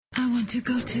want to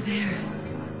go to there.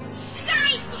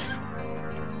 Skype!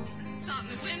 I saw it in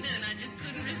the window and I just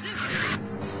couldn't resist it.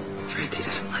 Francie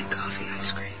doesn't like coffee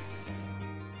ice cream.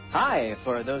 Hi,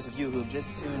 for those of you who've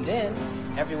just tuned in,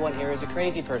 everyone here is a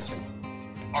crazy person.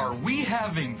 Are we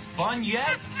having fun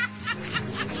yet?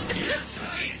 Yes.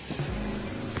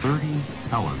 30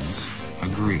 Helens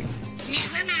agree.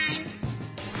 Never mind.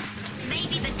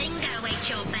 Maybe the dingo ate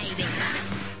your baby.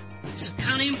 It's a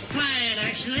cunning plan,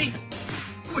 actually.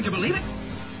 Would you believe it?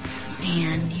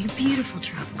 Man, you beautiful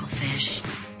tropical fish.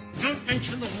 Don't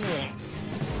mention the war.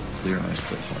 Clear eyes,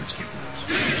 full hearts, keep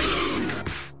those.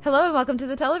 Hello and welcome to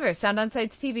the Televerse, Sound On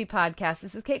Sight's TV podcast.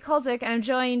 This is Kate Kulzick, and I'm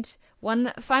joined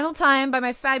one final time by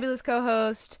my fabulous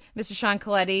co-host, Mr. Sean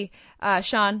Coletti.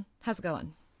 Sean, how's it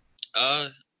going?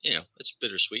 It's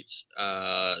bittersweet.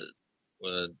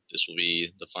 This will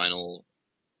be the final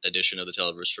edition of the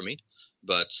Televerse for me,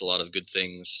 but a lot of good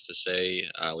things to say.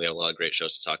 We have a lot of great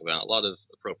shows to talk about, a lot of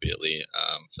appropriately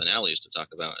finales to talk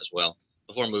about as well.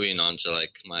 Before moving on to like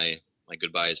my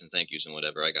goodbyes and thank yous and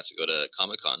whatever, I got to go to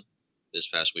Comic-Con this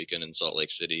past weekend in Salt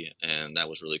Lake City, and that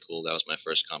was really cool. That was my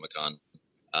first Comic-Con.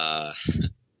 I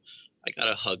got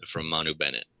a hug from Manu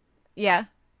Bennett. Yeah.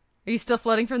 Are you still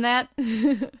floating from that?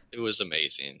 It was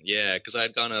amazing. Yeah, because I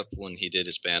had gone up when he did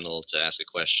his panel to ask a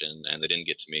question, and they didn't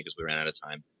get to me because we ran out of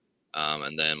time.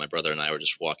 And then my brother and I were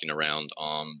just walking around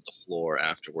on the floor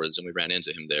afterwards, and we ran into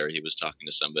him there. He was talking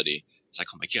to somebody. It's like,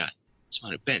 oh my God, it's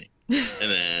Manu Bennett.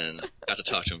 And then got to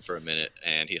talk to him for a minute,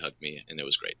 and he hugged me, and it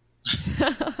was great.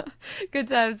 Good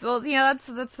times. Well,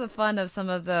 that's the fun of some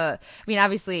of the. I mean,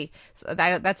 obviously,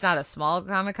 that's not a small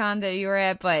Comic-Con that you were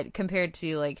at, but compared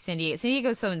to like San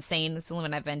Diego's so insane. It's the only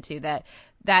one I've been to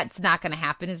that's not going to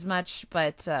happen as much.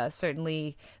 But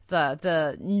certainly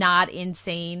the not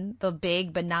insane, the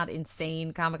big but not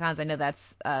insane Comic-Cons. I know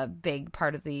that's a big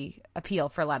part of the appeal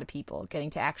for a lot of people, getting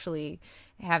to actually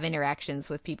have interactions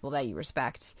with people that you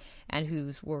respect and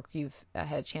whose work you've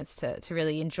had a chance to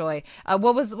really enjoy.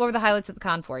 What were the highlights of the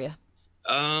con for you?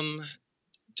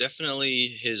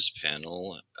 Definitely his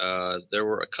panel. There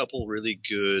were a couple really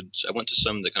good. I went to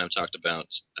some that kind of talked about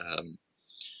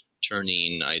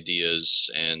turning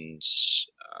ideas and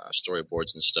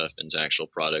storyboards and stuff into actual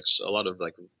products. A lot of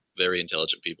like very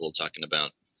intelligent people talking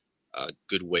about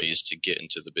good ways to get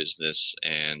into the business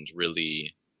and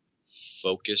really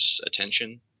focus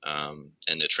attention, and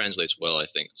it translates well, I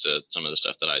think, to some of the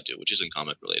stuff that I do, which isn't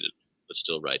comic related, but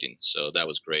still writing. So that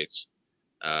was great.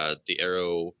 The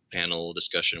Arrow panel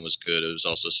discussion was good. It was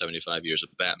also 75 years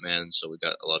of Batman, so we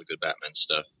got a lot of good Batman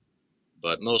stuff.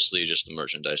 But mostly just the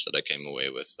merchandise that I came away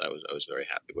with, I was very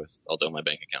happy with. Although my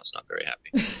bank account's not very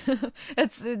happy.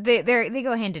 They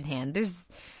go hand in hand.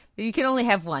 You can only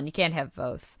have one. You can't have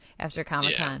both after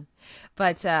Comic-Con. Yeah.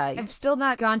 But I've still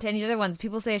not gone to any other ones.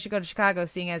 People say I should go to Chicago,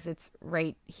 seeing as it's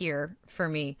right here for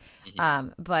me.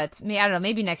 Mm-hmm. But I don't know.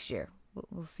 Maybe next year.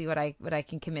 We'll see what I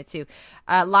can commit to.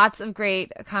 Lots of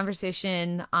great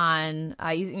conversation on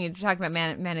you're talking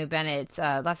about Manu Bennett.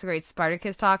 Lots of great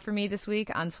Spartacus talk for me this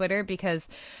week on Twitter, because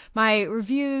my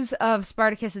reviews of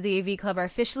Spartacus at the AV Club are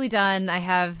officially done. I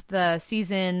have the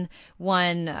season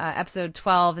 1 episode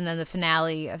 12, and then the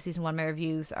finale of season 1. My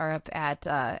reviews are up at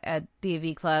the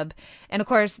AV Club, and of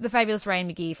course the fabulous Ryan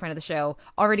McGee, friend of the show,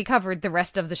 already covered the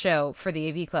rest of the show for the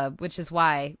AV Club, which is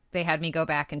why they had me go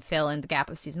back and fill in the gap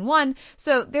of season 1.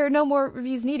 So there are no more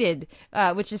reviews needed,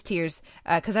 which is tears,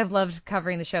 because I've loved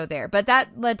covering the show there. But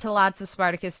that led to lots of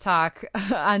Spartacus talk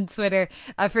on Twitter.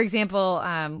 For example,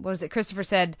 what was it? Christopher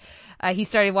said he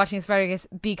started watching Spartacus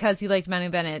because he liked Manu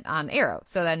Bennett on Arrow.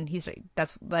 So then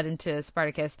that's led into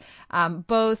Spartacus.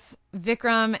 Both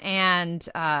Vikram and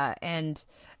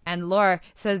Laura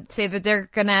say that they're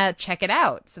gonna check it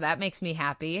out, so that makes me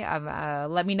happy.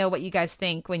 Let me know what you guys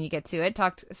think when you get to it.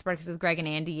 Talked Spartacus with Greg and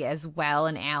Andy as well,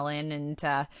 and Alan, and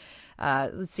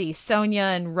let's see, Sonia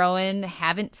and Rowan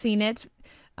haven't seen it.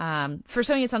 For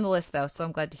Sonia, it's on the list though, so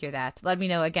I'm glad to hear that. Let me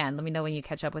know when you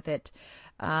catch up with it.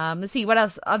 Let's see, what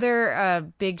else?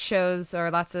 Other big shows, or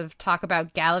lots of talk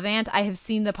about Gallivant. I have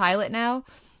seen the pilot now.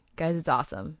 Guys, it's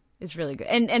awesome. It's really good.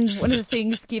 And one of the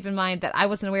things to keep in mind that I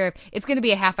wasn't aware of, it's going to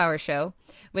be a half-hour show,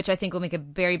 which I think will make a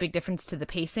very big difference to the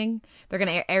pacing. They're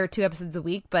going to air 2 episodes a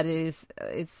week, but it's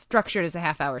structured as a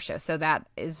half-hour show. So that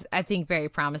is, I think, very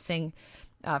promising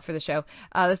for the show.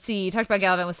 Let's see. You talked about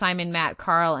Gallivant with Simon, Matt,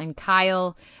 Carl, and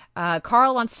Kyle.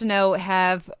 Carl wants to know,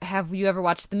 have you ever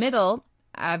watched The Middle?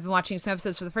 I've been watching some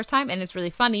episodes for the first time, and it's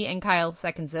really funny, and Kyle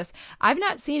seconds this. I've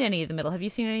not seen any of The Middle. Have you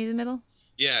seen any of The Middle?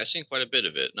 Yeah, I've seen quite a bit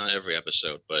of it. Not every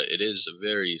episode, but it is a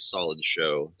very solid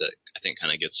show that I think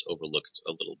kind of gets overlooked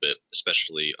a little bit,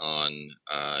 especially on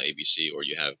ABC, or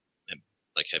you have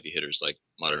like heavy hitters like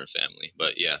Modern Family.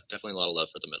 But yeah, definitely a lot of love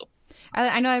for the middle.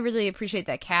 I know I really appreciate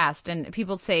that cast, and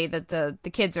people say that the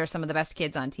kids are some of the best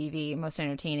kids on TV, most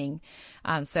entertaining.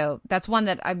 So that's one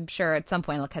that I'm sure at some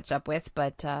point I'll catch up with,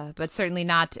 but certainly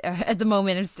not at the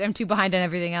moment. I'm too behind on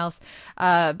everything else.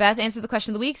 Beth answered the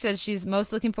question of the week, says she's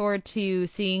most looking forward to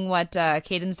seeing what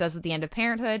Cadence does with the end of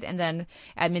Parenthood, and then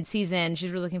at mid-season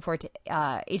she's really looking forward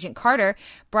to Agent Carter.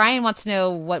 Brian wants to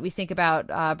know what we think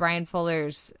about Brian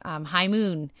Fuller's High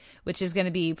Moon, which is going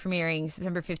to be premiering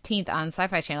September 15th on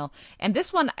Sci-Fi Channel. And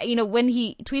this one, when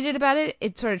he tweeted about it,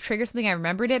 it sort of triggered something. I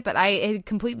remembered it, but it had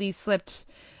completely slipped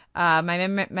my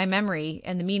memory.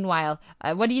 In the meanwhile,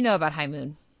 what do you know about High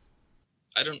Moon?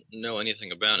 I don't know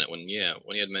anything about it. When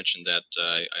he had mentioned that,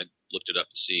 I looked it up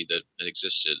to see that it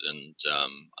existed, and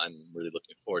I'm really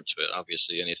looking forward to it.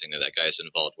 Obviously, anything that guy's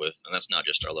involved with, and that's not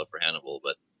just our love for Hannibal,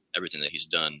 but everything that he's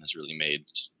done has really made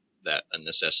that a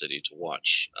necessity to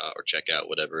watch or check out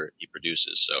whatever he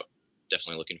produces. So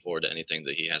definitely looking forward to anything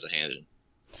that he has a hand in.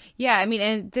 Yeah, I mean,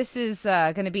 and this is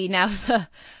going to be now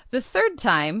the third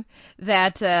time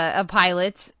that a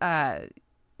pilot,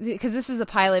 because this is a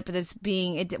pilot, but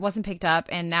it wasn't picked up,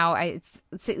 and now it's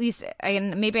at least,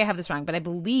 maybe I have this wrong, but I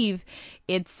believe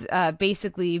it's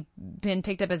basically been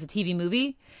picked up as a TV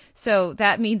movie. So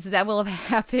that means that will have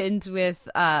happened with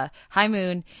High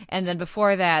Moon, and then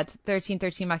before that,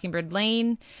 1313 Mockingbird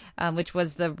Lane, which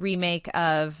was the remake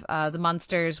of The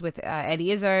Munsters with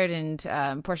Eddie Izzard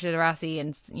and Portia de Rossi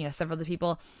and several other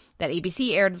people that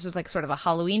ABC aired. This was like sort of a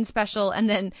Halloween special, and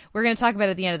then we're going to talk about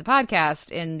it at the end of the podcast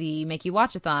in the Make You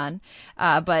Watch-a-thon.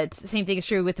 But the same thing is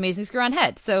true with Amazing Screw on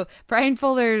Head. So Brian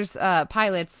Fuller's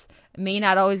pilots may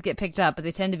not always get picked up, but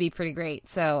they tend to be pretty great.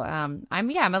 So I'm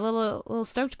a little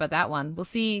stoked about that one. We'll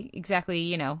see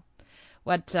exactly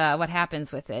what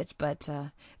happens with it, but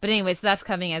anyway, so that's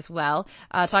coming as well.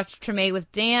 Talked Treme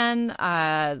with Dan.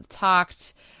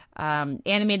 Talked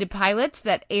animated pilots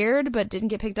that aired but didn't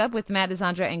get picked up with Matt,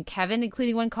 Isandra, and Kevin,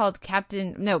 including one called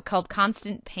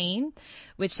Constant Pain,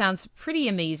 which sounds pretty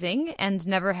amazing and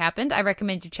never happened. I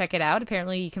recommend you check it out.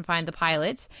 Apparently you can find the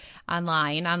pilot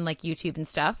online on like YouTube and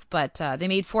stuff, but they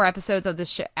made 4 episodes of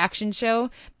this action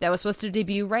show that was supposed to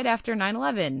debut right after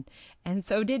 9/11. And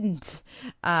so didn't.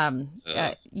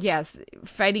 Yes,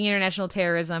 fighting international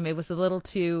terrorism. It was a little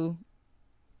too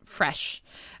fresh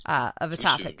of a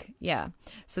topic. Yeah.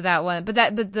 So that one, but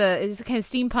it's kind of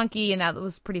steampunky, and that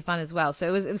was pretty fun as well.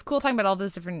 So it was cool talking about all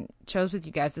those different shows with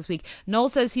you guys this week. Noel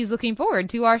says he's looking forward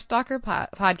to our Stalker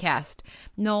podcast.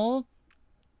 Noel,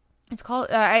 it's called,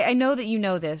 I know that you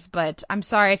know this, but I'm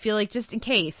sorry. I feel like just in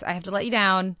case I have to let you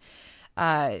down.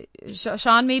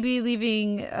 Sean may be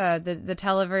leaving the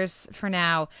Televerse for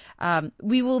now.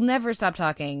 We will never stop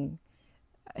talking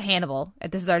Hannibal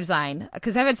at This Is Our Design,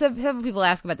 because I've had several people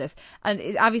ask about this.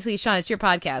 And obviously, Sean, it's your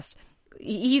podcast.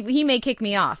 He may kick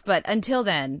me off, but until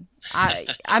then,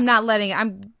 I'm not leaving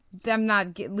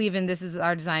This Is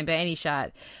Our Design by any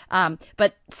shot.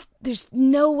 But there's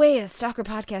no way a Stalker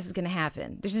podcast is going to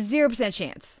happen. There's a 0%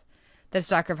 chance that a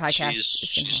Stalker podcast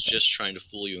is going to happen. She's just trying to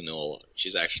fool you, Noel.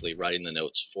 She's actually writing the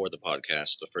notes for the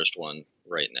podcast, the first one,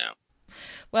 right now.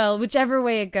 Well, whichever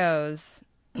way it goes.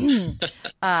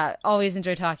 Always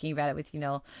enjoy talking about it with you,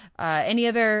 Noel. Any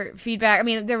other feedback? I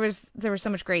mean, there was so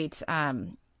much great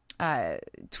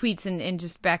tweets and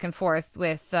just back and forth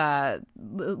with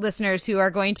listeners who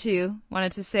are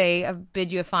wanted to say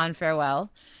bid you a fond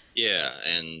farewell. Yeah,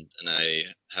 and I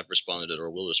have responded or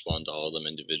will respond to all of them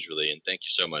individually, and thank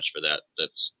you so much for that.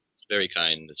 That's very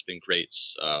kind. It's been great.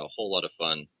 A whole lot of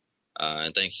fun.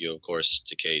 And thank you, of course,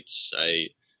 to Kate.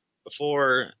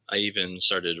 Before I even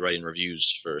started writing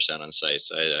reviews for Sound on Sight,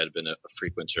 I had been a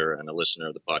frequenter and a listener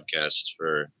of the podcast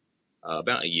for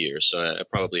about a year. So I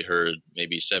probably heard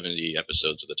maybe 70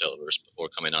 episodes of the Televerse before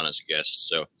coming on as a guest.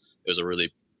 So it was a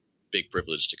really big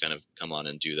privilege to kind of come on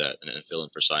and do that and fill in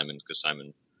for Simon, because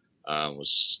Simon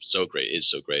is so great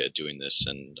at doing this.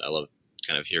 And I love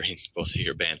kind of hearing both of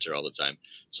your banter all the time.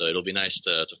 So it'll be nice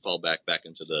to fall back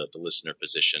into the listener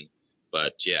position.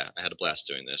 But yeah, I had a blast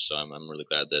doing this, so I'm really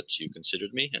glad that you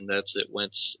considered me, and that it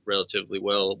went relatively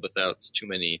well without too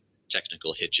many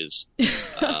technical hitches.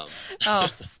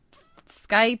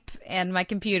 Skype and my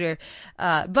computer,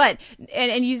 but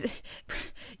you,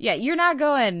 yeah, you're not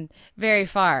going very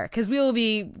far, because we will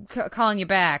be calling you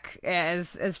back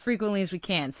as frequently as we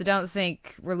can. So don't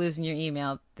think we're losing your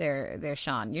email there,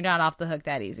 Sean. You're not off the hook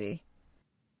that easy.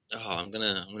 Oh, I'm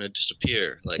gonna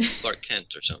disappear like Clark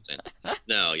Kent or something.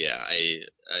 No, yeah,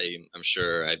 I'm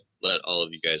sure I let all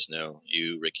of you guys know,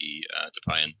 you, Ricky,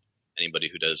 Depayan, anybody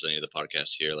who does any of the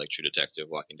podcasts here, like True Detective,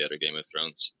 Walking Dead, or Game of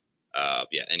Thrones.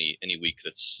 any week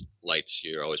that's light,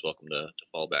 you're always welcome to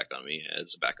fall back on me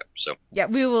as a backup. So yeah,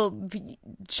 we will.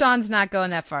 Sean's not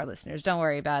going that far, listeners. Don't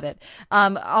worry about it.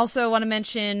 Also, want to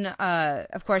mention,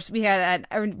 of course, we had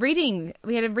a rating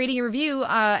and review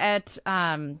at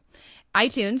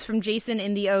iTunes from Jason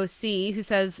in the OC, who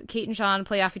says Kate and Sean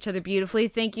play off each other beautifully.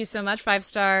 Thank you so much.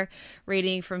 5-star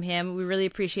rating from him. We really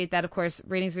appreciate that. Of course,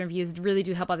 ratings and reviews really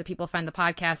do help other people find the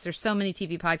podcast. There's so many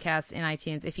TV podcasts in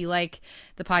iTunes. If you like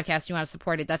the podcast and you want to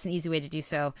support it, that's an easy way to do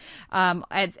so.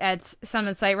 At Sound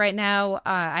on Sight right now,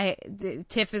 the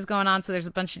TIFF is going on, so there's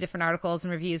a bunch of different articles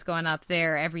and reviews going up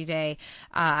there every day.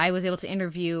 I was able to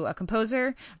interview a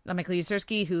composer, Michael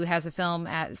Yuzurski, who has a film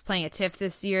is playing at TIFF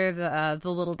this year,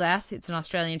 The Little Death. It's an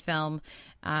Australian film.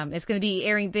 It's going to be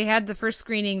airing. They had the first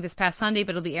screening this past Sunday,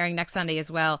 but it'll be airing next Sunday as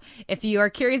well. If you are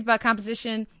curious about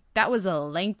composition, that was a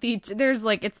lengthy.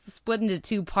 It's split into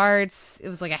 2 parts. It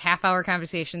was like a half-hour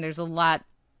conversation. There's a lot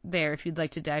there if you'd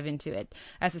like to dive into it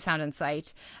as a Sound on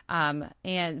Sight.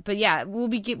 But yeah, we'll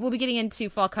be getting into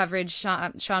fall coverage.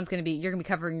 You're gonna be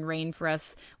covering Rain for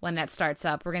us when that starts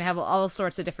up. We're gonna have all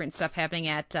sorts of different stuff happening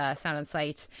at Sound on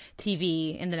Sight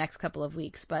TV in the next couple of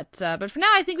weeks. But for now,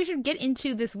 I think we should get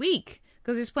into this week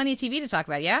because there's plenty of TV to talk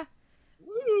about. Yeah.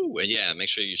 Woo! And yeah, make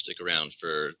sure you stick around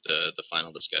for the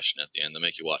final discussion at the end, the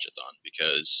Make You Watch-a-thon,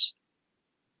 because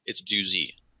it's a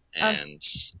doozy. And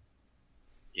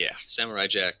yeah, Samurai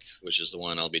Jack, which is the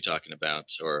one I'll be talking about,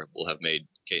 or will have made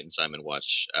Kate and Simon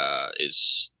watch,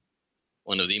 is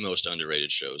one of the most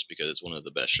underrated shows because it's one of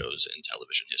the best shows in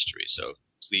television history. So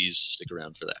please stick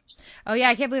around for that. Oh yeah,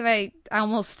 I can't believe I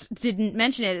almost didn't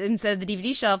mention it instead of the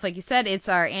DVD shelf. Like you said, it's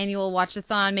our annual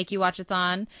Watch-a-thon, Make You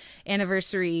Watch-a-thon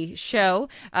anniversary show.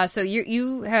 So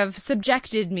you have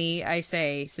subjected me, I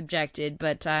say subjected,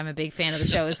 but I'm a big fan of the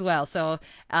show as well. So,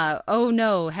 oh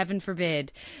no, heaven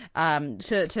forbid.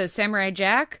 To Samurai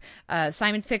Jack,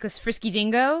 Simon's pick was Frisky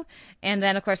Dingo. And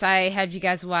then, of course, I had you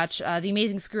guys watch The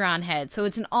Amazing Screw-On Head. So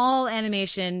it's an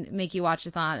all-animation Make You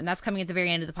Watch-a-thon, and that's coming at the very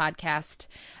end of the podcast.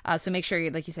 So make sure,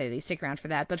 like you said, that you stick around for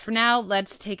that. But for now,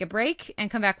 let's take a break and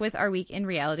come back with our week in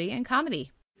reality and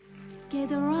comedy.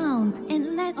 Get around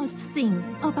and let us sing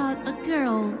about a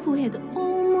girl who had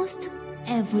almost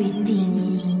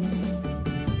everything.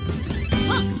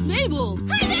 Look, it's Mabel!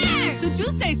 Hi there! Did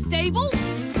you say stable?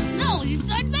 No, you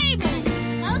said Mabel!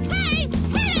 Okay,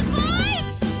 hit it, boys!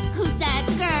 Who's that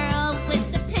girl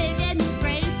with the pig and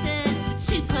braces?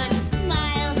 She puts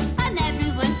smiles on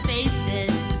everyone's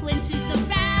faces. When she's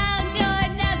around, you're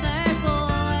never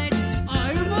bored.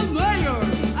 I'm a mayor,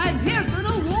 and here's an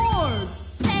award!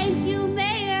 Thank you,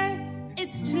 Mayor.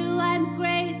 It's true, I'm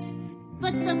great.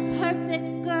 But the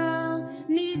perfect girl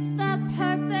needs the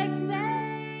perfect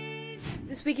mate.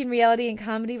 This week in reality and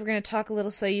comedy, we're going to talk a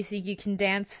little So You Think You Can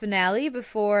Dance finale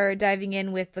before diving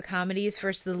in with the comedies.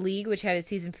 First, The League, which had its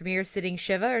season premiere, Sitting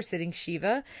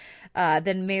Shiva.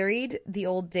 Then Married, The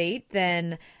Old Date.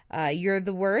 Then You're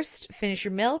the Worst, Finish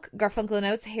Your Milk, Garfunkel and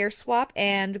Oates, Hair Swap,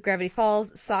 and Gravity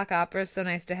Falls, Sock Opera. So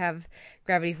nice to have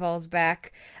Gravity Falls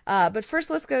back. But first,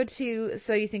 let's go to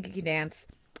So You Think You Can Dance.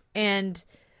 And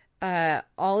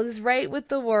all is right with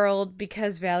the world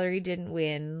because Valerie didn't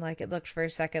win like it looked for a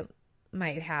second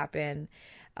might happen.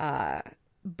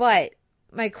 But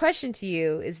my question to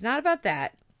you is not about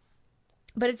that,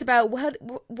 but it's about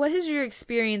what has your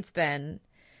experience been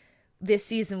this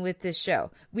season with this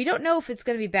show? We don't know if it's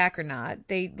going to be back or not.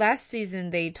 Last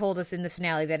season they told us in the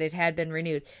finale that it had been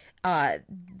renewed.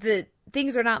 The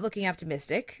things are not looking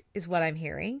optimistic is what I'm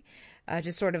hearing.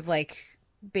 Just sort of like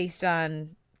based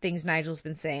on things Nigel's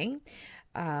been saying.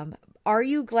 Are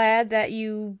you glad that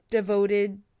you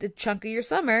devoted the chunk of your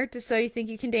summer to So You Think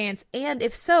You Can Dance? And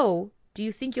if so, do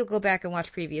you think you'll go back and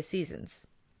watch previous seasons?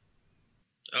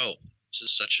 Oh, this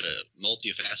is such a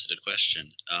multifaceted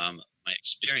question. My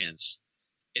experience,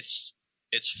 it's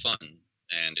fun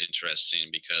and interesting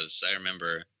because I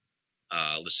remember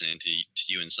listening to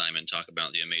you and Simon talk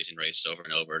about The Amazing Race over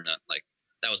and over. Not like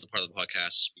that was the part of the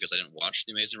podcast because I didn't watch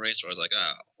The Amazing Race, where I was like,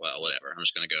 well, whatever. I'm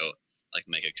just gonna go like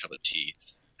make a cup of tea.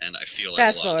 And I feel like a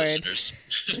lot of listeners,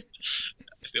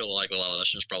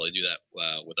 probably do that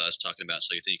with us talking about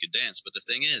So You Think You Could Dance. But the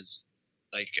thing is,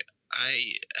 like,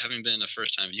 having been a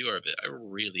first-time viewer of it, I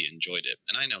really enjoyed it.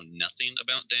 And I know nothing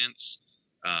about dance.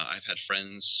 I've had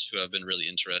friends who have been really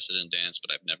interested in dance,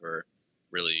 but I've never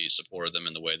really supported them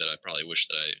in the way that I probably wish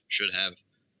that I should have.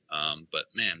 But,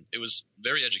 man, it was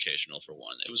very educational, for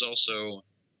one. It was also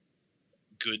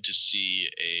good to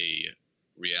see a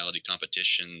reality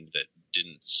competition that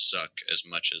didn't suck as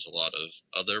much as a lot of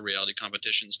other reality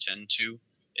competitions tend to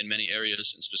in many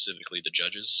areas, and specifically the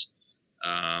judges.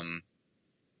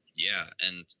 Yeah,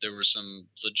 and there were some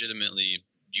legitimately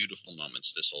beautiful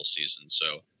moments this whole season.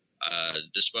 So,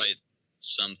 despite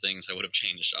some things I would have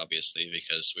changed, obviously,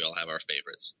 because we all have our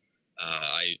favorites,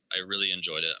 I really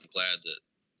enjoyed it. I'm glad that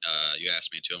you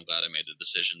asked me to. I'm glad I made the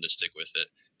decision to stick with it.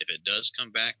 If it does come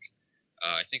back,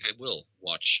 I think I will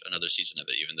watch another season of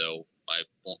it, even though I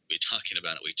won't be talking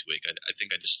about it week to week. I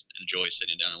think I just enjoy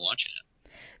sitting down and watching it.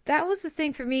 That was the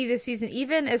thing for me this season,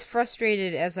 even as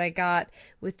frustrated as I got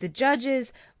with the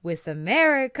judges, with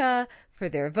America for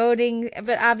their voting,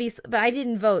 but I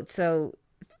didn't vote, so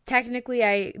technically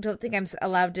I don't think I'm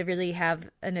allowed to really have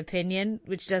an opinion,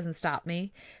 which doesn't stop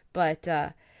me. But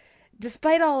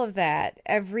despite all of that,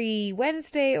 every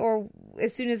Wednesday or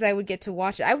as soon as I would get to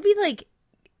watch it, I would be like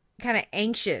kind of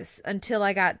anxious until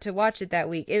I got to watch it that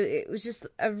week. It was just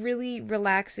a really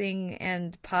relaxing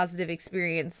and positive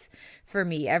experience for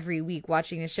me every week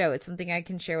watching the show. It's something I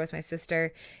can share with my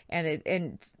sister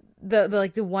and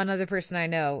the one other person I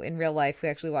know in real life who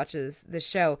actually watches the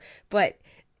show. But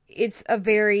it's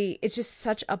just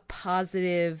such a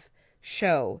positive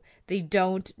show. They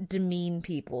don't demean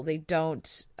people. They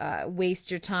don't waste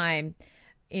your time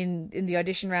in the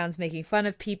audition rounds making fun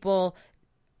of people.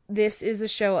 This is a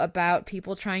show about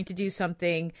people trying to do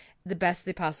something the best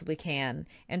they possibly can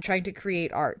and trying to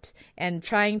create art and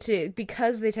trying to,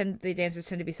 because the dancers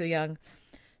tend to be so young,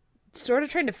 sort of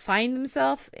trying to find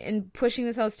themselves and pushing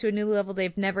themselves to a new level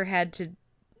they've never had to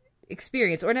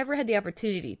experience or never had the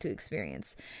opportunity to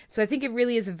experience. So I think it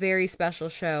really is a very special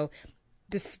show,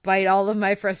 despite all of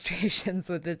my frustrations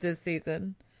with it this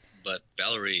season. But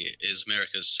Valerie is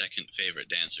America's second favorite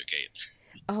dancer, Kate.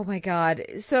 Oh my God.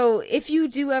 So if you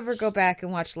do ever go back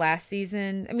and watch last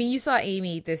season, I mean, you saw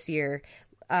Amy this year.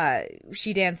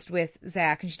 She danced with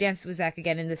Zach, and she danced with Zach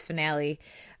again in this finale.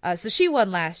 So she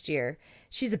won last year.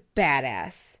 She's a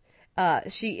badass.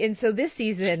 And so this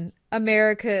season,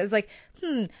 America is like,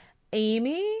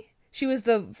 Amy?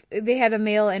 They had a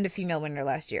male and a female winner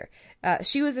last year.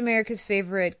 She was America's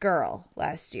favorite girl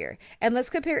last year. And let's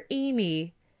compare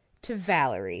Amy to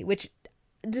Valerie, which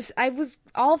I was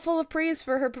all full of praise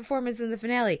for her performance in the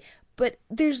finale, but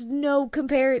there's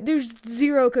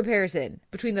zero comparison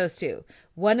between those two.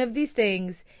 One of these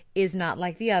things is not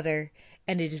like the other,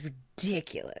 and it is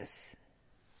ridiculous.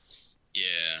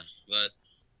 Yeah, but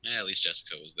at least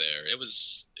Jessica was there. It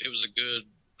was a good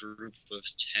group of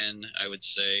 10, I would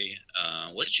say.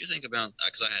 What did you think about,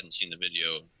 because I hadn't seen the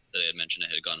video that I had mentioned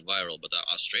that had gone viral, but the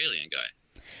Australian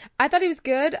guy? I thought he was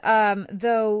good,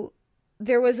 though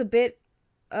there was a bit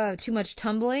too much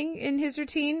tumbling in his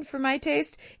routine for my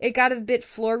taste. It got a bit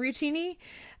floor routine-y.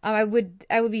 I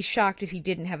would be shocked if he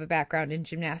didn't have a background in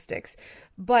gymnastics,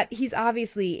 but he's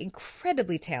obviously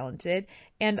incredibly talented,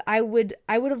 and I would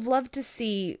have loved to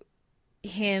see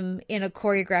him in a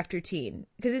choreographed routine,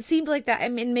 because it seemed like that. I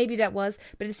mean, maybe that was,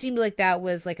 but it seemed like that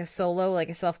was like a solo, like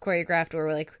a self-choreographed,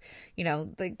 or like,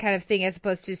 the kind of thing, as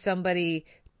opposed to somebody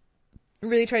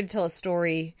really trying to tell a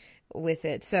story with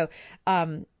it. So,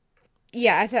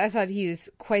 yeah, I thought he was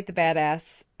quite the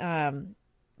badass.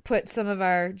 Put some of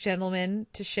our gentlemen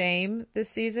to shame this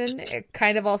season. It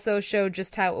kind of also showed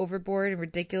just how overboard and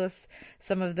ridiculous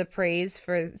some of the praise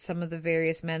for some of the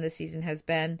various men this season has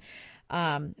been.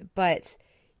 But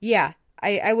yeah,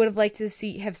 I would have liked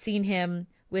to have seen him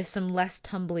with some less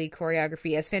tumbly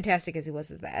choreography, as fantastic as he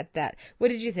was at that. What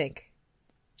did you think?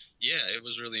 Yeah, it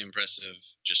was really impressive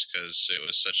just because it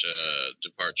was such a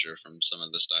departure from some of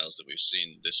the styles that we've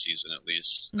seen this season, at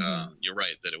least. Mm-hmm. You're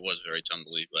right that it was very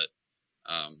tumbly, but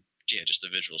yeah, just the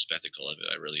visual spectacle of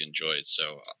it I really enjoyed,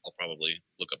 so I'll probably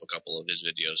look up a couple of his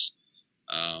videos.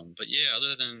 But yeah,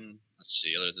 other than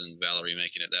Valerie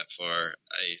making it that far,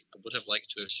 I would have liked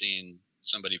to have seen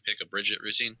somebody pick a Bridget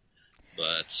routine,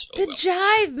 but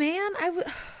jive, man.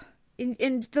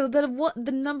 In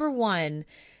the number one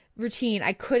routine,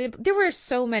 I couldn't. There were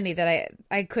so many that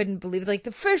I couldn't believe. Like,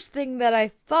 the first thing that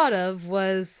I thought of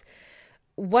was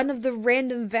one of the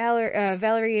random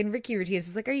Valerie and Ricky routines.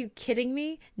 It's like, are you kidding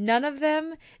me? None of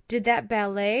them did that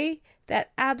ballet,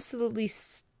 that absolutely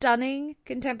stunning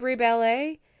contemporary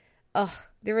ballet. Ugh,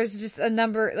 there was just a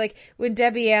number, like when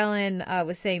Debbie Allen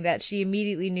was saying that, she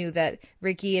immediately knew that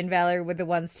Ricky and Valerie were the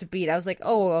ones to beat. I was like,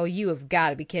 oh, you have got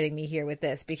to be kidding me here with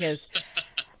this, because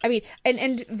I mean,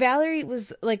 and Valerie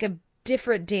was like a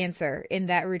different dancer in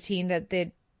that routine that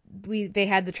they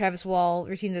had the Travis Wall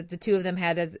routine that the two of them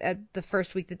had at the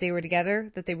first week that they were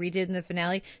together, that they redid in the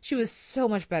finale. She was so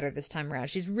much better this time around.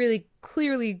 She's really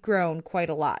clearly grown quite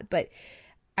a lot, but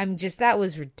that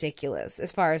was ridiculous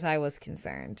as far as I was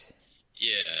concerned.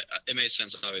 Yeah, it made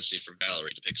sense, obviously, for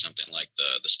Valerie to pick something like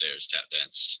the stairs tap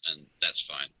dance, and that's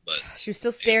fine. But she was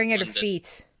still staring at her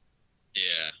feet.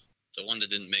 Yeah, The one that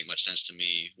didn't make much sense to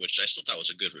me, which I still thought was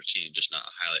a good routine, just not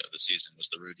a highlight of the season, was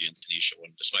the Rudy and Tanisha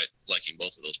one, despite liking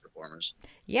both of those performers.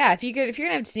 Yeah, if you're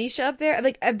gonna have Tanisha up there,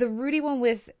 like the Rudy one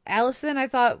with Allison, I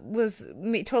thought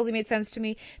totally made sense to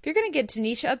me. If you're gonna get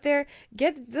Tanisha up there,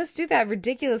 let's do that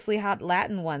ridiculously hot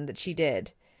Latin one that she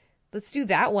did. Let's do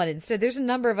that one instead. There's a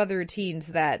number of other routines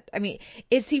that, I mean,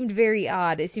 it seemed very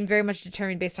odd. It seemed very much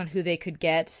determined based on who they could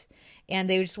get. And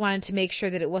they just wanted to make sure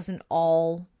that it wasn't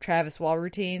all Travis Wall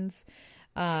routines.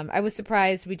 I was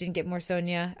surprised we didn't get more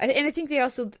Sonya. And I think they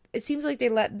also, it seems like they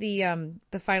let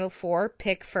the final four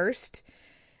pick first.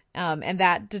 And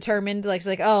that determined,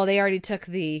 like, oh, they already took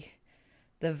the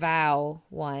vow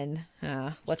one.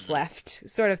 What's left?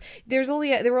 Sort of. There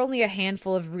were only a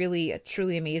handful of really,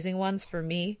 truly amazing ones for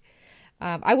me.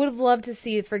 I would have loved to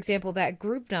see, for example, that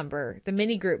group number, the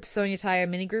mini group, Sonya Taya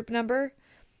mini group number.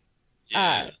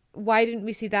 Yeah. Why didn't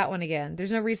we see that one again?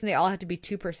 There's no reason they all have to be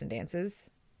 2-person dances.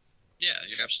 Yeah,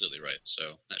 you're absolutely right.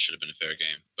 So that should have been a fair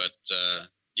game. But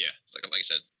yeah, like I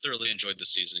said, thoroughly enjoyed the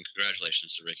season.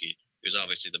 Congratulations to Ricky. He was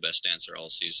obviously the best dancer all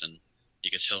season.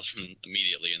 You could tell from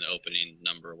immediately in the opening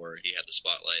number where he had the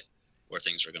spotlight where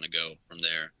things were going to go from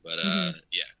there. But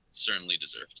yeah, certainly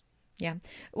deserved. Yeah.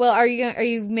 Well, are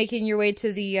you making your way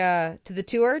to the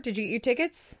tour? Did you get your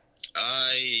tickets?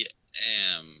 I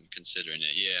am considering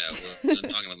it. Yeah,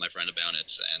 I'm talking with my friend about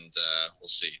it, and we'll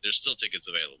see. There's still tickets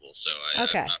available, so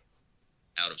I'm not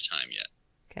out of time yet.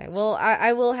 Okay, well,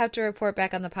 I will have to report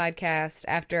back on the podcast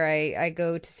after I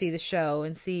go to see the show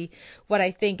and see what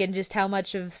I think and just how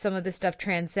much of some of this stuff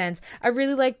transcends. I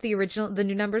really liked the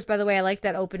new numbers, by the way. I liked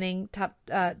that opening top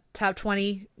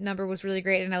 20 number was really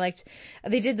great, and I liked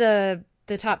they did the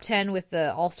top 10 with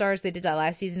the All-Stars. They did that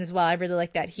last season as well. I really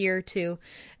like that here too.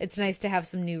 It's nice to have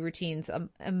some new routines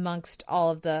amongst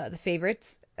all of the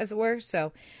favorites, as it were.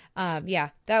 So,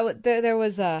 yeah, there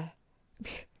was a.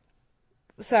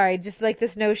 Sorry, just like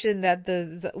this notion that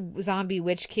the Zombie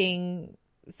Witch King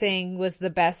thing was the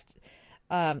best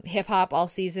hip hop all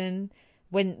season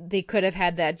when they could have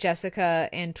had that Jessica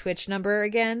and Twitch number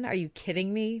again. Are you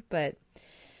kidding me? But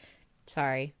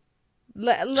sorry.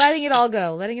 Letting it all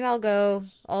go.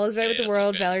 All is right with the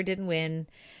world. Okay. Valerie didn't win.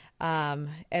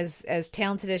 As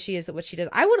talented as she is at what she does,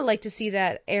 I would have liked to see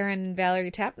that Aaron and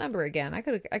Valerie tap number again. I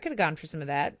could have gone for some of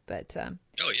that, but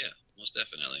oh yeah, most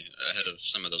definitely ahead of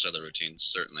some of those other routines,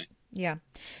 certainly. Yeah,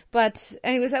 but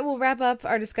anyways, that will wrap up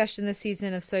our discussion this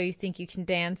season of So You Think You Can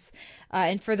Dance,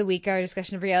 and for the week our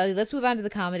discussion of reality. Let's move on to the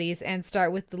comedies and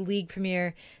start with the league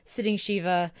premiere, Sitting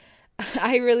Shiva.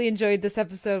 I really enjoyed this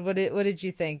episode. What did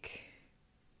you think?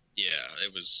 Yeah,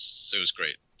 it was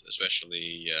great,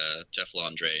 especially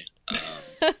Teflon Dre.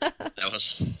 That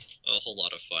was a whole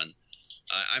lot of fun.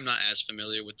 I'm not as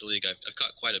familiar with the league. I've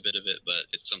caught quite a bit of it, but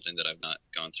it's something that I've not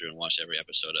gone through and watched every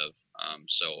episode of.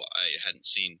 So I hadn't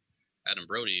seen Adam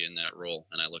Brody in that role,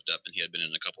 and I looked up and he had been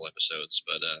in a couple episodes,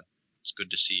 but it's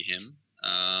good to see him.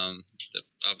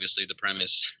 Obviously, the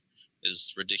premise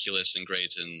is ridiculous and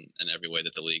great in every way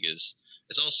that the league is.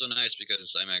 It's also nice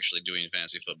because I'm actually doing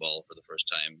fantasy football for the first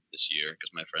time this year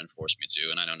because my friend forced me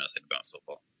to, and I know nothing about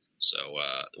football. So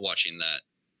watching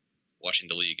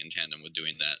the league in tandem with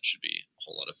doing that should be a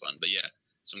whole lot of fun. But yeah,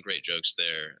 some great jokes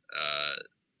there.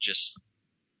 Just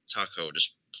Taco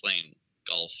just playing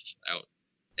golf out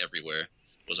everywhere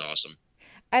was awesome.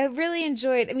 I really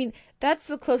enjoyed. I mean, that's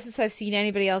the closest I've seen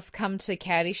anybody else come to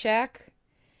Caddyshack.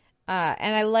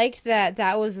 And I liked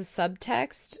that was a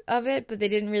subtext of it, but they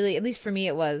didn't really, at least for me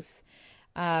it was.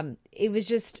 It was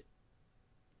just,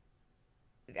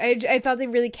 I thought they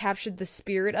really captured the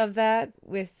spirit of that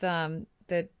with the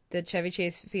Chevy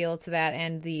Chase feel to that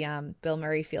and the Bill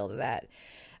Murray feel to that.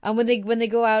 When they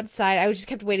go outside, I just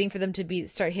kept waiting for them to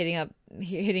start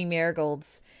hitting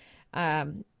marigolds.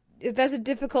 That's a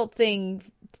difficult thing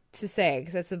to say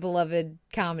because that's a beloved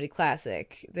comedy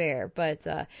classic there, but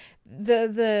the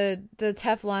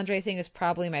Teflon Dre thing is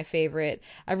probably my favorite.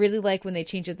 I really like when they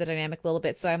change up the dynamic a little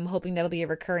bit, so I'm hoping that'll be a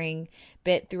recurring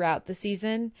bit throughout the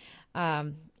season.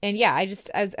 And yeah,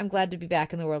 I'm glad to be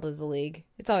back in the world of the league.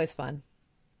 It's always fun.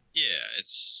 Yeah,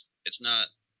 it's not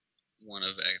one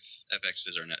of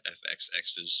FX's or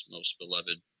FXX's most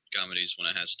beloved comedies when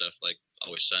it has stuff like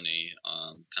Always Sunny,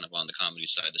 kind of on the comedy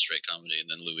side, the straight comedy, and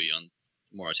then Louis on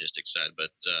the more artistic side.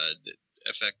 But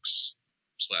FX/X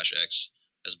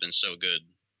has been so good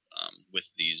with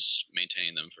these,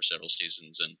 maintaining them for several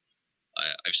seasons, and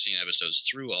I've seen episodes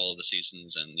through all of the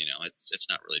seasons, and it's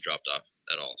not really dropped off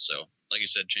at all. So, like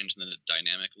you said, changing the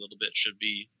dynamic a little bit should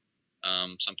be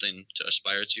something to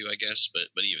aspire to, I guess.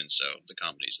 But even so, the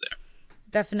comedy's there.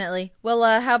 Definitely.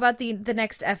 Well, how about the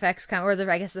next FX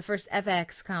I guess the first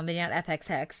FX comedy, not FX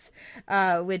Hex,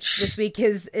 which this week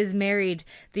is Married,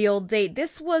 the Old Date.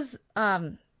 This was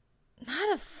not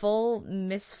a full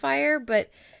misfire, but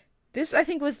this I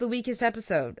think was the weakest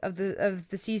episode of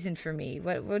the season for me.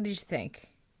 What did you think?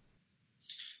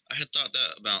 I had thought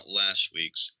that about last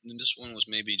week's, and this one was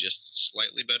maybe just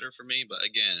slightly better for me. But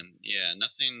again, yeah,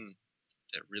 nothing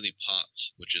that really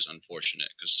popped, which is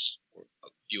unfortunate because we're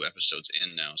a few episodes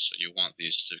in now, so you want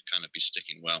these to kind of be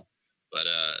sticking well. But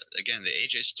again, the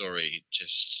AJ story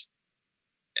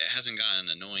it hasn't gotten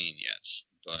annoying yet,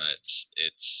 but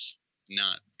it's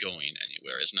not going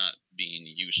anywhere. It's not being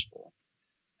useful.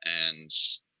 And,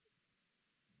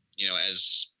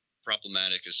 as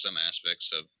problematic as some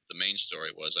aspects of the main story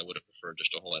was, I would have preferred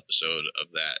just a whole episode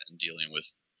of that and dealing with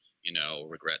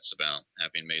regrets about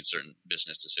having made certain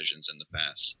business decisions in the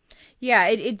past. Yeah,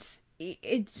 it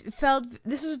felt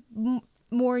this was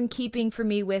more in keeping for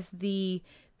me with the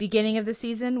beginning of the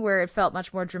season, where it felt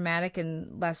much more dramatic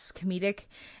and less comedic.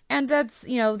 And that's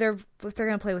if they're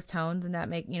gonna play with tone, then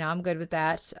I'm good with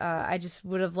that. I just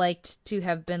would have liked to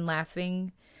have been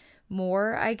laughing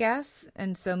more, I guess,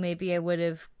 and so maybe I would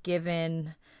have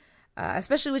given.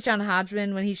 Especially with John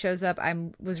Hodgman, when he shows up, I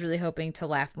was really hoping to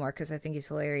laugh more because I think he's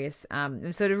hilarious.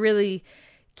 And so to really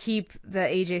keep the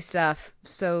AJ stuff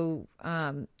so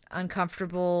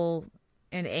uncomfortable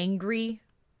and angry,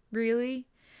 really,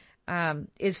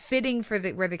 is fitting for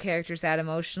where the character's at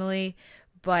emotionally.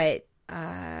 But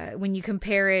when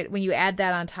you add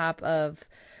that on top of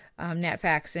Nat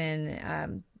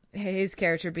Faxon, his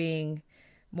character being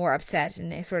more upset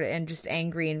and just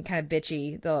angry and kind of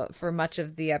bitchy for much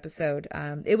of the episode.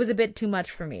 It was a bit too much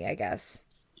for me, I guess.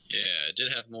 Yeah, it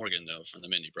did have Morgan though from the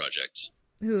Mindy Project,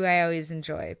 who I always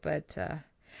enjoy, but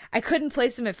I couldn't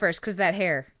place him at first because that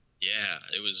hair. Yeah,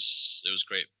 it was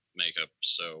great makeup.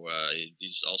 So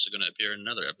he's also going to appear in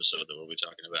another episode that we'll be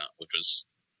talking about, which was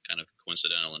kind of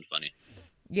coincidental and funny.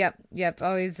 Yep.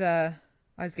 Always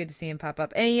good to see him pop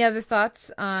up. Any other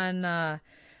thoughts on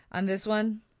this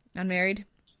one, on Married?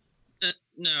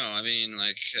 No, I mean,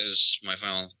 as my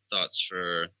final thoughts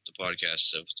for the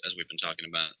podcast, as we've been talking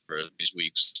about for these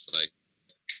weeks,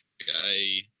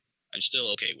 I'm still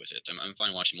okay with it. I'm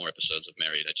fine watching more episodes of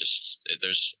Married.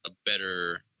 There's a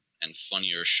better and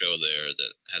funnier show there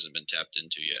that hasn't been tapped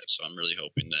into yet, so I'm really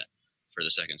hoping that for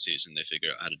the second season they figure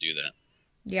out how to do that.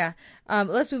 Yeah.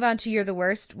 Let's move on to You're the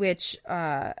Worst, which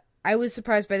I was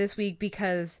surprised by this week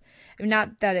because,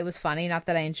 not that it was funny, not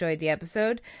that I enjoyed the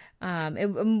episode, a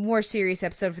more serious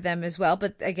episode for them as well.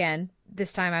 But again,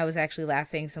 this time I was actually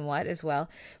laughing somewhat as well.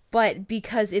 But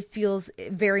because it feels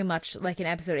very much like an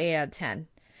episode 8 out of 10.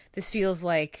 This feels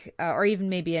like, or even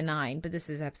maybe a 9, but this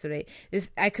is episode 8.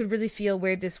 I could really feel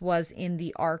where this was in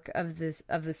the arc of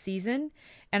the season,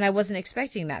 and I wasn't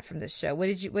expecting that from this show. What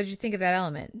did you think of that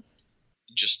element?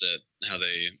 Just how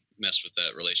they messed with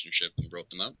that relationship and broke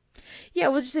them up. Yeah,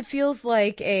 well, it feels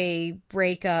like a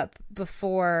breakup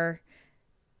before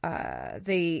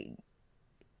that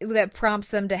prompts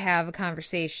them to have a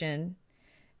conversation,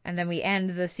 and then we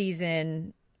end the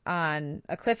season on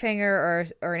a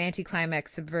cliffhanger or an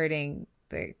anticlimax subverting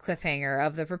the cliffhanger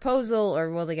of the proposal, or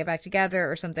will they get back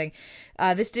together or something.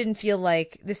 This didn't feel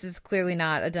like, this is clearly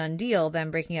not a done deal,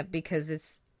 them breaking up,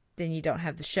 because then you don't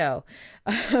have the show.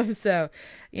 So,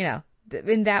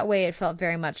 in that way, it felt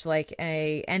very much like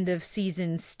a end of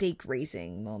season stake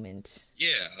raising moment.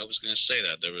 Yeah, I was going to say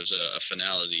that there was a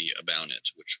finality about it,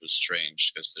 which was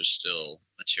strange because there's still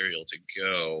material to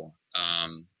go.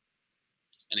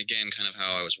 And again, kind of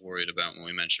how I was worried about when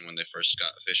we mentioned when they first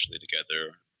got officially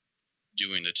together,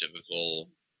 doing the typical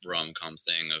rom-com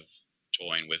thing of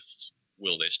toying with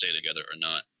will they stay together or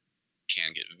not,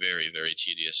 can get very, very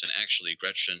tedious. And actually,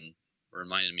 Gretchen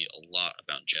reminded me a lot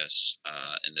about Jess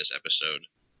in this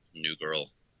episode, New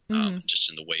Girl,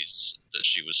 just in the ways that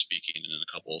she was speaking, and in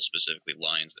a couple specifically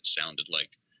lines that sounded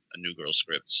like a New Girl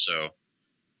script. So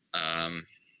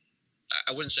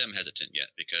I wouldn't say I'm hesitant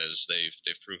yet, because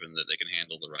they've proven that they can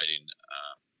handle the writing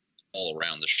all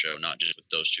around the show, not just with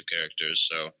those two characters.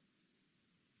 So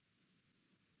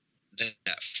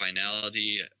that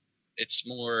finality, it's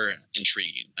more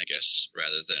intriguing, I guess,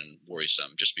 rather than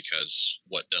worrisome, just because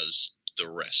what does the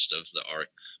rest of the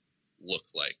arc look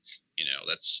like?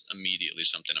 That's immediately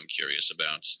something I'm curious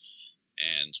about.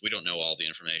 And we don't know all the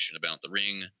information about the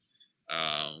ring.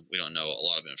 We don't know a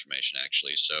lot of information,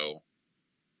 actually. So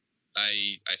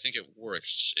I think it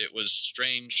worked. It was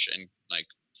strange and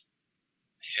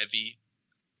heavy,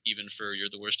 even for You're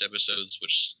the Worst episodes,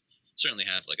 which certainly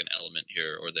have an element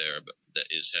here or there, but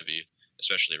that is heavy,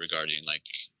 especially regarding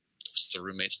what's the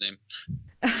roommate's name?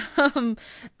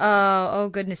 Oh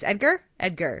goodness, Edgar.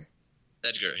 Edgar,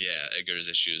 yeah, Edgar's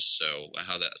issues. So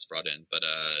how that's brought in, but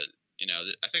I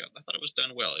thought it was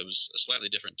done well. It was a slightly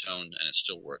different tone, and it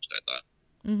still worked. I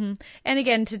thought. Mm-hmm. And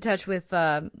again, to touch with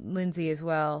Lindsay as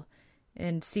well,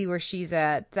 and see where she's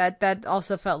at. That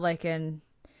also felt like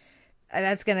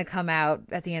that's going to come out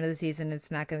at the end of the season.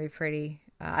 It's not going to be pretty.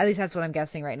 At least that's what I'm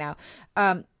guessing right now.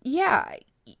 Yeah,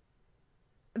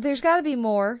 there's got to be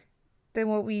more than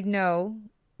what we know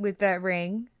with that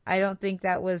ring. I don't think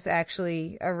that was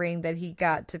actually a ring that he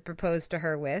got to propose to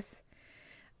her with.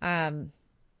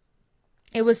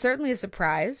 It was certainly a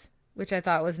surprise, which I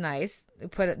thought was nice.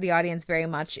 It put the audience very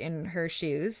much in her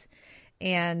shoes.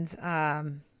 And I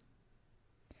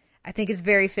think it's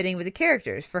very fitting with the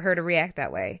characters for her to react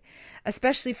that way,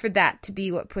 especially for that to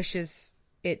be what pushes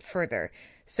it further.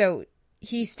 So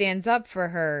he stands up for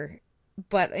her,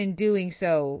 but in doing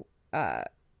so,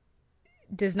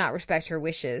 does not respect her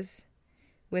wishes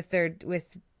at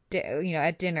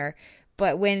dinner.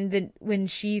 But when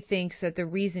she thinks that the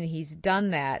reason he's done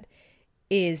that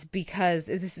is because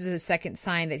this is a second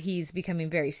sign that he's becoming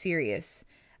very serious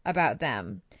about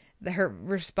them, her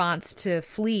response to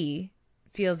flee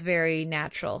feels very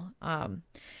natural.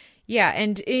 Yeah,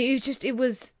 and I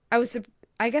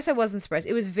guess I wasn't surprised.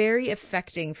 It was very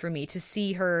affecting for me to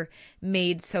see her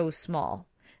made so small.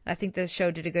 I think the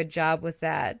show did a good job with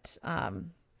that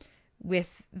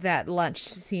lunch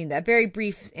scene, that very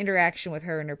brief interaction with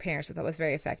her and her parents. I thought was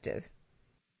very effective.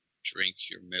 Drink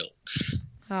your milk.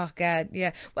 Oh God,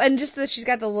 yeah, and just that she's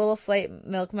got the little slight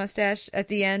milk mustache at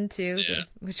the end too, yeah.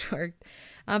 Which worked.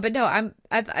 But no, I'm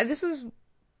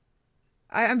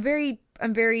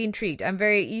very intrigued.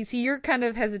 You see, you're kind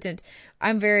of hesitant.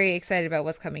 I'm very excited about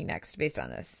what's coming next based on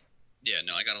this. Yeah,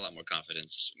 no, I got a lot more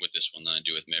confidence with this one than I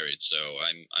do with Married, so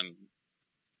I'm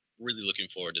really looking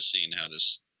forward to seeing how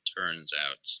this turns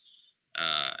out,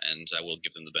 and I will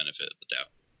give them the benefit of the doubt.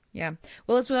 Yeah.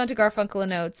 Well, let's move on to Garfunkel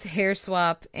and Oates, hair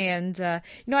swap. And, I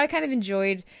kind of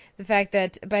enjoyed the fact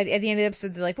that at the end of the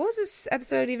episode, they're like, what was this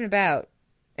episode even about?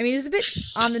 I mean, it was a bit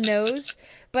on the nose,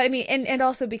 but I mean, and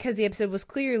also because the episode was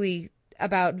clearly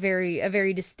about a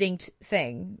very distinct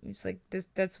thing. It's like it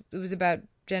was about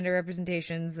gender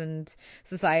representations and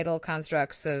societal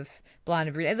constructs of blonde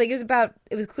and brunette. Like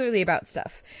it was clearly about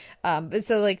stuff.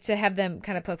 So like to have them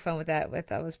kind of poke fun with that, I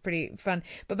thought was pretty fun.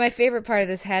 But my favorite part of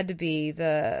this had to be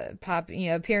the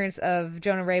appearance of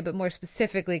Jonah Ray, but more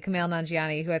specifically Kumail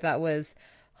Nanjiani, who I thought was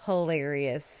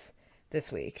hilarious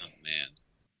this week. Oh man,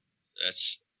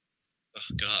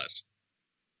 oh god,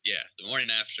 yeah. The morning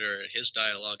after, his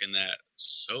dialogue in that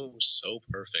so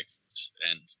perfect,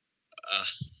 and I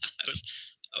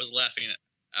was laughing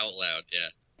out loud. Yeah.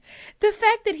 The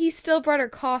fact that he still brought her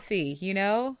coffee,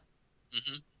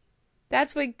 Mm-hmm.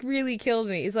 That's what really killed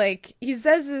me. He's like, he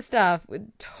says this stuff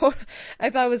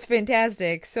I thought was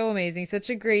fantastic, so amazing,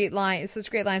 such great lines,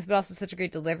 but also such a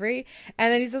great delivery.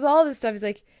 And then he says all this stuff. He's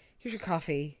like, "Here's your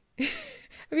coffee."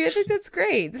 I mean, I think that's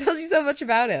great. It tells you so much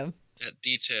about him. That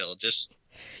detail, just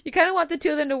you kind of want the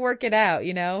two of them to work it out,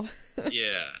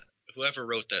 Yeah, whoever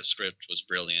wrote that script was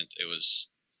brilliant. It was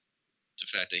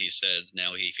the fact that he said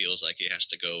now he feels like he has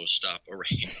to go stop a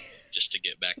rain just to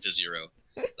get back to zero.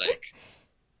 Like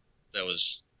that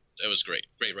was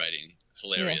great writing,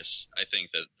 hilarious. Yeah. I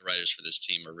think that the writers for this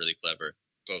team are really clever.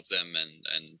 Both them and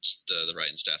the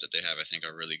writing staff that they have, I think,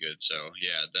 are really good. So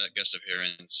yeah, that guest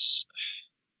appearance,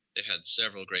 they've had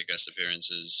several great guest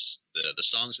appearances. The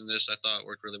songs in this I thought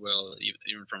worked really well,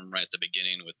 even from right at the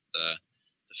beginning with the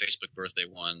Facebook birthday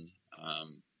one.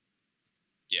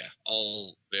 Yeah,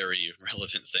 all very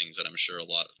relevant things that I'm sure a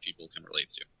lot of people can relate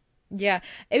to. Yeah,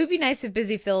 it would be nice if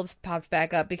Busy Phillips popped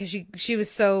back up because she was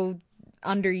so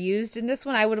underused in this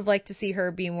one. I would have liked to see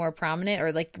her be more prominent,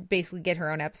 or like basically get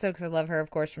her own episode, because I love her, of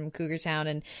course, from Cougar Town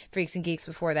and Freaks and Geeks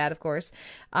before that, of course.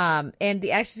 And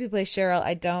the actress who plays Cheryl,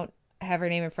 I don't have her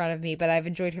name in front of me, but I've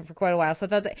enjoyed her for quite a while. So I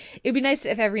thought that it'd be nice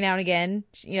if every now and again,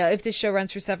 if this show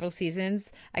runs for several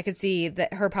seasons, I could see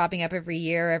that her popping up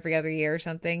every other year or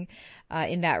something,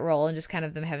 in that role, and just kind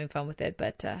of them having fun with it.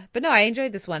 But no, I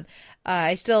enjoyed this one.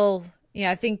 I still,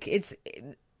 I think it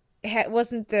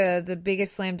wasn't the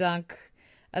biggest slam dunk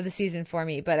of the season for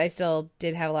me, but I still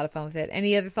did have a lot of fun with it.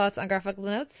 Any other thoughts on Garfunkel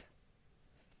and Oates?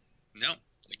 No,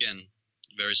 again,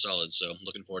 very solid. So I'm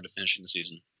looking forward to finishing the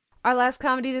season. Our last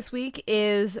comedy this week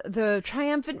is the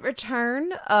triumphant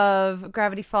return of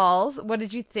Gravity Falls. What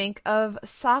did you think of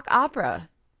Sock Opera?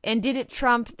 And did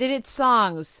its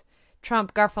songs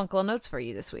trump Garfunkel and Oates for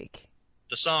you this week?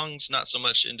 The songs, not so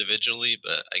much individually,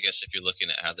 but I guess if you're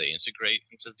looking at how they integrate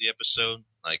into the episode,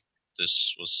 like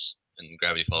this was, in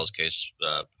Gravity Falls' case,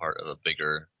 part of a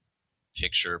bigger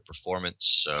picture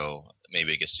performance, so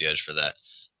maybe it gets the edge for that.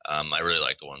 I really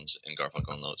like the ones in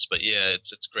Garfunkel and Oates, but yeah,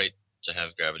 it's great to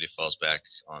have Gravity Falls back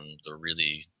on the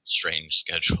really strange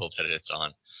schedule that it's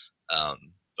on.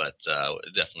 But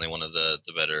definitely one of the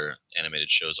better animated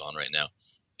shows on right now.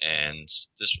 And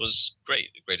this was great.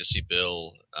 Great to see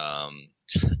Bill.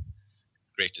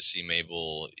 Great to see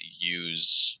Mabel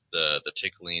use the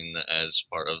tickling as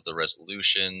part of the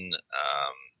resolution.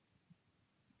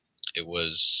 It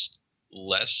was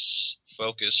less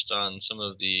focused on some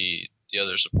of the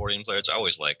other supporting players. I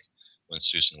always like when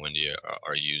Seuss and Wendy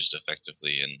are used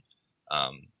effectively,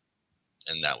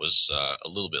 and that was a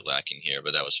little bit lacking here,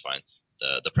 but that was fine.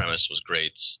 The premise was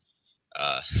great.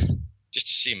 Just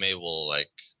to see Mabel like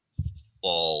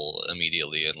fall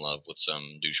immediately in love with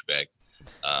some douchebag.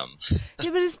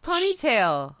 Yeah, but his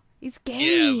ponytail. He's Gabe.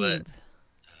 Yeah, but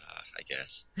I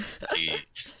guess.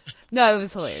 No, it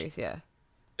was hilarious. Yeah.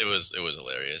 It was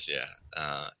hilarious. Yeah,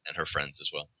 and her friends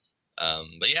as well.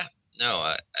 But yeah, no,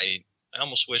 I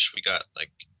almost wish we got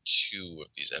like 2 of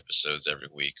these episodes every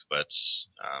week, but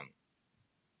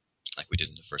like we did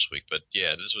in the first week. But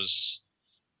yeah, this was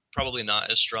probably not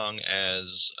as strong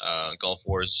as Golf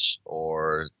Wars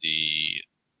or the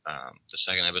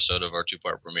second episode of our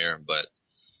 2-part premiere, but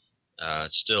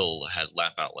it still had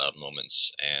laugh out loud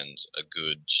moments and a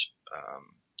good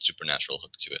supernatural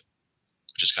hook to it,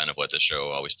 which is kind of what the show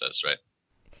always does, right?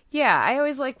 Yeah, I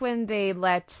always like when they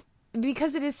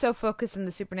because it is so focused on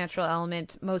the supernatural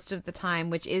element most of the time,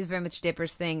 which is very much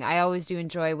Dipper's thing. I always do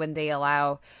enjoy when they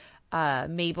allow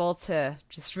Mabel to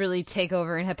just really take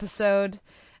over an episode.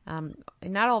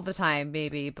 Not all the time,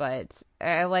 maybe, but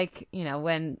I like,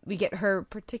 when we get her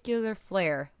particular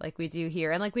flair like we do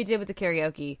here and like we did with the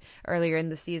karaoke earlier in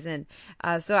the season.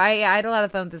 So I had a lot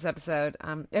of fun with this episode.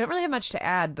 I don't really have much to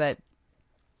add, but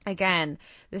again,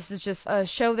 this is just a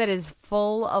show that is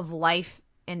full of life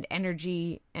and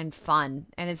energy and fun,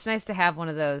 and it's nice to have one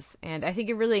of those. And I think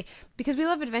it really, because we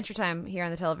love Adventure Time here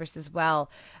on the Televerse as well,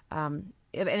 and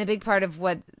a big part of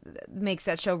what makes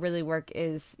that show really work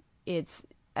is its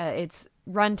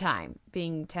runtime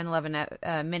being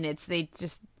 10-11 minutes. They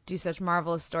just do such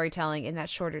marvelous storytelling in that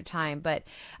shorter time. But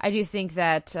I do think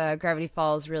that Gravity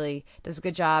Falls really does a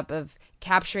good job of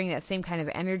capturing that same kind of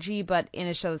energy, but in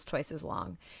a show that's twice as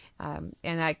long. And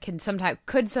that could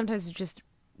sometimes just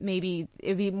maybe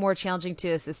it'd be more challenging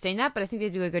to sustain that, but I think they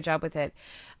do a good job with it.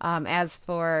 As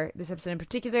for this episode in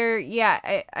particular,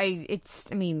 yeah,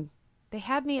 they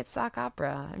had me at sock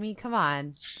opera. I mean, come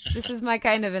on. This is my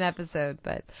kind of an episode,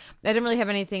 but I didn't really have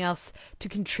anything else to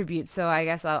contribute, so I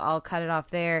guess I'll cut it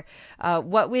off there.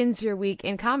 What wins your week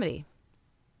in comedy?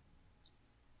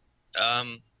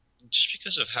 Just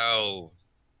because of how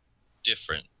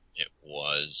different it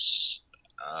was,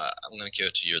 I'm going to give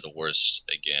it to You're the Worst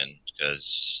again,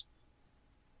 because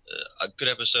good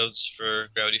episodes for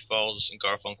Gravity Falls and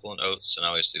Garfunkel and Oates, and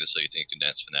obviously the So You Think You Can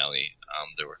Dance finale.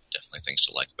 There were definitely things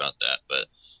to like about that, but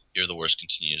You're the Worst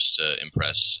continues to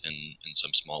impress in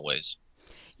some small ways.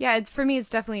 Yeah, for me, it's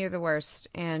definitely You're the Worst,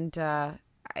 and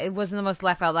it wasn't the most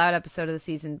laugh out loud episode of the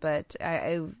season, but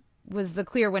it was the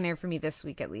clear winner for me this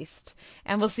week, at least.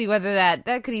 And we'll see whether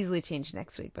that could easily change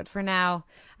next week. But for now,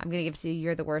 I'm going to give it to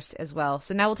You're the Worst as well.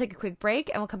 So now we'll take a quick break,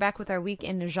 and we'll come back with our week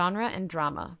in genre and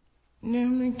drama. Ne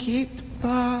me quitte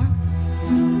pas,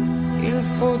 il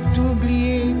faut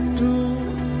oublier tout,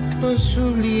 peut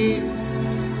s'oublier,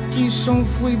 qui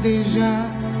s'enfuit déjà,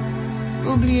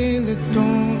 oublier le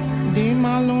temps des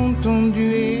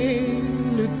malentendus et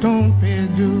le temps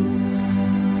perdu,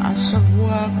 à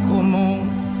savoir comment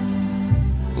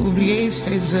oublier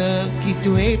ces heures qui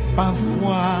tuent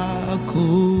parfois à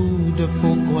coup de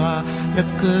pourquoi le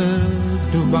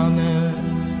cœur du bonheur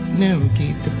ne me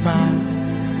quitte pas.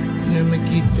 Ne me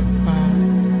quitte pas,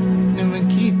 ne me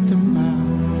quitte pas,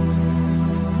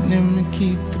 ne me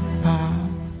quitte pas.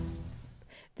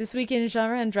 This week in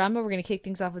genre and drama, we're going to kick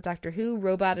things off with Doctor Who,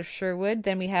 Robot of Sherwood.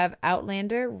 Then we have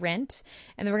Outlander, Rent.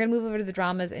 And then we're going to move over to the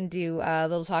dramas and do a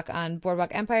little talk on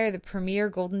Boardwalk Empire, the premiere,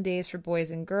 Golden Days for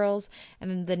Boys and Girls. And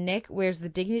then The Nick, Where's the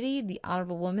Dignity, The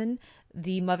Honorable Woman,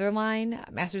 The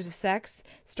Motherline, Masters of Sex,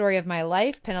 Story of My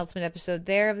Life, penultimate episode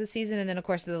there of the season. And then, of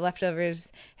course, The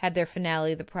Leftovers had their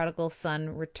finale, The Prodigal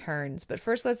Son Returns. But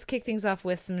first, let's kick things off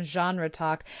with some genre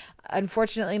talk.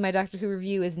 Unfortunately, my Doctor Who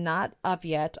review is not up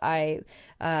yet. I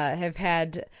have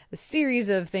had a series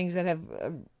of things that have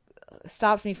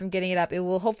stopped me from getting it up. It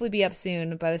will hopefully be up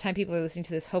soon. By the time people are listening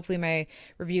to this, hopefully my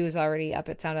review is already up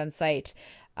at Sound On Sight.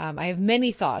 I have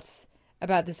many thoughts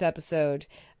about this episode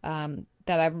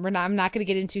that I'm not going to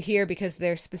get into here because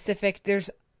they're specific. There's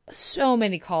so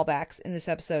many callbacks in this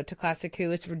episode to Classic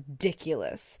Who. It's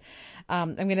ridiculous.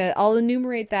 I'll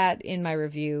enumerate that in my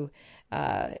review.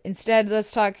 Instead,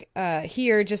 let's talk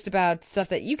here just about stuff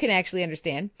that you can actually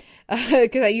understand,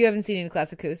 because you haven't seen any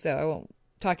Classic Who, so I won't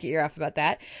talk your ear off about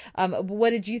that.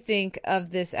 What did you think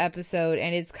of this episode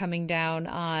and its coming down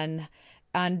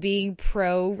on being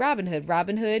pro Robin Hood?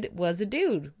 Robin Hood was a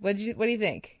dude. What do you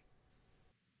think?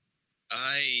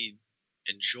 I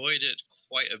enjoyed it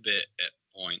quite a bit at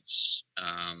points.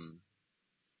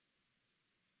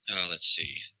 Let's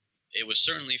see. It was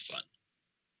certainly fun.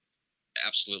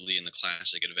 Absolutely in the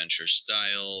classic adventure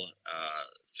style,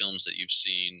 films that you've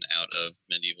seen out of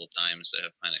medieval times that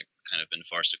have kind of been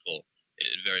farcical. It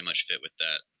very much fit with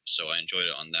that, so I enjoyed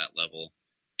it on that level.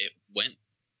 It went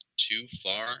too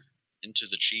far into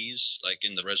the cheese, like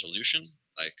in the resolution,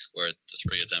 like where the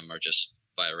three of them are just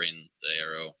firing the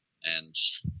arrow, and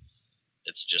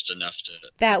it's just enough to...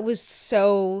 That was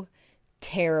so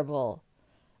terrible.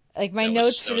 Like, my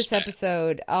notes for this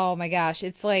episode, oh my gosh,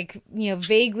 it's like,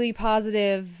 vaguely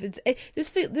positive.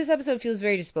 This episode feels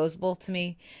very disposable to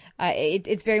me.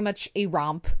 It's very much a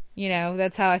romp,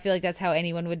 that's how I feel like that's how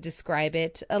anyone would describe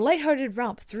it. A lighthearted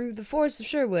romp through the forests of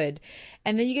Sherwood.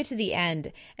 And then you get to the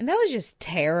end, and that was just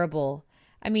terrible.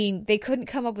 I mean, they couldn't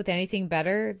come up with anything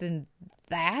better than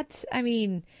that. I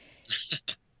mean,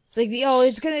 it's like,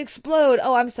 it's going to explode.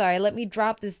 Oh, I'm sorry, let me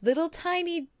drop this little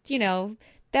tiny,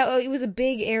 that it was a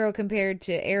big arrow compared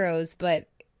to arrows, but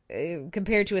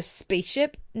compared to a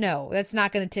spaceship, no, that's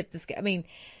not going to tip the scale. I mean,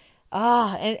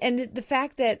 and the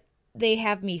fact that they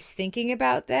have me thinking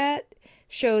about that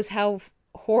shows how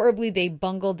horribly they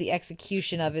bungled the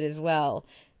execution of it as well,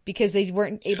 because they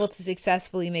weren't able to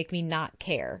successfully make me not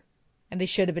care, and they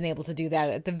should have been able to do that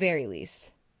at the very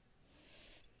least.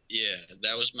 Yeah,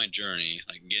 that was my journey,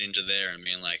 like getting to there and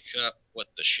being like, what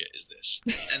the shit is this?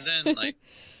 And then like.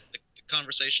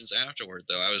 Conversations afterward,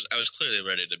 though, I was clearly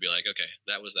ready to be like, okay,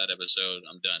 that was that episode,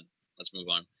 I'm done, let's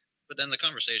move on. But then the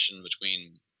conversation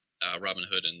between Robin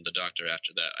Hood and the Doctor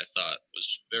after that, I thought was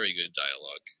very good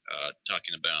dialogue,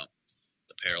 talking about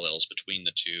the parallels between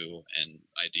the two and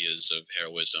ideas of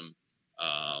heroism,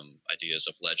 ideas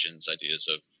of legends,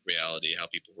 ideas of reality, how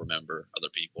people remember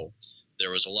other people.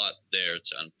 There was a lot there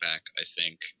to unpack, I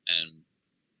think, and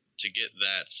to get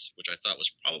that, which I thought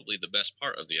was probably the best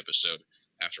part of the episode,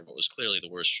 after what was clearly the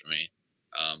worst for me,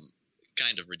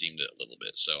 kind of redeemed it a little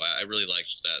bit. So I really liked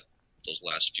those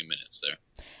last few minutes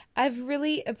there. I've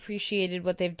really appreciated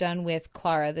what they've done with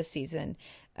Clara this season.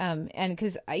 And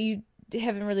because you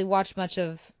haven't really watched much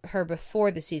of her before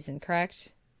the season,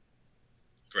 correct?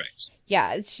 Correct.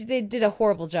 Yeah, they did a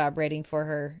horrible job writing for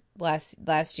her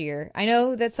last year. I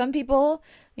know that some people,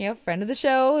 friend of the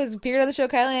show, has appeared on the show,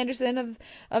 Kylie Anderson of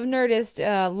Nerdist,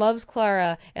 loves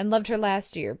Clara and loved her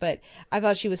last year, but I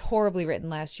thought she was horribly written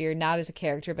last year, not as a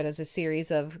character, but as a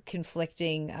series of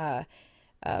conflicting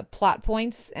plot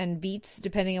points and beats,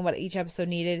 depending on what each episode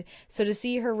needed. So to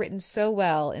see her written so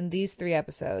well in these 3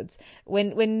 episodes,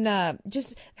 when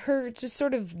just her just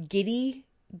sort of giddy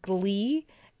glee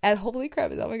at holy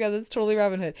crap, oh my god, that's totally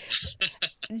Robin Hood.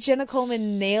 Jenna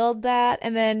Coleman nailed that,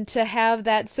 and then to have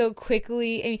that so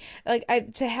quickly,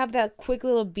 to have that quick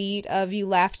little beat of you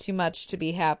laugh too much to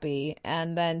be happy,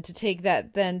 and then to take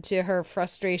that then to her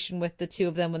frustration with the two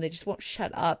of them when they just won't shut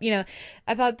up.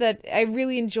 I thought that I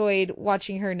really enjoyed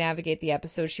watching her navigate the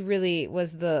episode. She really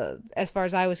was as far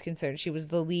as I was concerned, she was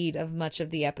the lead of much of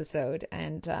the episode,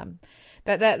 and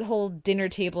that whole dinner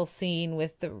table scene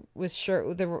with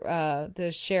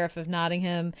the sheriff of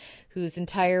Nottingham, whose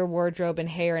entire wardrobe and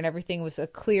hair and everything was a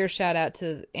clear shout out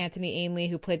to Anthony Ainley,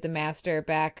 who played the master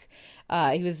back.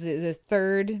 He was the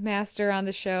 3rd master on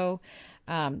the show.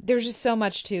 There was just so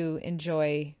much to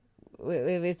enjoy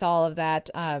with all of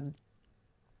that.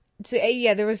 So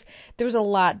yeah, there was a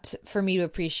lot for me to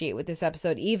appreciate with this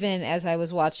episode, even as I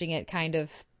was watching it, kind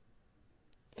of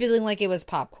feeling like it was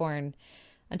popcorn.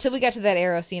 Until we got to that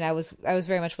arrow scene, I was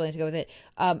very much willing to go with it.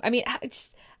 I'm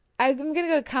going to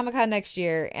go to Comic-Con next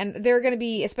year, and there are going to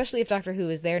be, especially if Doctor Who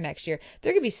is there next year, there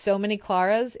are going to be so many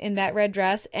Claras in that red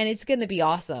dress, and it's going to be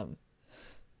awesome.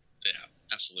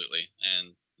 Yeah, absolutely.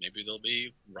 And maybe there'll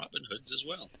be Robin Hoods as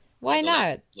well. Why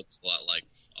not? Looks a lot like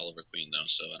Oliver Queen, though,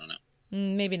 so I don't know.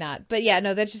 Maybe not, but yeah,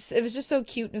 no, it was just so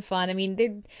cute and fun. I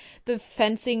mean, the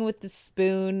fencing with the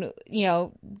spoon,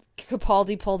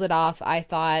 Capaldi pulled it off. I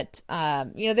thought,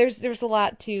 there's a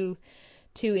lot to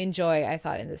enjoy. I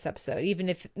thought in this episode, even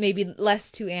if maybe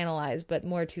less to analyze, but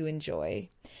more to enjoy.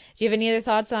 Do you have any other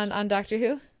thoughts on Doctor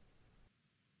Who?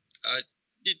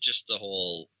 just the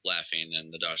whole laughing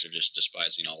and the Doctor just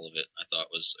despising all of it, I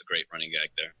thought was a great running gag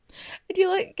there.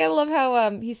 I love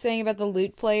how he's saying about the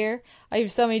lute player. I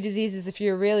have so many diseases. If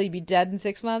you were real, you'd be dead in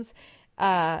 6 months.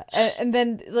 And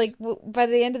then like by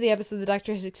the end of the episode, the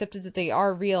Doctor has accepted that they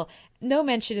are real. No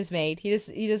mention is made.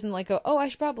 He doesn't like go, oh, I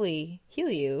should probably heal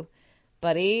you,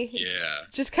 buddy. Yeah.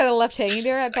 Just kind of left hanging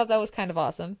there. I thought that was kind of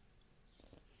awesome.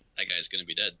 That guy's gonna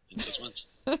be dead in 6 months.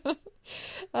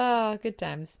 Oh, good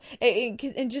times.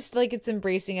 And just like it's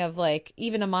embracing of like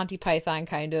even a Monty Python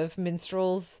kind of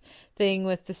minstrels thing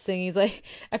with the singing. He's like,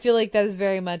 I feel like that is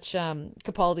very much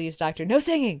Capaldi's Doctor. No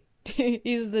singing.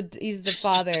 He's the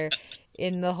father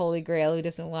in the Holy Grail who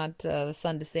doesn't want the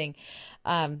son to sing.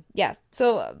 Yeah.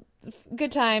 So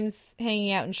good times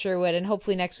hanging out in Sherwood, and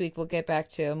hopefully next week we'll get back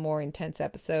to a more intense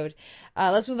episode.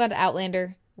 Let's move on to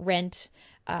Outlander, Rent.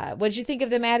 What did you think of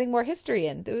them adding more history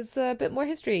in? There was a bit more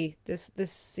history this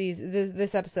season,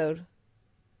 this episode.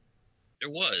 There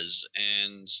was,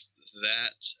 and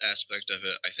that aspect of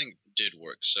it, I think, did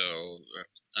work. So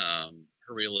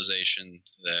her realization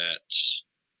that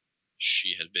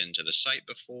she had been to the site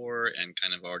before and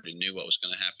kind of already knew what was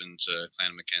going to happen to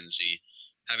Clan Mackenzie,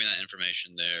 having that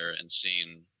information there and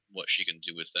seeing what she can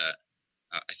do with that,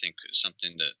 I think is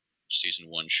something that season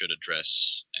 1 should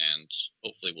address, and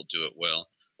hopefully will do it well.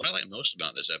 What I liked most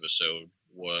about this episode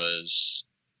was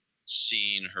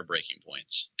seeing her breaking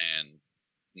point, and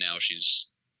now she's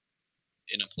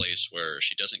in a place where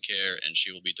she doesn't care, and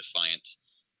she will be defiant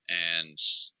and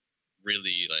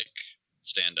really like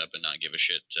stand up and not give a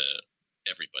shit to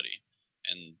everybody.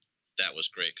 And that was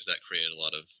great because that created a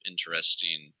lot of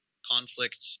interesting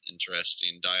conflict,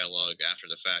 interesting dialogue after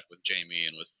the fact with Jamie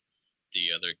and with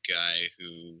the other guy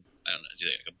who, I don't know, is he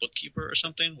like a bookkeeper or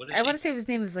something? What is I want to say his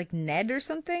name was like Ned or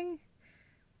something.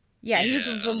 Yeah, he's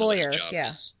the lawyer.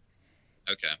 Yeah.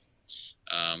 Okay.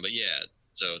 But yeah,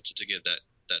 so to get that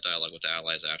dialogue with the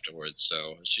allies afterwards,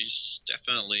 so she's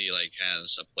definitely like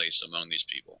has a place among these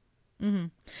people. Mm-hmm.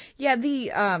 Yeah,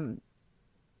 the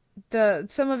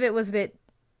some of it was a bit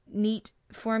neat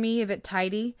for me, a bit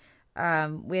tidy,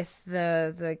 with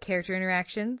the character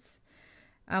interactions.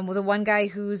 With the one guy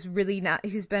who's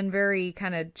been very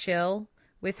kind of chill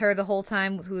with her the whole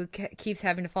time, who keeps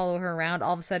having to follow her around,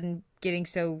 all of a sudden getting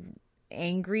so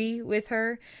angry with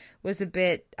her was a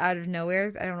bit out of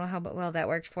nowhere. I don't know how well that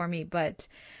worked for me, but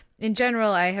in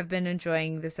general, I have been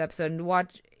enjoying this episode and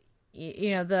watch,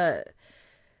 the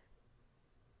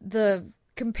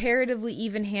comparatively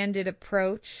even-handed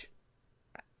approach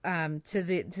to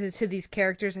these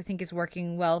characters, I think is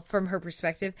working well from her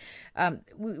perspective.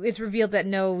 It's revealed that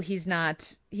no, he's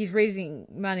not. He's raising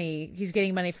money. He's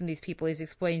getting money from these people. He's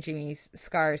exploiting Jimmy's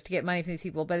scars to get money from these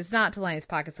people, but it's not to line his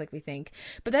pockets like we think.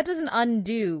 But that doesn't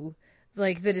undo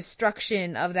like the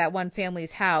destruction of that one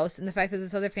family's house and the fact that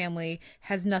this other family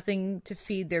has nothing to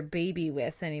feed their baby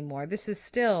with anymore. This is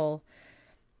still.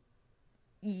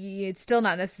 It's still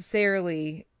not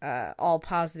necessarily all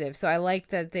positive. So I like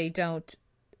that they don't.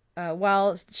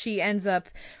 While she ends up,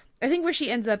 I think where she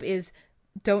ends up is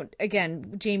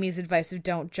Jamie's advice of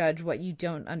don't judge what you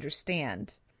don't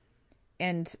understand.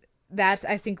 And that's,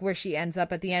 I think, where she ends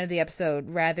up at the end of the episode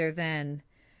rather than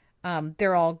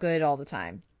they're all good all the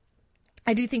time.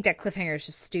 I do think that cliffhanger is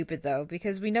just stupid, though,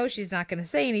 because we know she's not going to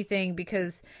say anything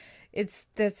because that's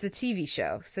the TV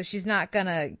show. So she's not going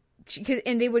to,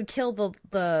 and they would kill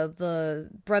the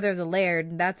brother of the Laird,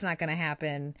 and that's not going to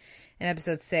happen in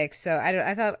episode 6. So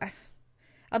I thought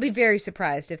I'll be very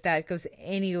surprised if that goes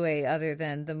any way other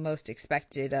than the most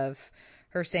expected of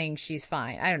her saying she's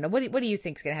fine. I don't know. What do you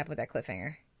think is going to happen with that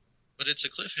cliffhanger? But it's a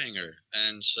cliffhanger,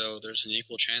 and so there's an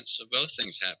equal chance of both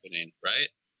things happening, right?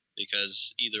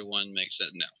 Because either one makes it.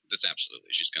 No, that's absolutely.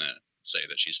 She's going to say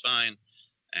that she's fine,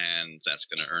 and that's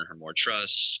going to earn her more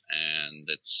trust, and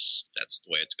that's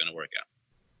the way it's going to work out.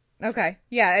 Okay.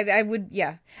 Yeah, I would.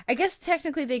 Yeah. I guess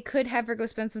technically they could have her go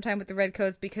spend some time with the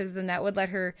Redcoats because then that would let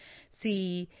her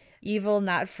see evil,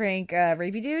 not Frank,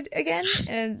 rapey dude again.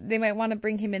 And they might want to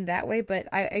bring him in that way. But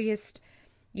I just,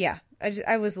 yeah,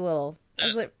 I was a little,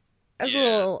 a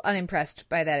little unimpressed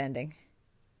by that ending.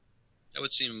 That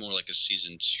would seem more like a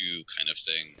season 2 kind of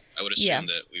thing. I would assume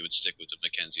that we would stick with the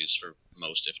Mackenzies for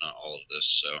most, if not all of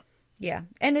this. So. Yeah,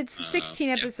 and it's a 16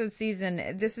 episode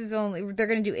season. This is they're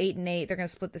going to do 8 and 8. They're going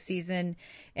to split the season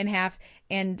in half.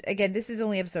 And again, this is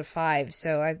only episode 5,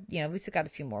 so we still got a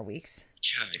few more weeks.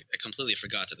 Yeah, I completely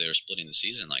forgot that they were splitting the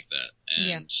season like that.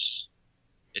 And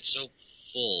it's so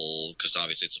full because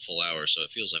obviously it's a full hour, so it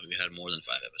feels like we had more than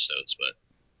 5 episodes. But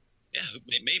yeah,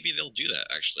 maybe they'll do that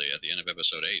actually at the end of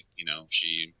episode 8.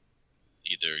 She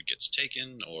either gets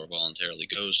taken or voluntarily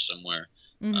goes somewhere.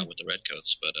 with the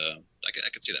Redcoats, but I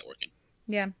could see that working.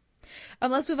 Yeah.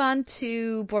 Let's move on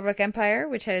to Boardwalk Empire,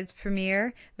 which had its premiere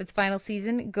of its final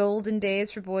season, Golden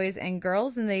Days for Boys and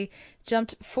Girls, and they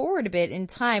jumped forward a bit in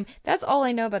time. That's all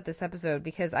I know about this episode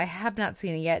because I have not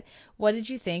seen it yet. What did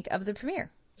you think of the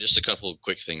premiere? Just a couple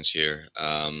quick things here.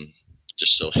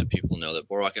 Just to let people know that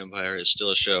Boardwalk Empire is still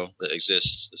a show that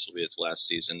exists. This will be its last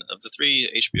season of the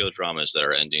 3 HBO dramas that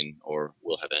are ending or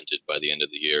will have ended by the end of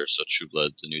the year. So True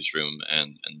Blood, The Newsroom,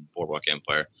 and Boardwalk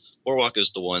Empire. Boardwalk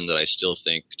is the one that I still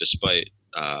think, despite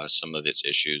some of its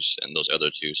issues, and those other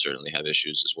 2 certainly have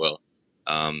issues as well,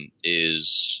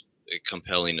 is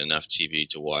compelling enough TV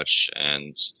to watch.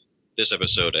 And this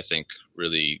episode, I think,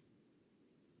 really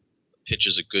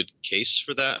pitches a good case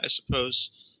for that, I suppose.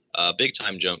 Big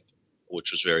time jump, which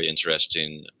was very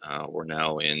interesting. We're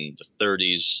now in the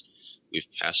 30s. We've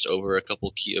passed over a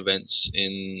couple key events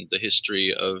in the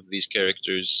history of these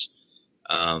characters.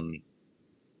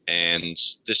 And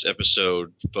this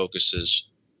episode focuses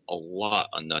a lot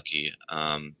on Nucky,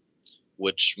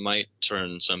 which might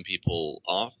turn some people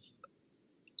off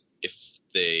if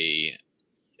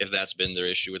that's been their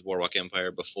issue with Boardwalk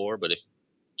Empire before. But if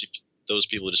those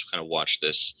people just kind of watch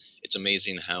this, it's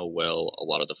amazing how well a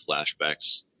lot of the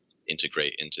flashbacks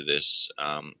integrate into this,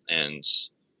 and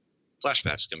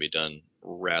flashbacks can be done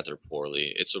rather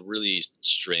poorly. It's a really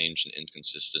strange and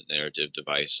inconsistent narrative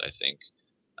device, I think,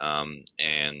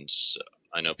 and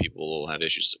I know people will have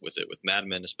issues with it, with Mad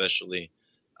Men especially,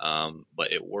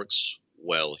 but it works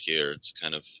well here to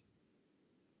kind of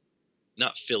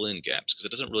not fill in gaps, because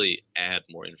it doesn't really add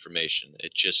more information.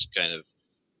 It just kind of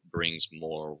brings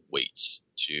more weight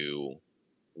to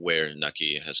where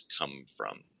Nucky has come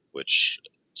from, which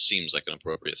seems like an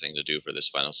appropriate thing to do for this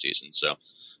final season. So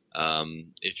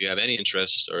if you have any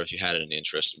interest, or if you had any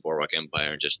interest in Boardwalk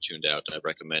Empire and just tuned out, I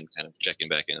recommend kind of checking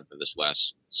back in for this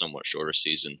last somewhat shorter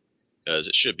season, because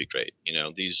it should be great. You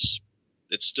know, it's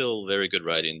still very good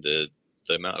writing. The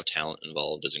amount of talent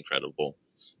involved is incredible,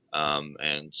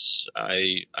 and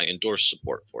I endorse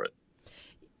support for it.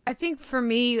 I think for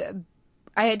me,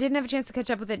 I didn't have a chance to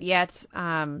catch up with it yet.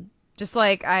 Just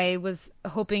like I was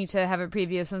hoping to have a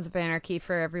preview of Sons of Anarchy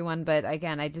for everyone, but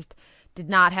again, I just did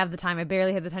not have the time. I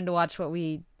barely had the time to watch what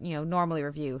we, normally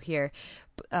review here.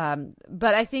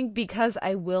 But I think because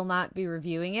I will not be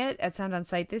reviewing it at Sound On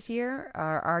Sight this year,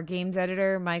 our games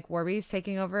editor, Mike Warby, is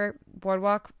taking over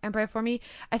Boardwalk Empire for me.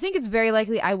 I think it's very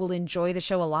likely I will enjoy the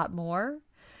show a lot more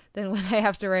than when I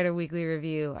have to write a weekly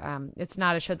review. It's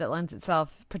not a show that lends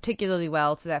itself particularly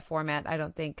well to that format, I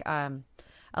don't think,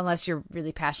 unless you're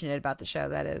really passionate about the show,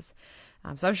 that is.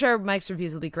 So I'm sure Mike's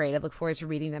reviews will be great. I look forward to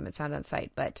reading them at Sound On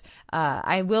Sight. But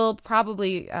I will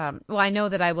probably, I know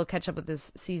that I will catch up with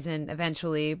this season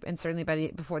eventually, and certainly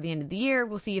before the end of the year.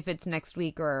 We'll see if it's next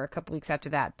week or a couple weeks after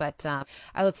that. But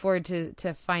I look forward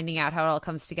to finding out how it all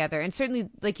comes together. And certainly,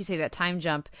 like you say, that time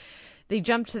jump, they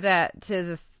jumped to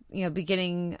the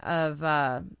beginning of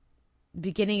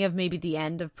maybe the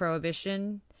end of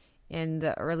Prohibition in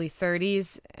the early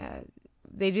 30s.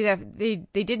 They do that.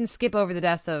 They didn't skip over the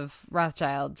death of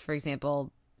Rothschild, for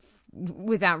example,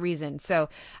 without reason. So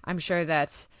I'm sure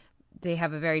that they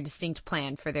have a very distinct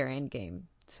plan for their end game.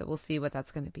 So we'll see what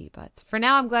that's going to be. But for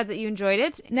now, I'm glad that you enjoyed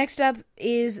it. Next up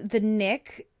is The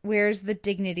Knick, Where's the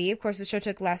Dignity? Of course, the show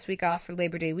took last week off for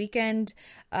Labor Day weekend.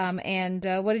 And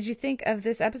what did you think of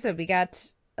this episode? We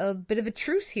got a bit of a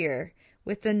truce here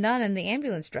with the nun and the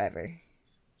ambulance driver.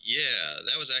 Yeah,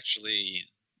 that was actually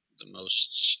the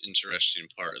most interesting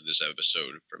part of this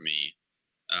episode for me.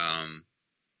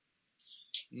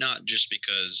 Not just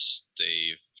because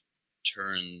they've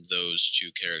turned those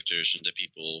 2 characters into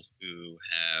people who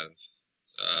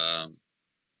have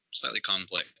slightly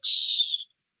complex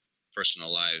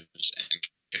personal lives and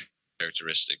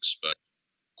characteristics, but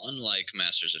unlike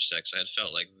Masters of Sex, I had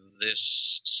felt like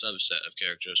this subset of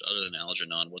characters, other than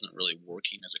Algernon, wasn't really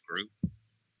working as a group.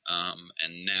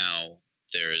 And now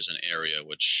there is an area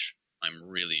which I'm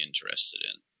really interested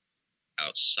in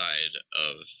outside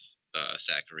of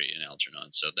Thackeray and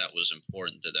Algernon. So that was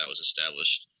important that was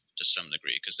established to some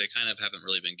degree, because they kind of haven't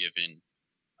really been giving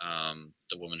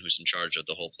the woman who's in charge of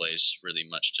the whole place really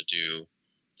much to do.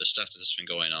 The stuff that's been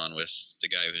going on with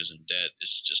the guy who's in debt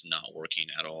is just not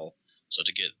working at all. So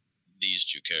to get these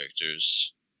 2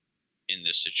 characters in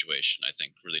this situation, I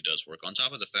think really does work. On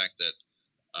top of the fact that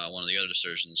one of the other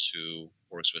surgeons who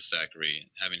works with Thackeray,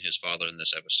 having his father in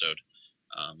this episode,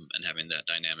 and having that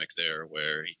dynamic there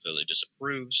where he clearly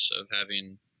disapproves of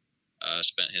having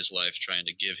spent his life trying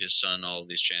to give his son all of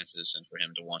these chances, and for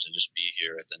him to want to just be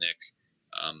here at the Knick,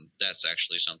 that's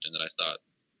actually something that I thought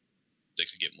they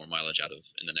could get more mileage out of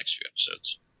in the next few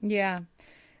episodes. Yeah.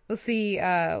 we'll see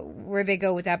where they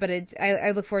go with that. But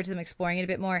I look forward to them exploring it a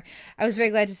bit more. I was very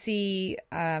glad to see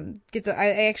I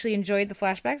actually enjoyed the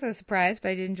flashbacks. I was surprised,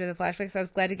 but I did enjoy the flashbacks. I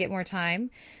was glad to get more time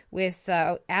with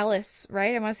Alice.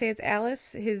 Right, I want to say it's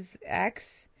Alice, his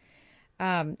ex.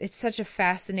 It's such a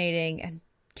fascinating, and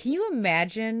can you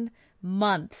imagine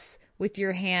months with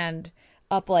your hand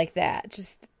up like that,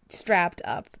 just strapped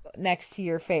up next to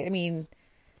your face? I mean,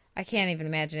 I can't even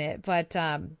imagine it, but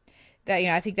that,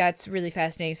 I think that's really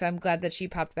fascinating. So I'm glad that she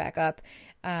popped back up.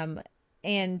 And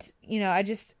I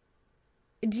just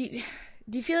do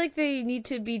you feel like they need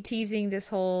to be teasing this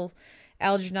whole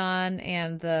Algernon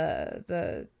and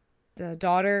the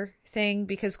daughter thing,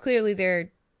 because clearly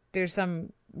there's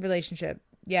some relationship,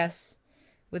 yes,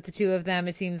 with the two of them?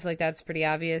 It seems like that's pretty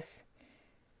obvious.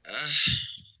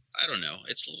 I don't know.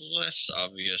 It's less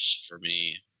obvious for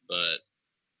me, but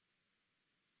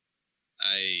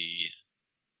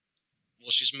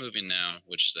she's moving now,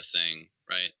 which is the thing,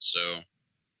 right? So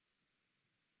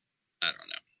I don't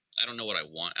know. I don't know what I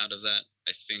want out of that.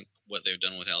 I think what they've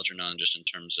done with Algernon, just in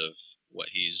terms of what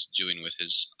he's doing with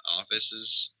his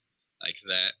offices, like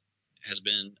that has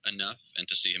been enough. And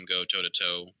to see him go toe to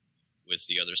toe with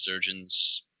the other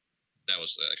surgeons, that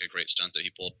was like a great stunt that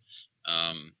he pulled.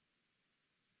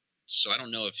 So I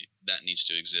don't know if that needs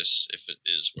to exist, if it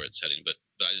is where it's heading, but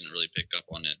I didn't really pick up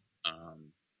on it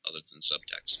other than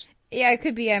subtext. Yeah, it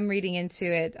could be I'm reading into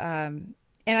it. And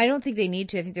I don't think they need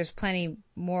to. I think there's plenty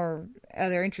more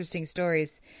other interesting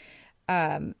stories.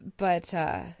 Yeah,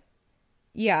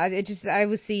 I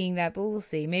was seeing that, but we'll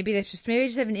see. Maybe I just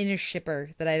have an inner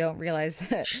shipper that I don't realize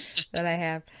that I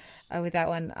have with that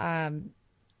one.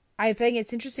 I think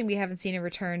it's interesting we haven't seen a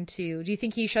return to. Do you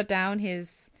think he shut down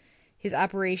his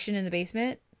operation in the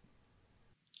basement?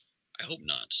 I hope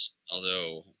not.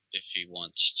 Although, if he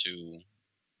wants to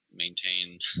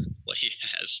maintain what he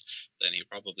has, then he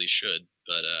probably should.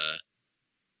 But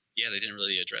yeah, they didn't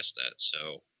really address that,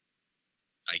 so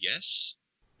I guess.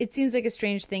 It seems like a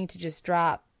strange thing to just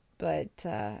drop, but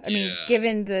I mean,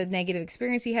 given the negative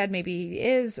experience he had, maybe he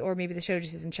is, or maybe the show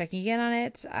just isn't checking in on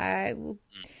it.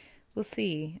 We'll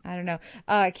see. I don't know.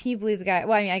 Can you believe the guy?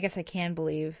 Well, I mean, I guess I can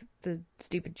believe the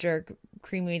stupid jerk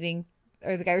cremating,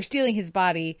 or the guy who's stealing his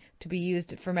body to be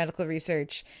used for medical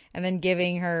research, and then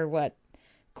giving her what,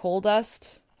 coal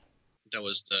dust? That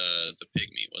was the pig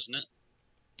meat, wasn't it?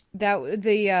 That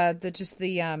the or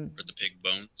the pig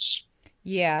bones.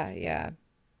 Yeah.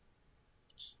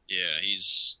 Yeah,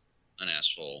 he's an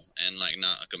asshole, and like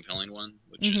not a compelling one,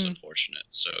 which is unfortunate.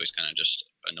 So he's kind of just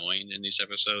annoying in these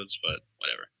episodes, but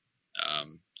whatever.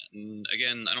 And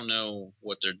again, I don't know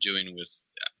what they're doing with,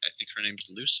 I think her name's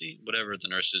Lucy, whatever the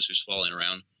nurse is who's following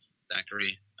around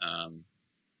Thackeray.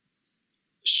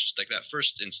 She's like that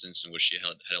first instance in which she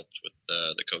helped with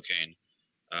the cocaine,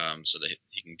 so that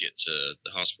he can get to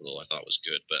the hospital, I thought was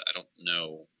good, but I don't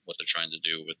know what they're trying to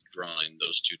do with drawing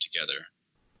those two together.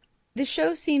 The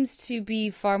show seems to be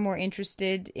far more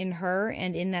interested in her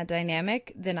and in that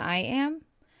dynamic than I am.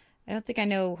 I don't think I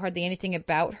know hardly anything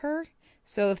about her.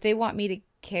 So if they want me to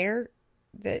care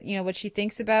that, what she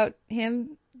thinks about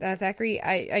him, Thackeray,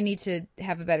 I need to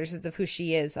have a better sense of who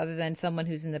she is, other than someone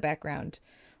who's in the background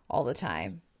all the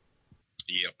time.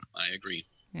 Yep, I agree.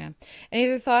 Yeah. Any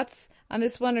other thoughts on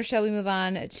this one, or shall we move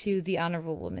on to The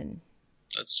Honorable Woman?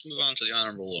 Let's move on to The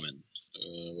Honorable Woman,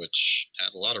 which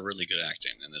had a lot of really good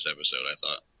acting in this episode, I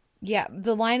thought. Yeah,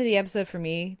 the line of the episode for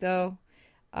me, though,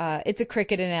 it's a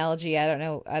cricket analogy. I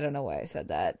don't know why I said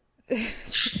that.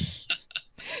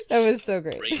 That was so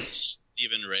great.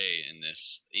 Stephen Ray in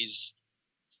this. He's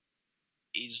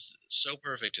so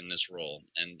perfect in this role,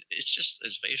 and it's just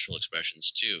his facial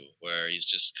expressions too, where he's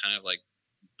just kind of like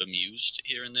bemused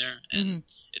here and there, and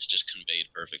it's just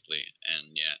conveyed perfectly.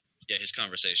 And yeah, his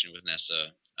conversation with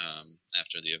Nessa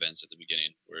after the events at the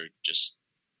beginning it was just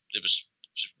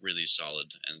really solid.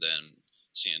 And then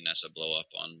seeing Nessa blow up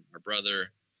on her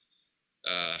brother,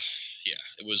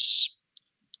 it was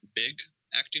big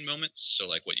acting moments, so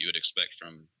like what you would expect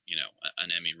from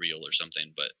an Emmy reel or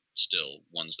something, but still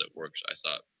ones that worked, I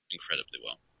thought, incredibly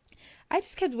well. I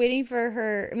just kept waiting for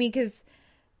her.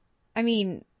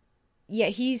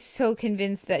 He's so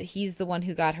convinced that he's the one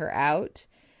who got her out,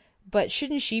 but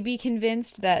shouldn't she be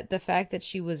convinced that the fact that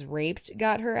she was raped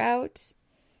got her out?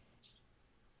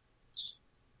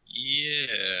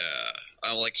 Yeah,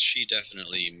 she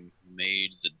definitely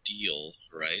made the deal,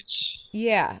 right?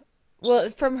 Yeah.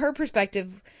 Well, from her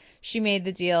perspective, she made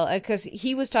the deal because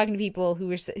he was talking to people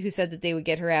who said that they would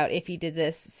get her out if he did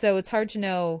this. So it's hard to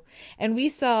know. And we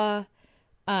saw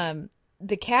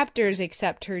the captors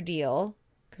accept her deal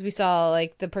because we saw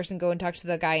the person go and talk to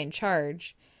the guy in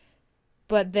charge.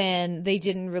 but then they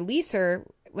didn't release her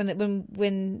when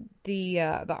the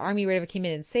army or whatever came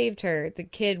in and saved her. The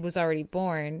kid was already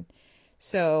born,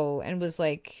 and was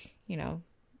like,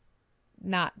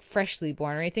 not freshly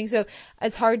born or anything. So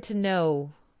it's hard to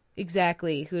know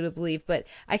exactly who to believe, but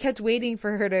I kept waiting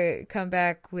for her to come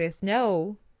back with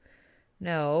no.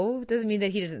 Doesn't mean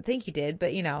that he doesn't think he did,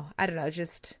 but I don't know.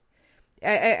 Just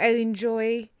I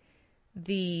enjoy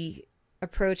the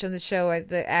approach on the show.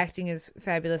 The acting is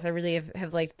fabulous. I really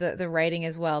have liked the writing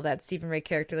as well. That Stephen Ray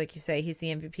character, like you say, he's the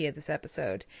MVP of this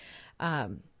episode.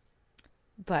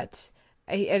 But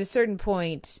at a certain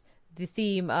point, the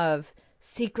theme of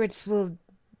secrets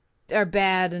are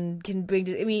bad and can bring.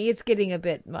 It's getting a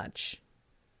bit much.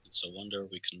 It's a wonder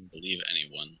we can believe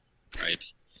anyone, right?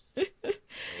 Or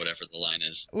whatever the line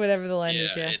is. Whatever the line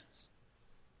is, yeah.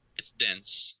 It's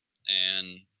dense,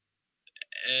 and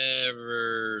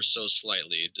ever so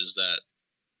slightly does that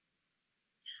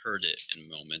hurt it in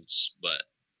moments, but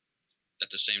at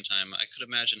the same time, I could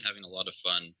imagine having a lot of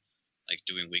fun, like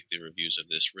doing weekly reviews of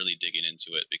this, really digging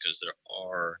into it, because there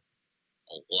are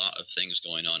a lot of things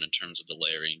going on in terms of the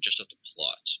layering, just of the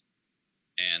plot.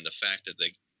 And the fact that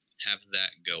they have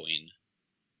that going,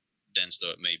 dense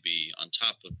though it may be, on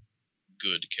top of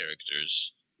good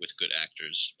characters with good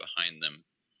actors behind them,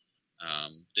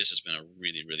 this has been a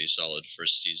really, really solid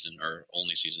first season, or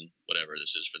only season, whatever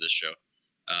this is for this show.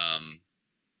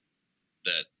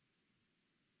 That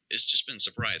it's just been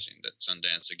surprising that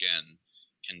Sundance, again,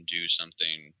 can do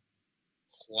something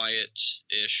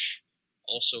quiet-ish,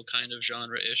 also kind of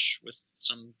genre-ish, with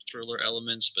some thriller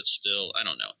elements, but still, I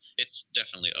don't know. It's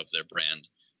definitely of their brand,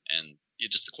 and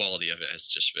just the quality of it has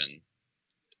just been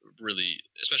really,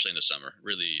 especially in the summer,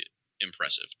 really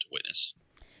impressive to witness.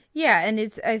 Yeah, and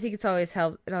I think it always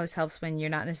helps when you're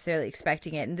not necessarily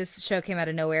expecting it. And this show came out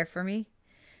of nowhere for me.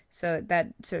 So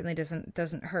that certainly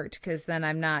doesn't hurt, because then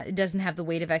it doesn't have the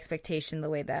weight of expectation the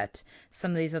way that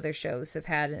some of these other shows have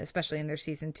had, especially in their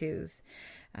season 2s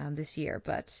this year.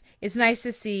 But it's nice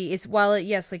to see.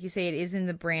 Yes, like you say, it is in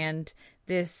the brand.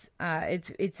 This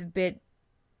it's a bit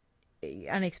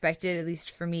unexpected, at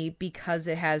least for me, because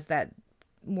it has that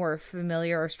more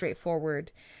familiar or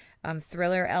straightforward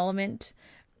thriller element.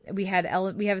 We had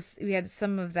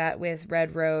some of that with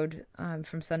Red Road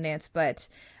from Sundance, but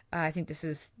I think this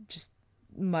is just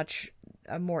much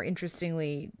more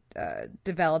interestingly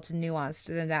developed and nuanced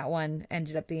than that one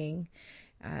ended up being.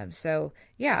 So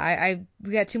yeah,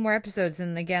 we got 2 more episodes,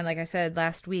 and again, like I said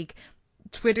last week,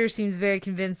 Twitter seems very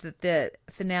convinced that the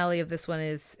finale of this one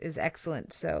is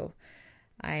excellent. So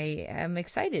I am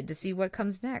excited to see what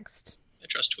comes next. I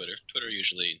trust Twitter. Twitter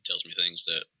usually tells me things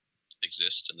that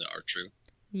exist and that are true.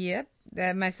 Yep,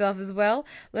 that myself as well.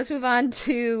 Let's move on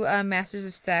to Masters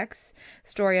of Sex,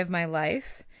 Story of My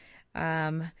Life.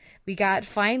 We got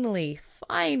finally,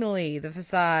 the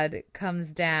facade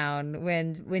comes down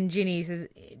when Ginny says,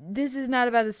 "This is not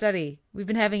about the study. We've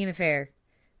been having an affair.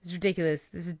 It's ridiculous.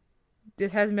 This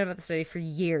hasn't been about the study for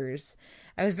years."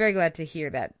 I was very glad to hear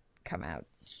that come out.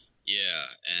 Yeah,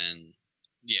 and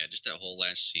just that whole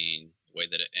last scene, the way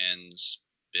that it ends,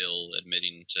 Bill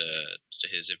admitting to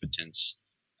his impotence.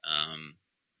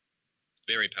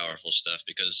 Very powerful stuff,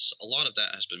 because a lot of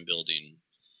that has been building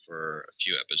for a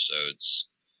few episodes,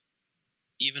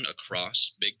 even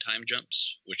across big time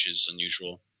jumps, which is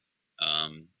unusual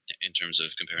in terms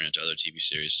of comparing it to other TV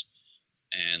series.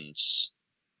 And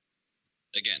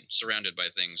again, surrounded by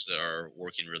things that are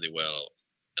working really well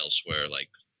elsewhere, like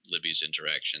Libby's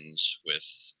interactions with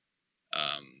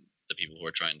the people who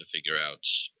are trying to figure out,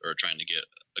 or trying to get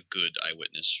a good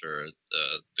eyewitness for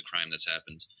the crime that's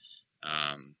happened.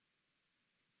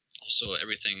 Also,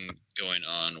 everything going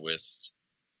on with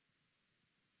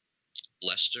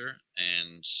Lester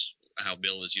and how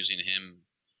Bill is using him,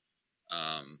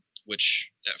 which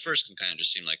at first can kind of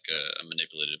just seem like a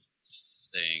manipulative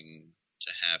thing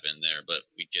to have in there, but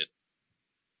we get,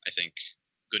 I think,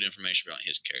 good information about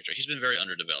his character. He's been very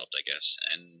underdeveloped, I guess,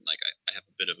 and I have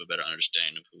a bit of a better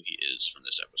understanding of who he is from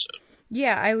this episode.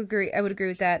 Yeah, I would agree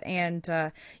with that, and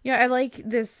I like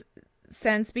this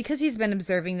sense, because he's been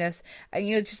observing this.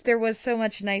 Just there was so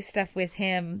much nice stuff with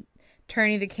him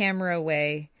turning the camera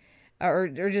away, or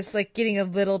just like getting a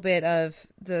little bit of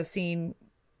the scene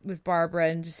with Barbara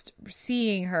and just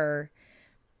seeing her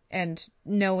and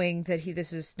knowing that he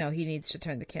needs to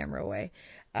turn the camera away.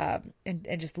 And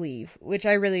just leave, which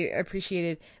I really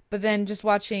appreciated. But then just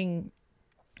watching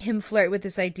him flirt with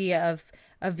this idea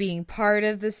of being part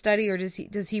of the study, or does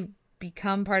he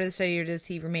become part of the study, or does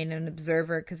he remain an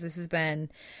observer? Because this has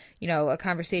been, a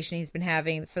conversation he's been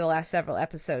having for the last several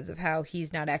episodes of how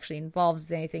he's not actually involved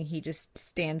with anything. He just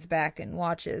stands back and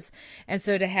watches. And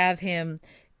so to have him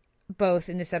both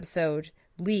in this episode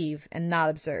leave and not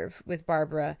observe with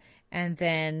Barbara, and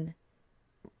then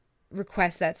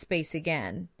request that space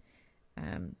again,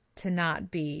 to not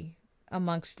be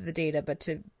amongst the data, but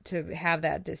to have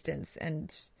that distance.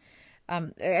 And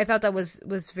I thought that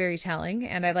was very telling,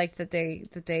 and I liked that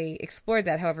they explored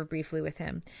that, however briefly, with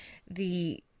him.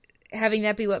 Having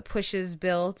that be what pushes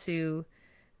Bill to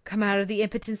come out of the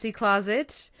impotency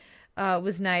closet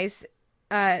was nice.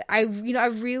 I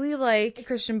really like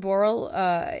Christian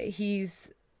Borle.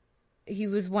 He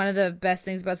was one of the best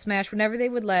things about Smash. Whenever they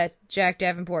would let Jack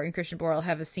Davenport and Christian Borle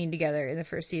have a scene together in the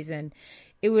first season,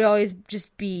 it would always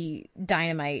just be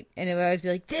dynamite, and it would always be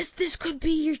like, this could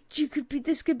be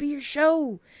this could be your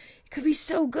show. It could be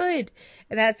so good.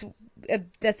 And that's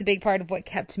a big part of what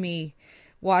kept me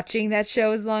watching that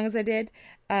show as long as I did.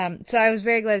 So I was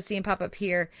very glad to see him pop up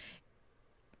here.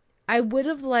 I would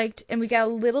have liked, and we got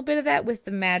a little bit of that with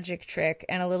the magic trick,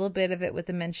 and a little bit of it with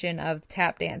the mention of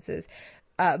tap dances.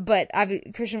 But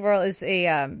Christian Borle is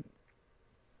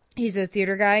he's a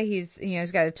theater guy. He's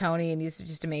got a Tony, and he's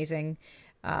just amazing.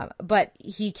 But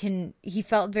he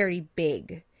felt very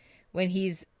big when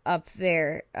he's up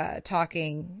there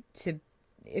talking to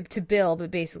Bill,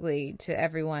 but basically to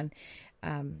everyone.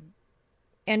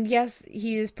 And yes,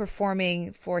 he is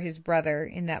performing for his brother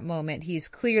in that moment. He's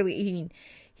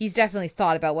definitely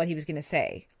thought about what he was going to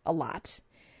say a lot.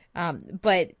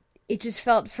 But it just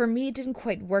felt, for me, it didn't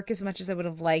quite work as much as I would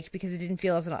have liked, because it didn't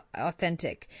feel as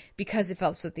authentic, because it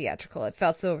felt so theatrical. It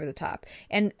felt so over the top.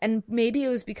 And maybe it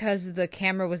was because the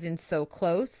camera was in so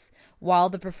close while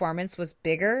the performance was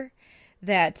bigger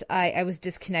that I was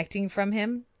disconnecting from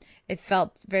him. It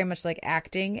felt very much like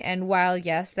acting. And while,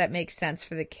 yes, that makes sense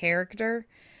for the character,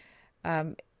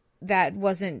 it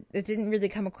didn't really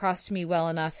come across to me well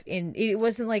enough. It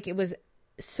wasn't like it was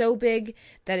so big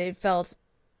that it felt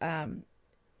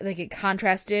like it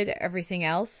contrasted everything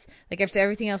else. Like if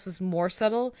everything else was more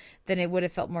subtle, then it would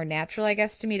have felt more natural, I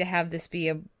guess, to me to have this be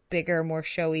a bigger, more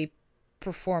showy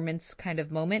performance kind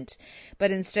of moment.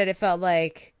 But instead it felt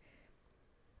like,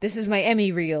 this is my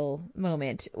Emmy reel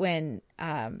moment, when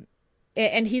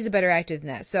and he's a better actor than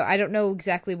that. So I don't know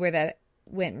exactly where that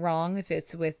went wrong, if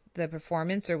it's with the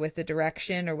performance or with the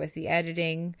direction or with the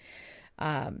editing.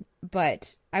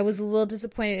 But I was a little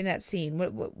disappointed in that scene.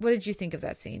 What did you think of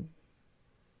that scene?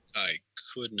 I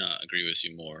could not agree with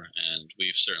you more, and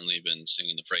we've certainly been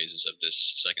singing the praises of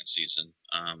this second season.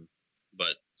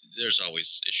 But there's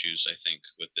always issues, I think,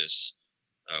 with this,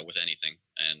 with anything,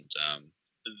 and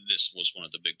this was one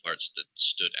of the big parts that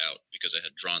stood out because it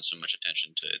had drawn so much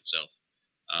attention to itself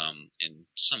in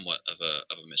somewhat of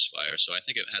a misfire. So I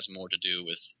think it has more to do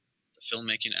with the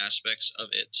filmmaking aspects of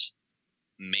it,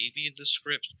 maybe the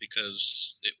script,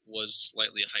 because it was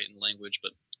slightly heightened language,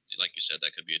 but like you said,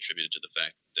 that could be attributed to the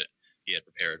fact that he had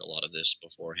prepared a lot of this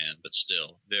beforehand, but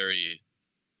still very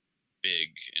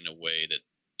big in a way that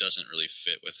doesn't really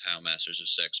fit with how Masters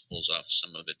of Sex pulls off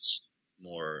some of its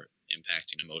more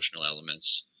impacting emotional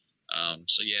elements.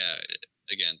 So yeah,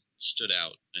 again, stood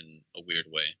out in a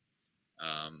weird way.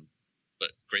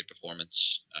 But great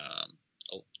performance,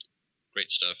 great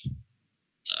stuff.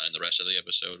 In the rest of the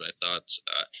episode, I thought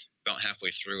about halfway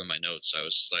through in my notes, I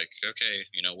was like, okay,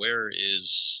 where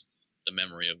is the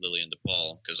memory of Lillian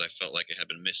DePaul? Because I felt like it had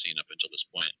been missing up until this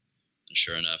point. And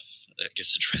sure enough, that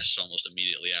gets addressed almost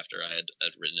immediately after I had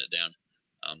written it down.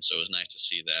 So it was nice to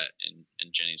see that in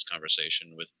Jenny's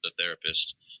conversation with the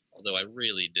therapist, although I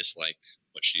really dislike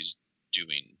what she's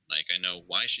doing. Like, I know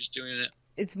why she's doing it.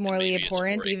 It's morally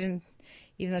abhorrent, even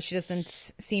though she doesn't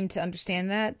seem to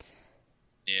understand that.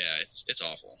 Yeah, it's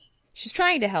awful. She's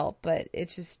trying to help, but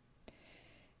it's just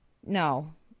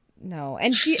no.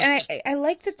 And I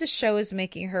like that the show is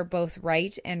making her both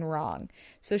right and wrong.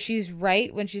 So she's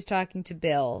right when she's talking to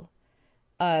Bill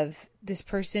of this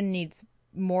person needs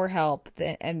more help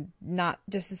and not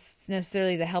just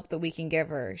necessarily the help that we can give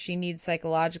her. She needs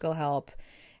psychological help.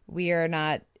 We are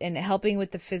not, and helping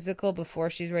with the physical before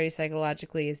she's ready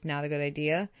psychologically is not a good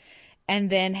idea. And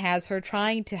then has her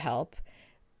trying to help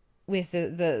with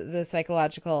the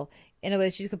psychological in a way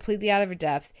that she's completely out of her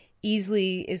depth,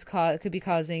 easily could be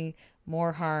causing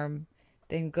more harm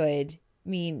than good. I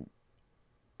mean,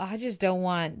 I just don't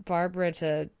want Barbara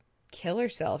to kill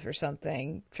herself or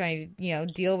something, trying to,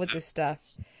 deal with this stuff.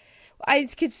 I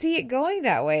could see it going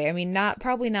that way. I mean,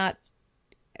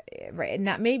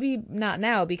 maybe not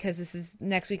now, because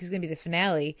next week is going to be the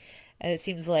finale, and it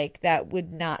seems like that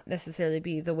would not necessarily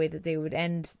be the way that they would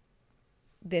end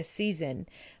this season.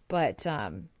 But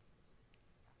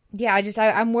yeah,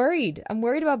 I'm worried. I'm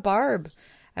worried about Barb.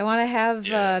 I want to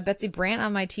have Betsy Brandt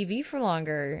on my TV for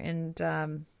longer,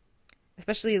 and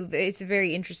especially it's a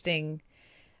very interesting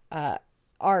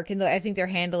arc, and I think they're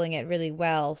handling it really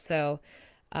well. So,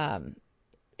 but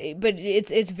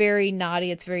it's very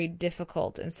naughty. It's very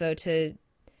difficult, and so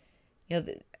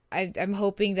I'm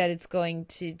hoping that it's going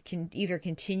to either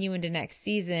continue into next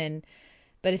season.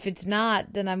 But if it's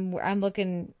not, then I'm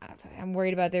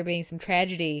worried about there being some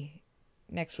tragedy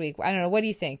next week. I don't know. What do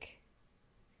you think?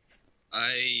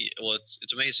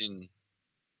 It's amazing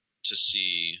to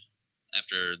see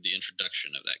after the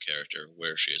introduction of that character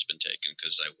where she has been taken,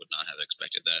 because I would not have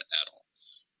expected that at all.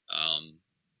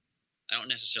 I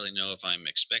don't necessarily know if I'm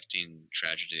expecting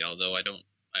tragedy, although I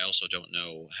also don't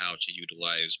know how to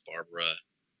utilize Barbara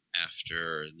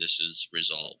after this is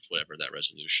resolved, whatever that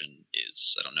resolution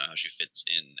is. I don't know how she fits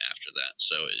in after that,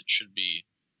 so it should be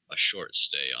a short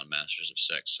stay on Masters of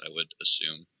Sex, I would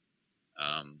assume.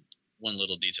 One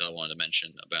little detail I wanted to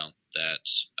mention about that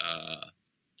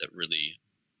that really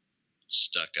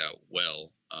stuck out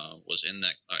well was in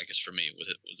that, I guess for me, was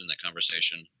in that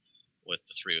conversation with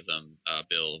the three of them,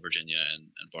 Bill, Virginia,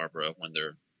 and Barbara, when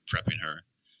they're prepping her.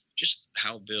 Just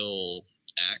how Bill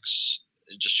acts,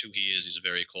 just who he is. He's a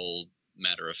very cold,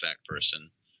 matter-of-fact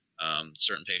person.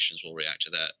 Certain patients will react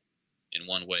to that in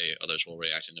one way, others will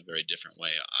react in a very different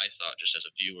way. I thought, just as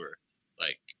a viewer,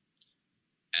 like,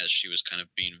 as she was kind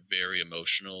of being very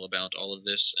emotional about all of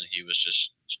this, and he was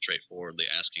just straightforwardly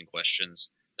asking questions,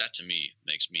 that to me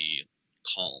makes me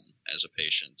calm as a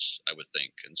patient, I would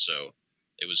think. And so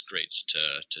it was great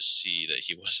to see that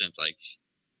he wasn't like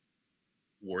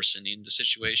worsening the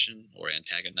situation or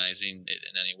antagonizing it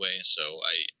in any way. So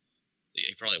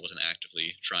he probably wasn't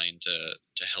actively trying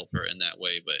to help her in that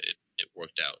way, but it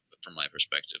worked out from my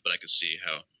perspective. But I could see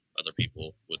how other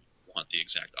people would want the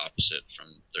exact opposite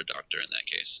from their doctor in that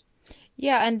case.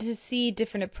 Yeah, and to see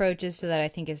different approaches to that, I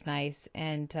think is nice.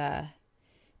 And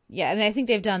yeah, and I think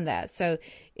they've done that. So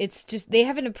it's just, they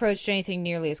haven't approached anything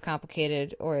nearly as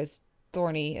complicated or as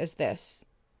thorny as this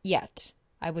yet,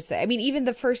 I would say. I mean, even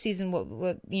the first season,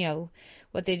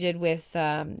 what they did with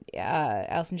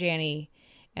Allison Janney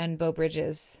and Beau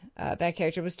Bridges, that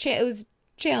character was it was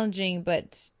challenging,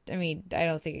 but I mean, I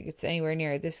don't think it's anywhere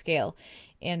near this scale.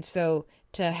 And so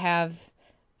to have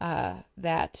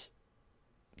that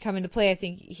come into play, I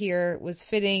think here was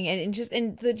fitting, and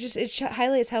it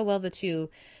highlights how well the two,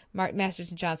 Masters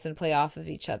and Johnson, play off of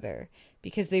each other,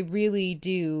 because they really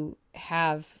do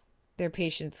have their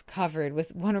patients covered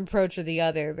with one approach or the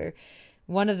other.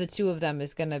 One of the two of them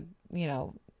is going to,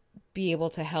 be able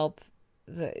to help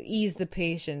ease the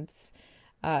patient's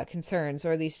concerns,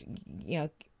 or at least,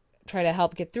 try to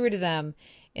help get through to them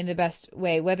in the best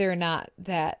way, whether or not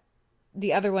that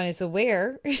the other one is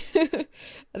aware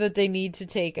that they need to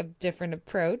take a different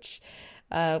approach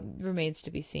remains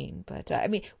to be seen. But I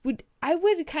mean,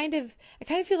 I kind of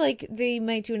feel like they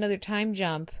might do another time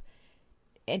jump,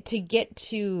 and to get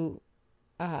to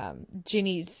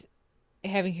Ginny's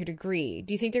having her degree.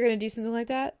 Do you think they're going to do something like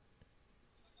that?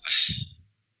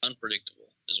 Unpredictable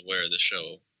is where the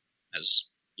show has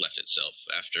left itself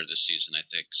after this season, I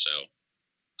think. So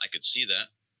I could see that.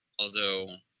 Although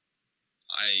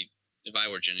if I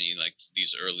were Ginny, like,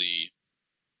 these early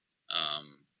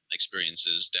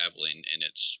experiences dabbling in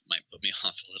it might put me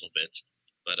off a little bit,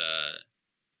 but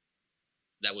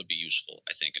that would be useful,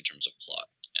 I think, in terms of plot.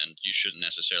 And you shouldn't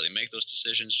necessarily make those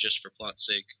decisions just for plot's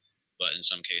sake, but in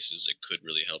some cases it could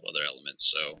really help other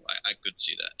elements. So I could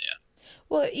see that, yeah.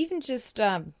 Well, even just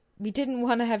we didn't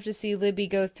want to have to see Libby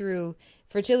go through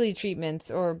fertility treatments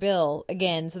or Bill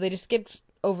again, so they just skipped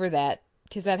over that,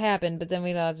 because that happened, but then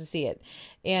we don't have to see it.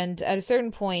 And at a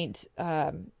certain point,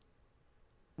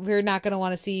 we're not going to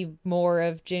want to see more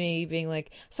of Ginny being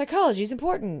like, psychology is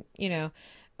important,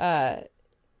 At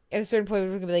a certain point, we're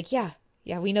going to be like, yeah,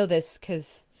 we know this,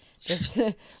 because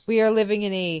we are living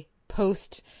in a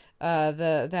post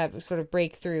that sort of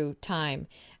breakthrough time.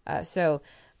 So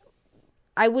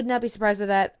I would not be surprised by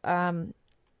that.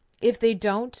 If they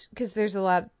don't, because there's a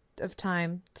lot of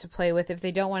time to play with. If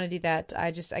they don't want to do that, I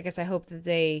guess I hope that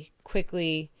they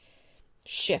quickly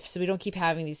shift so we don't keep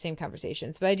having these same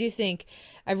conversations. But I do think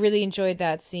I really enjoyed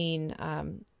that scene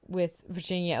with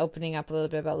Virginia opening up a little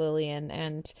bit about Lillian,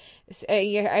 and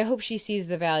I hope she sees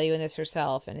the value in this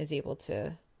herself and is able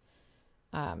to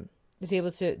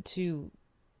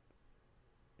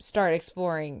start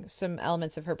exploring some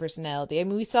elements of her personality. I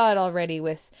mean, we saw it already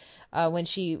with when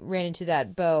she ran into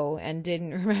that Beau and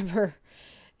didn't remember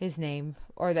his name,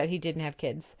 or that he didn't have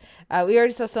kids. We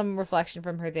already saw some reflection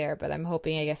from her there, but I'm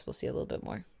hoping, I guess, we'll see a little bit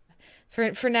more.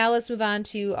 For now, let's move on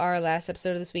to our last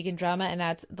episode of This Week in Drama, and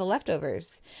that's The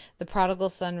Leftovers. The Prodigal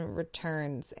Son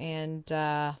Returns. And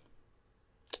how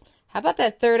about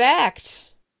that third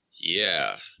act?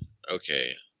 Yeah.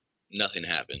 Okay. Nothing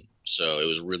happened, so it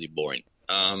was really boring.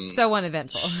 So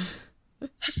uneventful.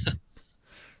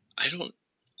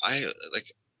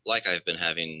 Like I've been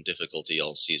having difficulty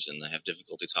all season. I have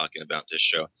difficulty talking about this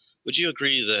show. Would you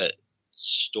agree that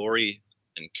story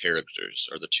and characters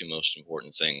are the two most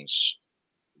important things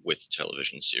with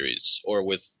television series, or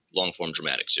with long-form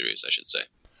dramatic series, I should say?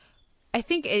 I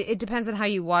think it depends on how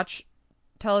you watch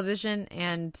television,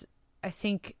 and I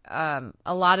think a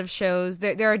lot of shows,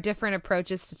 there are different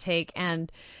approaches to take,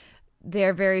 and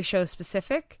they're very show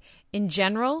specific. In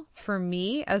general, for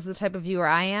me, as the type of viewer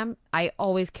I am, I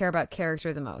always care about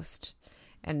character the most,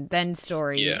 and then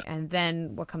story, and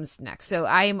then what comes next. So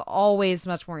I am always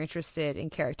much more interested in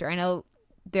character. I know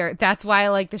that's why I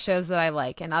like the shows that I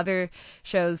like, and other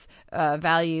shows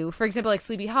value, for example, like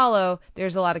Sleepy Hollow,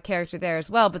 there's a lot of character there as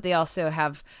well, but they also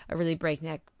have a really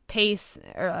breakneck pace.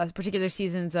 Particular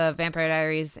seasons of Vampire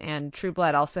Diaries and True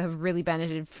Blood also have really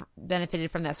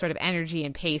benefited from that sort of energy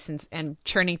and pace, and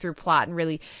churning through plot and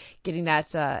really getting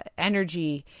that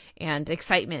energy and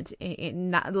excitement,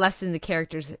 not less in the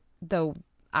characters, though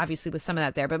obviously with some of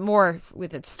that there, but more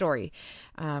with its story.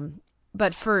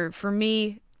 But for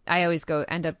me, I always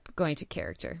end up going to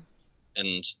character.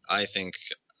 And I think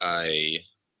I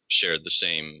shared the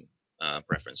same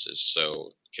preferences.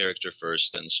 So character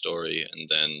first, then story, and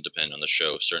then, depending on the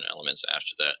show, certain elements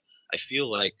after that. I feel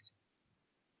like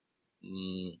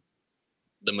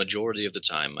the majority of the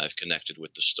time I've connected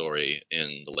with the story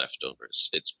in The Leftovers.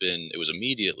 It was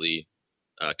immediately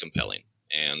compelling,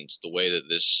 and the way that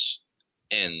this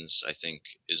ends, I think,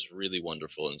 is really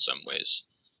wonderful in some ways.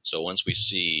 So once we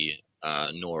see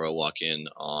Nora walk in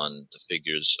on the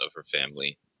figures of her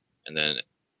family, and then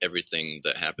everything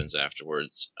that happens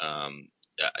afterwards,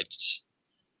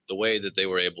 the way that they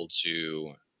were able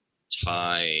to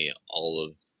tie all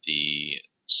of the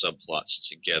subplots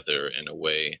together in a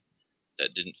way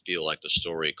that didn't feel like the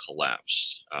story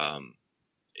collapsed,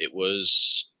 it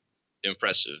was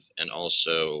impressive, and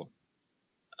also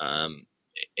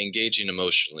engaging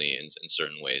emotionally in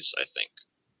certain ways, I think.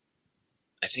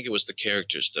 I think it was the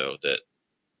characters, though, that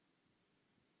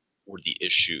were the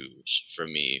issues for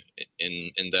me,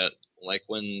 in that, like,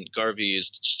 when Garvey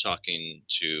is talking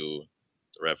to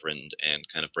the Reverend and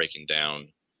kind of breaking down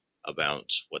about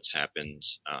what's happened,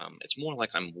 it's more like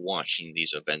I'm watching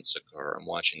these events occur. I'm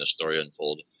watching the story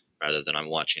unfold, rather than I'm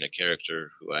watching a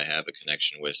character who I have a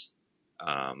connection with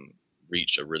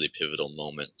reach a really pivotal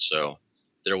moment. So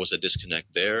there was a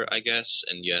disconnect there, I guess,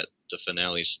 and yet the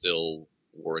finale still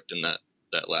worked in that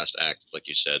last act, like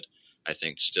you said. I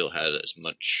think still had as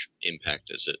much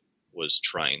impact as it was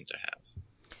trying to have.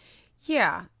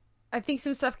 Yeah, I think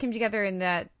some stuff came together in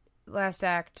that last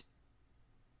act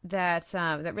that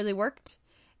really worked,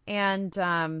 and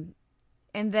then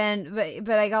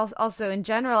but I also in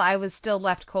general I was still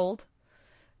left cold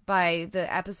by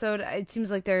the episode. It seems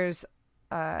like there's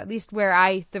at least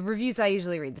where the reviews I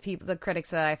usually read, the critics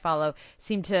that I follow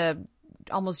seem to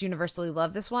almost universally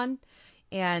love this one,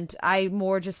 and I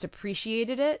more just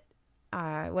appreciated it.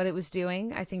 What it was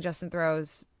doing. I think Justin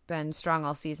Theroux's been strong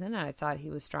all season, and I thought he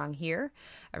was strong here.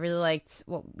 I really liked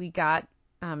what we got,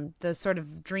 the sort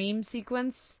of dream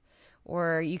sequence,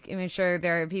 or I'm sure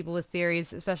there are people with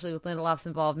theories, especially with Lindelof's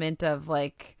involvement, of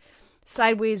like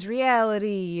sideways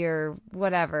reality or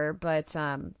whatever, but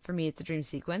for me it's a dream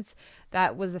sequence.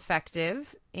 That was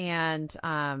effective and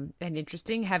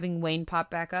interesting. Having Wayne pop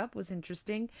back up was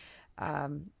interesting,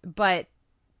 but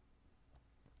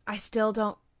I still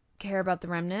don't care about the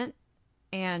Remnant,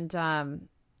 and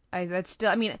I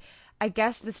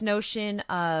guess this notion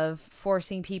of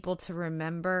forcing people to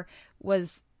remember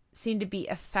seemed to be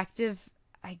effective,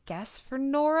 I guess, for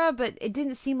Nora, but it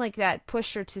didn't seem like that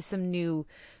pushed her to some new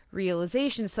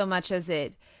realization so much as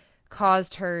it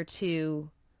caused her to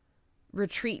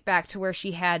retreat back to where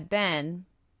she had been.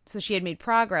 So she had made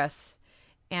progress,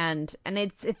 and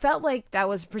it felt like that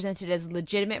was presented as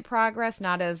legitimate progress,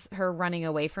 not as her running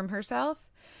away from herself.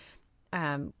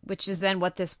 Which is then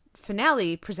what this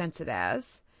finale presents it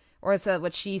as, or it's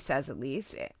what she says at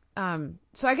least.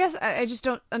 So I guess I just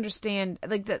don't understand,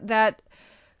 like that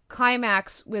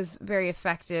climax was very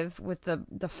effective with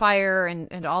the fire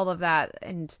and all of that.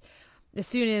 And as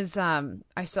soon as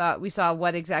we saw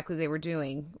what exactly they were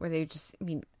doing, where they just,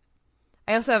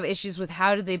 I also have issues with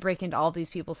how did they break into all these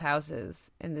people's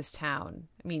houses in this town?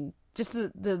 Just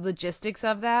the logistics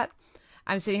of that.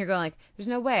 I'm sitting here going like, there's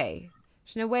no way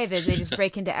that they just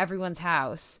break into everyone's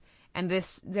house and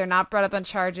they're not brought up on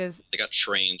charges. They got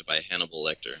trained by Hannibal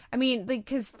Lecter. I mean,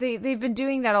 because they've been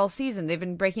doing that all season. They've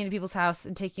been breaking into people's house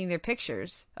and taking their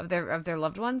pictures of their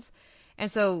loved ones,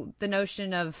 and so the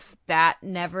notion of that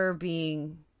never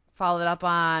being followed up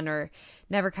on or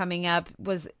never coming up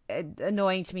was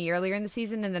annoying to me earlier in the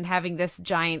season, and then having this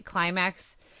giant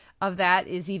climax of that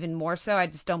is even more so. I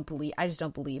just don't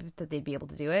believe that they'd be able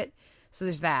to do it. So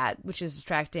there's that, which is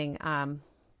distracting.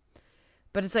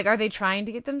 But it's like, are they trying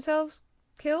to get themselves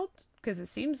killed? Because it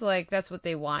seems like that's what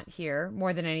they want here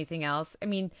more than anything else. I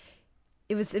mean,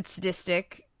 it's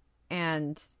sadistic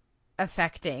and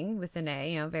affecting with an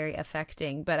A, very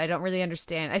affecting, but I don't really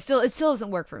understand. it still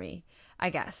doesn't work for me, I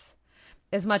guess.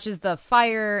 As much as the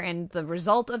fire and the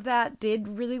result of that did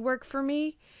really work for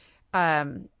me,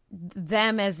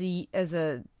 them as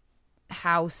a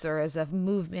house or as a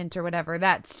movement or whatever,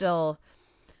 that still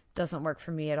doesn't work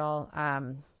for me at all.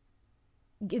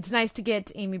 It's nice to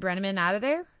get Amy Brenneman out of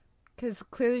there, because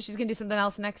clearly she's going to do something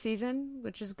else next season,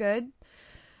 which is good.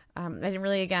 I didn't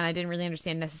really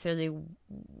understand necessarily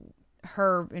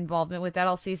her involvement with that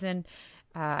all season.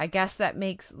 I guess that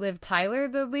makes Liv Tyler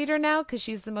the leader now, because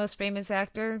she's the most famous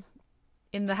actor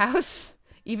in the house,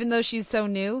 even though she's so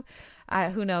new.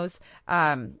 Who knows?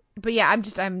 But yeah,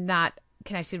 I'm not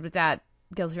connected with that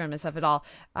Guilty Remnant stuff at all.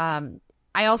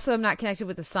 I also am not connected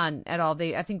with the son at all.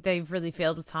 I think they've really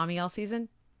failed with Tommy all season.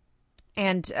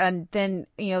 And then,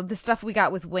 the stuff we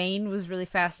got with Wayne was really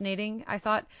fascinating, I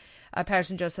thought.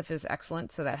 Patterson Joseph is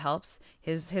excellent, so that helps.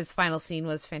 His final scene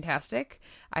was fantastic,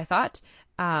 I thought.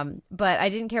 But I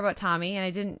didn't care about Tommy, and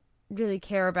I didn't really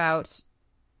care about,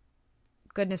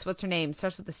 goodness, what's her name?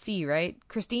 Starts with a C, right?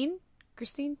 Christine?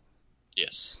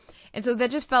 Yes. And so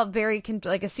that just felt very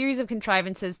like a series of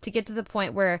contrivances to get to the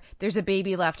point where there's a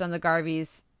baby left on the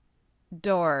Garveys'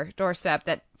 doorstep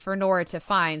that for Nora to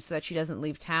find so that she doesn't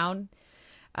leave town,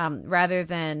 rather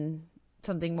than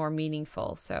something more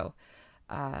meaningful. So,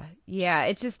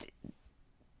 it's just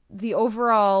the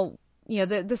overall,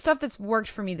 the stuff that's worked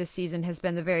for me this season has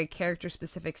been the very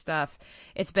character-specific stuff.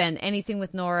 It's been anything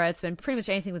with Nora. It's been pretty much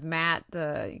anything with Matt,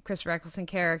 the Chris Eccleston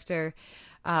character.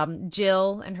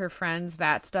 Jill and her friends,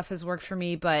 that stuff has worked for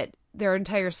me, but there are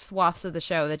entire swaths of the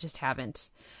show that just haven't,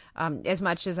 as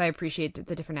much as I appreciate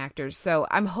the different actors. So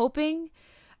I'm hoping,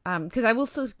 because I will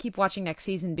still keep watching next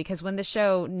season, because when the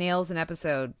show nails an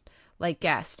episode like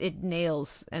Guest, it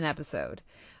nails an episode.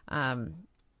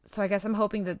 So I guess I'm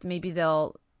hoping that maybe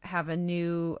they'll have a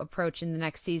new approach in the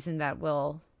next season that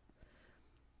will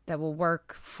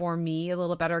work for me a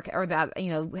little better, or that,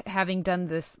 having done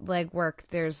this legwork,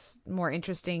 there's more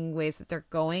interesting ways that they're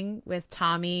going with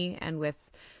Tommy and with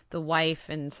the wife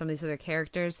and some of these other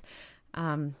characters.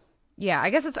 I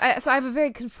guess so I have a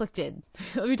very conflicted,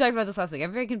 we talked about this last week, I have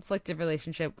a very conflicted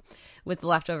relationship with The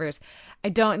Leftovers.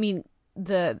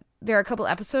 There are a couple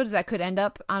episodes that could end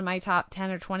up on my top 10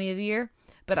 or 20 of the year,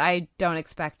 but I don't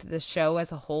expect the show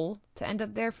as a whole to end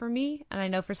up there for me. And I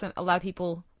know for a lot of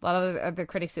people, a lot of other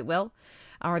critics, it will,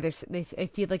 or they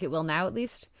feel like it will now, at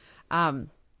least. But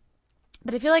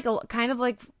I feel like kind of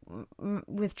like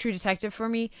with True Detective for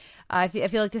me, I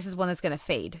feel like this is one that's going to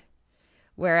fade,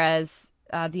 whereas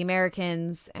The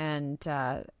Americans and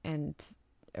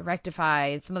Rectify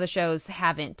and some other shows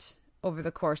haven't over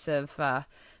the course of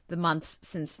the months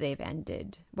since they've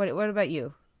ended. What about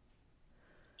you?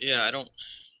 Yeah, I don't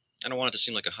want it to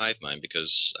seem like a hive mind,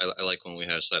 because I like when we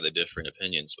have slightly different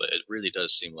opinions, but it really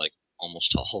does seem like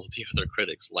almost all of the other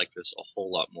critics like this a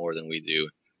whole lot more than we do,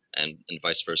 and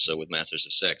vice versa with Masters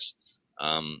of Sex.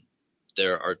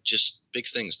 There are just big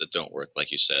things that don't work,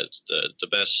 like you said.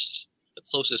 The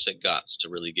closest it got to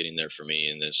really getting there for me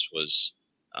in this was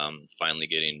finally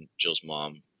getting Jill's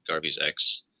mom, Garvey's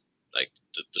ex, like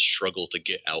the struggle to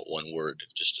get out one word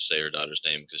just to say her daughter's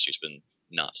name, because she's been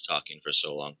not talking for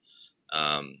so long.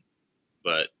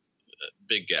 But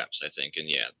big gaps, I think. And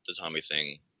yeah, the Tommy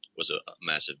thing was a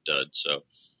massive dud. So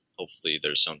hopefully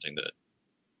there's something that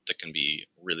can be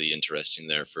really interesting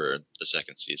there for the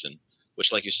second season,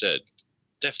 which, like you said,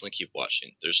 definitely keep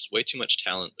watching. There's way too much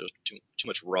talent. There's too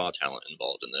much raw talent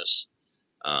involved in this.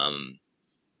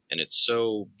 And it's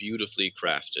so beautifully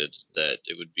crafted that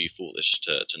it would be foolish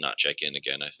to not check in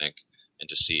again, I think, and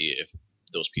to see if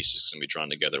those pieces can be drawn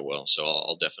together well. So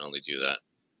I'll definitely do that.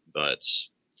 But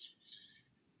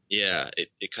yeah,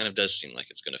 it kind of does seem like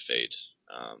it's going to fade,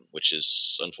 which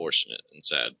is unfortunate and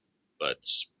sad. But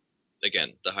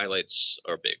again, the highlights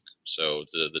are big. So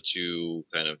the two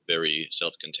kind of very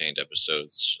self-contained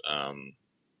episodes,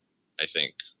 I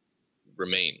think,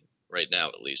 remain right now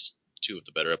at least two of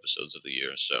the better episodes of the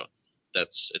year. So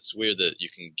it's weird that you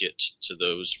can get to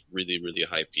those really, really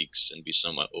high peaks and be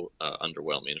somewhat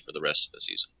underwhelming for the rest of the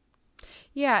season.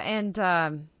 Yeah, and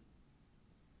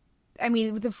I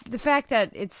mean, the fact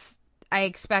that it's, I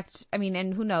expect, I mean,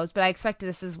 and who knows, but I expect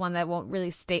this is one that won't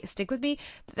really stick with me.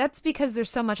 That's because there's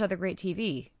so much other great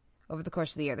TV over the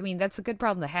course of the year. I mean, that's a good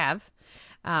problem to have.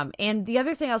 And the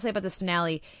other thing I'll say about this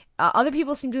finale, other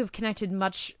people seem to have connected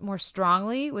much more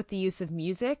strongly with the use of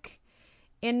music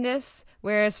in this,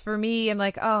 whereas for me, I'm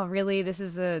like, oh, really? This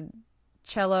is a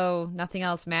cello, nothing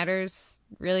else matters?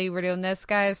 Really? We're doing this,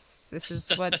 guys? This is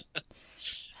what...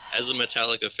 As a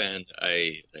Metallica fan,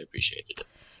 I appreciated it.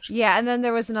 Yeah, and then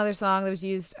there was another song that was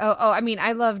used. I mean,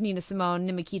 I love Nina Simone.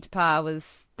 Nimikita Pa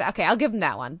was... Okay, I'll give him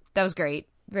that one. That was great.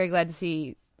 Very glad to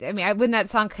see... I mean, when that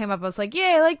song came up, I was like,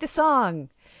 yay, I like the song.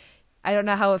 I don't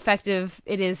know how effective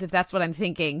it is if that's what I'm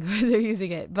thinking when they're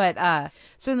using it. But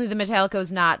certainly the Metallica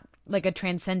is not like a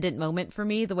transcendent moment for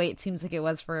me, the way it seems like it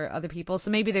was for other people.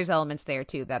 So maybe there's elements there,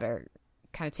 too, that are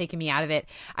kind of taking me out of it.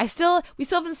 We still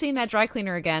haven't seen that dry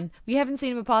cleaner again. We haven't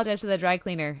seen him apologize to the dry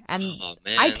cleaner. And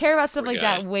I care about stuff like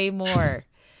that way more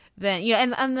than, you know,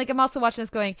 and like I'm also watching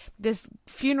this going, this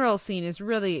funeral scene is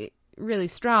really, really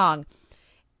strong.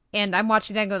 And I'm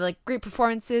watching that and go, like, great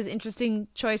performances, interesting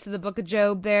choice of the Book of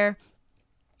Job there.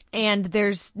 And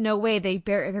there's no way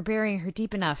they're burying her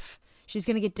deep enough. She's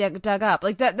going to get dug up.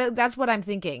 Like, that's what I'm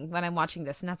thinking when I'm watching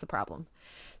this, and that's a problem.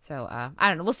 So, I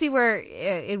don't know. We'll see where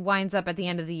it winds up at the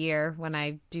end of the year when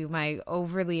I do my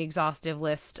overly exhaustive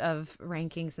list of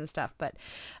rankings and stuff. But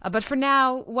for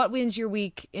now, what wins your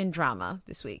week in drama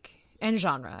this week? And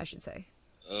genre, I should say.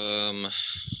 I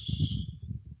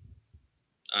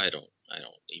don't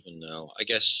even know. I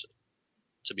guess,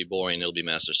 to be boring, it'll be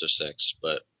Masters of Sex,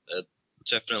 but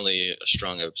definitely a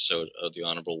strong episode of The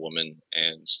Honorable Woman,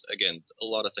 and again, a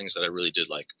lot of things that I really did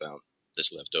like about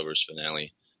this Leftovers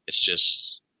finale. It's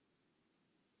just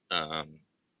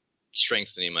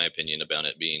strengthening my opinion about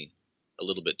it being a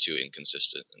little bit too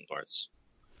inconsistent in parts.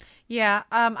 Yeah,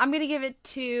 I'm gonna give it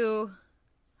to...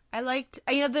 I liked,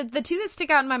 you know, the two that stick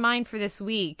out in my mind for this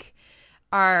week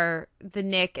are the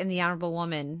Nick and The Honorable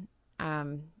Woman.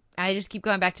 I just keep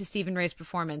going back to Stephen Ray's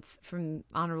performance from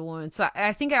Honorable Woman. So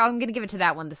I think I'm going to give it to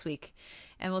that one this week.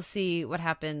 And we'll see what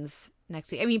happens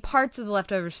next week. I mean, parts of the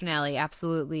Leftovers finale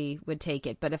absolutely would take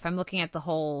it. But if I'm looking at the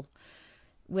whole,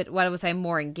 what was I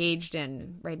more engaged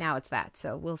in right now, it's that.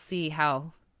 So we'll see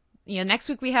how, you know, next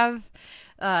week we have,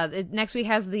 next week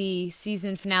has the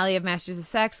season finale of Masters of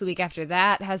Sex. The week after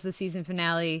that has the season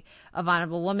finale of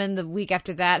Honorable Woman. The week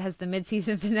after that has the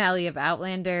mid-season finale of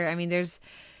Outlander. I mean, there's...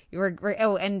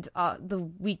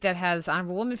 the week that has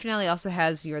Honorable Woman finale also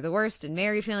has You're the Worst and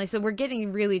Married finale. So we're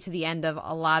getting really to the end of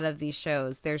a lot of these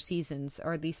shows, their seasons,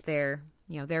 or at least their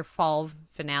fall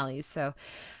finales. So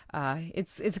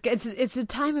it's a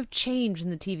time of change in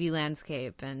the TV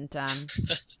landscape, and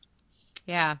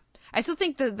yeah, I still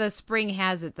think the spring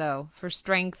has it though for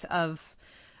strength of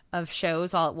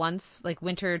shows all at once, like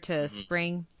winter to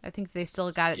spring. I think they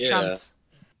still got it trumped.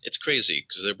 It's crazy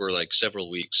because there were like several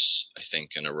weeks, I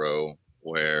think, in a row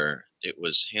where it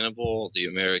was Hannibal, The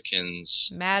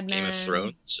Americans, Mad Men, Game of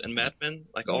Thrones, and Mad Men,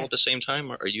 like all at the same time.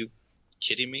 Are you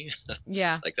kidding me?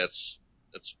 Yeah. Like that's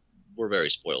we're very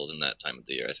spoiled in that time of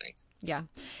the year, I think. Yeah.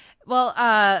 Well,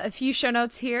 a few show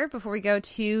notes here before we go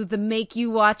to the Make You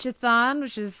Watch-a-thon,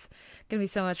 which is going to be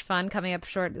so much fun coming up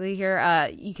shortly here.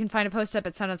 You can find a post up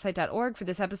at soundonsight.org for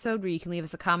this episode where you can leave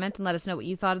us a comment and let us know what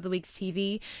you thought of the week's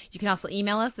TV. You can also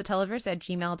email us,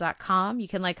 theteleverse@gmail.com. You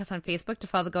can like us on Facebook to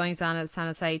follow the goings-on of Sound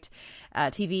on Sight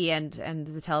TV and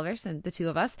the Televerse and the two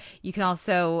of us. You can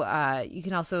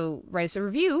also write us a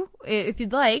review if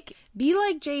you'd like. Be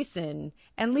like Jason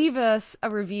and leave us a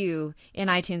review in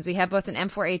iTunes. We have both an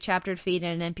M4A chaptered feed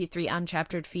and an MP3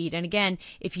 unchaptered feed. And again,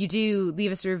 if you do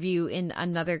leave us a review in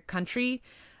another country,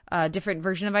 different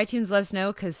version of iTunes, let us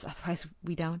know, because otherwise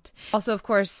we don't. Also, of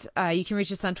course, you can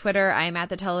reach us on Twitter. I am at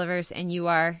the Televerse, and you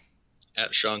are?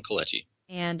 At Sean Coletti.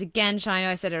 And again, Sean, I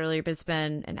know I said it earlier, but it's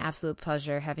been an absolute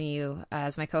pleasure having you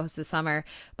as my co-host this summer.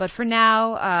 But for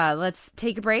now, let's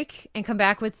take a break and come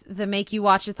back with the Make You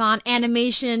Watch-a-thon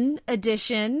Animation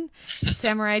Edition.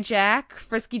 Samurai Jack,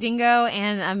 Frisky Dingo,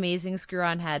 and Amazing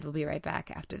Screw-On Head. We'll be right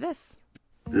back after this.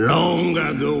 Long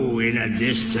ago in a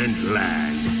distant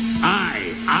land,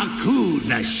 I, Aku,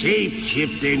 the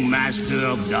shape-shifting master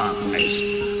of darkness,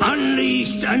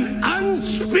 unleashed an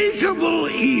unspeakable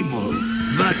evil.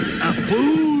 But a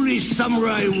foolish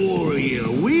samurai warrior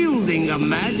wielding a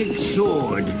magic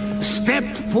sword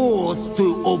stepped forth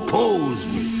to oppose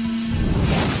me.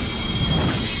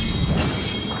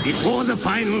 Before the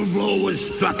final blow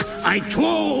was struck, I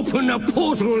tore open a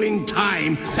portal in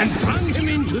time and flung him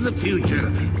into the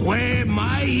future, where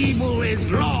my evil is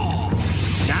law.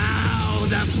 Now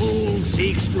the fool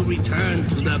seeks to return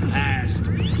to the past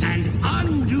and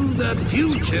undo the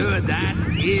future that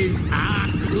is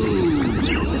Aku.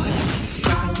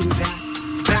 Gotta do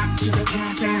that. Back to the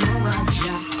past, Samurai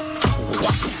Jack.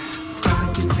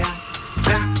 Gotta do that.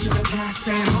 Back to the past,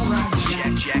 Samurai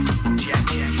Jack. Jack.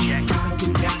 Gotta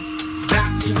do that.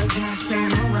 Back to the past,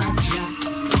 Samurai Jack.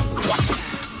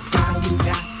 Gotta do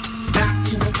that. Back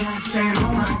to the past,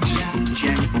 Samurai Jack.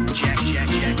 Jack.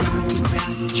 Gotta do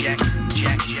that. Jack.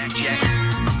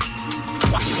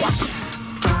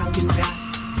 Gotta do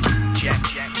that. Jack.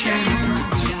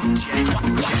 Samurai Jack.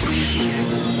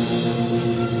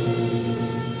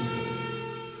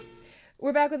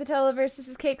 We're back with the Televerse. This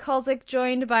is Kate Kulzick,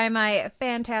 joined by my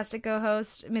fantastic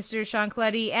co-host, Mr. Sean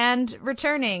Colletti, and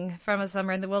returning from a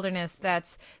summer in the wilderness,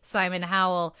 that's Simon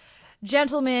Howell.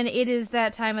 Gentlemen, it is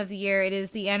that time of the year. It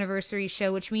is the anniversary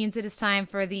show, which means it is time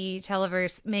for the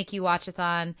Televerse Make You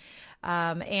Watch-a-thon.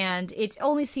 And it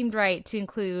only seemed right to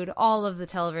include all of the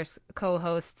Televerse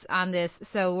co-hosts on this.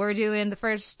 So we're doing the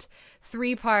first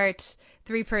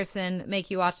three-person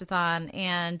Make You Watch-a-thon,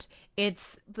 and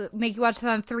it's the Make You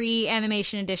Watch-a-thon 3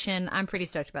 Animation Edition. I'm pretty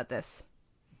stoked about this.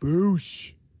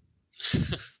 Boosh.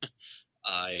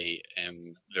 I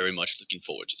am very much looking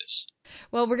forward to this.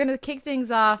 Well, we're going to kick things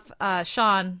off,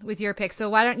 Sean, with your pick. So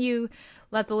why don't you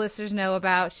let the listeners know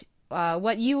about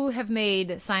what you have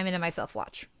made Simon and myself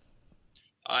watch?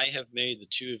 I have made the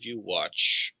two of you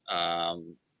watch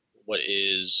what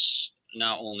is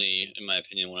not only, in my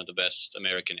opinion, one of the best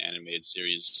American animated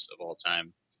series of all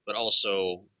time, but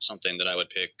also something that I would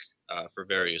pick for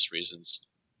various reasons,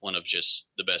 one of just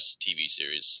the best TV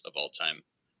series of all time,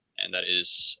 and that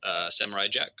is Samurai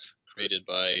Jack, created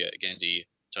by Genndy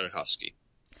Tartakovsky.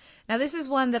 Now, this is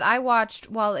one that I watched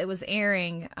while it was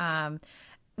airing,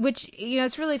 which,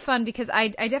 it's really fun because I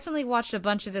definitely watched a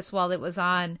bunch of this while it was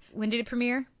on. When did it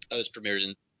premiere? It was premiered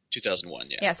in 2001,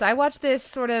 yeah. Yeah, so I watched this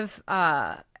sort of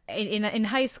in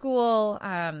high school.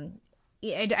 I'm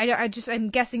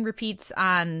guessing repeats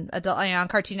on on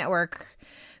Cartoon Network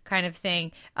kind of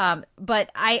thing. But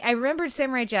I remembered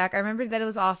Samurai Jack. I remembered that it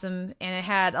was awesome and it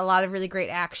had a lot of really great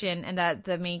action and that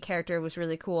the main character was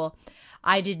really cool.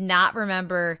 I did not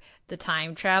remember the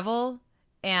time travel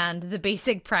and the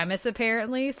basic premise,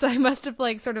 apparently. So I must have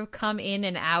sort of come in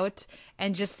and out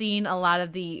and just seen a lot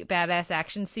of the badass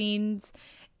action scenes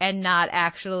and not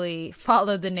actually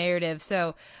followed the narrative.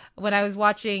 So when I was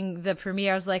watching the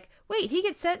premiere, I was like, wait, he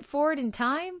gets sent forward in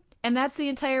time? And that's the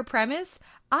entire premise?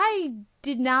 I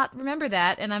did not remember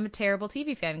that, and I'm a terrible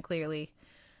TV fan, clearly.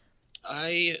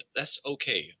 That's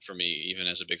okay for me, even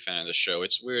as a big fan of the show.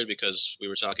 It's weird because we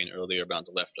were talking earlier about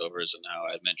The Leftovers and how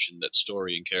I had mentioned that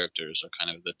story and characters are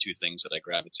kind of the two things that I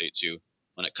gravitate to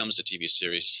when it comes to TV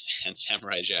series, and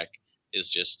Samurai Jack is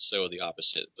just so the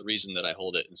opposite. The reason that I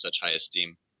hold it in such high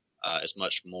esteem is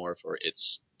much more for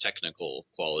its technical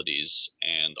qualities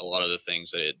and a lot of the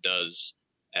things that it does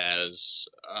as,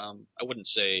 I wouldn't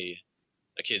say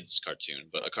a kid's cartoon,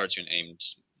 but a cartoon aimed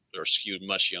or skewed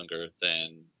much younger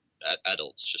than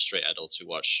adults, just straight adults who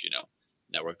watch,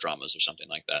 network dramas or something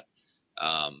like that,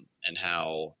 and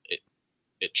how it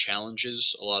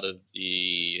challenges a lot of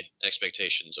the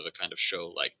expectations of a kind of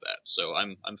show like that. So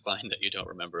I'm fine that you don't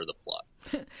remember the plot.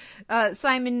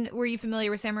 Simon, were you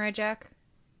familiar with Samurai Jack?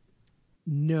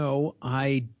 No,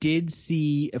 I did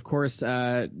see, of course,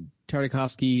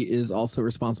 Tartakovsky is also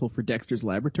responsible for Dexter's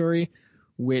Laboratory,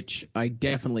 which I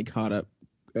definitely caught up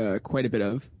quite a bit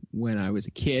of when I was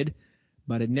a kid,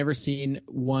 but I'd never seen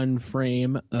one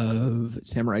frame of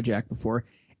Samurai Jack before.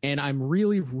 And I'm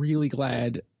really, really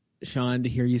glad, Sean, to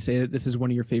hear you say that this is one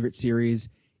of your favorite series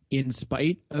in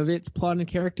spite of its plot and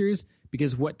characters,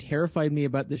 because what terrified me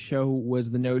about the show was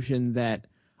the notion that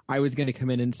I was going to come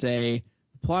in and say,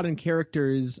 plot and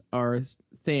characters are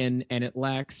thin and it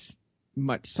lacks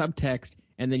much subtext,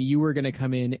 and then you were going to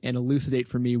come in and elucidate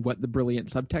for me what the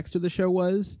brilliant subtext of the show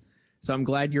was. So I'm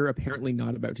glad you're apparently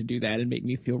not about to do that and make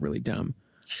me feel really dumb.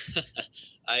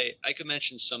 I could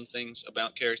mention some things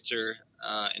about character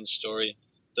and story.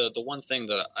 The one thing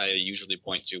that I usually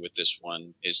point to with this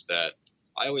one is that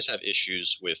I always have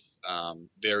issues with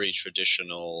very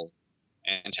traditional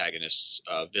antagonists,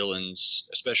 villains,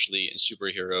 especially in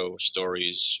superhero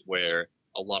stories where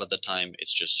a lot of the time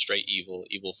it's just straight evil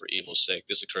for evil's sake.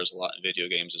 This occurs a lot in video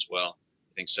games as well.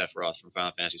 I think Sephiroth from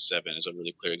Final Fantasy VII is a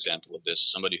really clear example of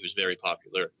this, somebody who's very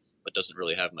popular but doesn't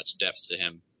really have much depth to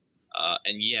him.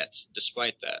 And yet,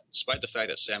 despite the fact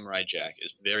that Samurai Jack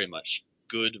is very much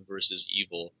good versus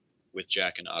evil, with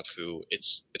Jack and Aku,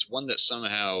 it's one that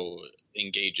somehow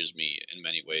engages me in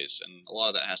many ways, and a lot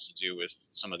of that has to do with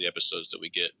some of the episodes that we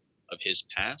get of his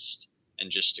past, and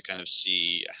just to kind of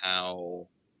see how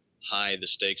high the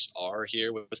stakes are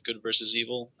here with good versus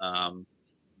evil.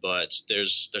 But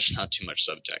there's not too much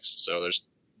subtext, so there's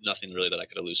nothing really that I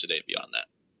could elucidate beyond that.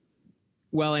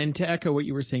 Well, and to echo what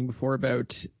you were saying before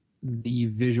about the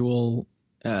visual,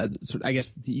 I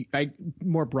guess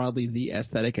more broadly the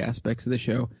aesthetic aspects of the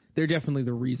show, they're definitely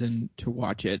the reason to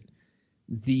watch it.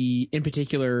 In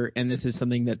particular, and this is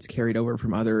something that's carried over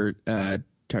from other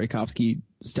Tartakovsky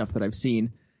stuff that I've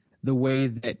seen, the way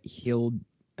that he'll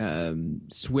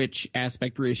switch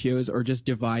aspect ratios or just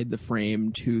divide the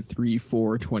frame to 3,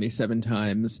 4, 27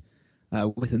 times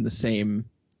within the same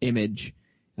image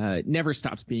never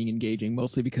stops being engaging,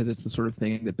 mostly because it's the sort of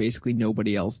thing that basically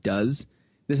nobody else does.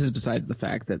 This is besides the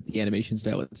fact that the animation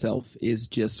style itself is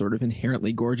just sort of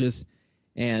inherently gorgeous,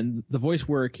 and the voice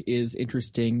work is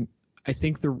interesting. I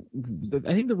think the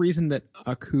reason that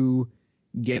Aku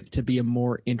gets to be a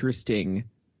more interesting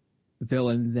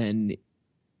villain than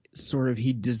sort of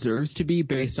he deserves to be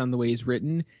based on the way he's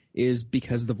written is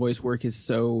because the voice work is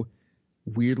so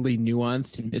weirdly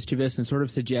nuanced and mischievous and sort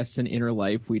of suggests an inner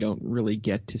life we don't really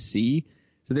get to see.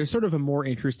 So there's sort of a more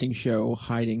interesting show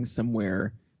hiding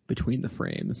somewhere between the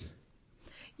frames.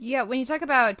 Yeah, when you talk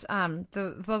about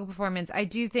the vocal performance, I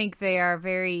do think they are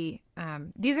very...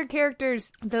 these are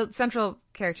characters, the central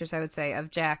characters, I would say,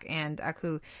 of Jack and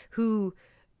Aku, who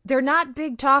they're not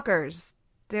big talkers.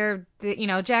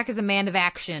 Jack is a man of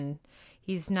action.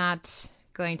 He's not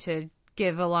going to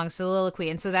give a long soliloquy,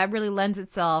 and so that really lends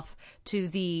itself to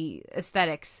the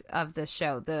aesthetics of the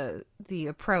show, the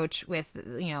approach with,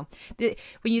 when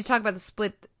you talk about the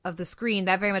split of the screen,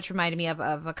 that very much reminded me of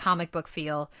a comic book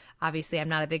feel. Obviously, I'm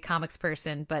not a big comics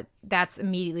person, but that's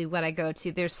immediately what I go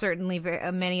to. There's certainly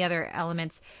many other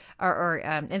elements or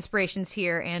inspirations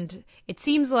here, and it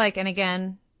seems like, and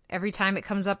again, every time it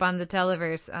comes up on the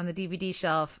Televerse, on the DVD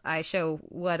shelf, I show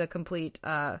what a complete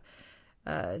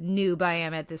noob I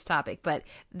am at this topic. But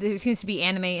there seems to be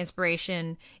anime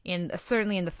inspiration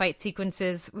certainly in the fight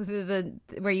sequences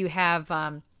where you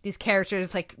have these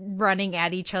characters like running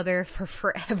at each other for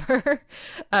forever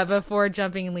before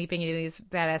jumping and leaping into these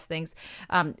badass things.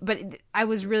 But I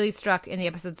was really struck in the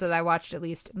episodes that I watched, at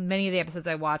least many of the episodes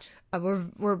I watched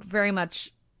were very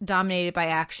much dominated by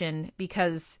action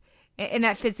because... And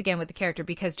that fits again with the character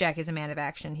because Jack is a man of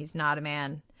action. He's not a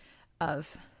man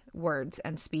of words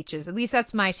and speeches. At least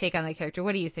that's my take on the character.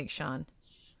 What do you think, Sean?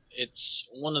 It's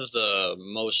one of the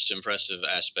most impressive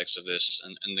aspects of this,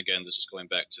 and again, this is going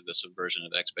back to the subversion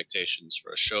of expectations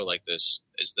for a show like this,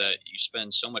 is that you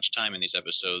spend so much time in these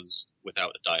episodes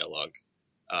without a dialogue.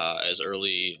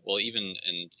 Even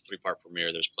in the 3-part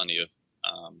premiere, there's plenty of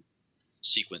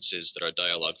sequences that are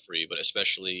dialogue-free, but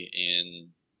especially in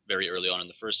very early on in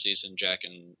the first season, Jack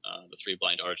and the 3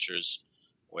 blind archers,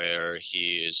 where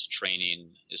he is training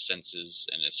his senses,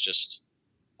 and it's just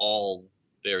all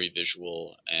very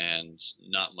visual and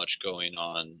not much going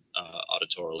on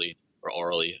auditorily or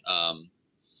orally.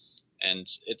 And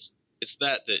it's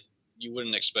that you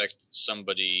wouldn't expect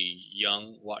somebody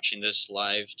young watching this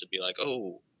live to be like,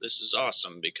 oh, this is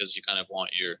awesome, because you kind of want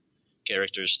your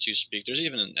characters to speak. There's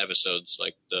even episodes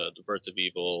like the Birth of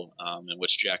Evil in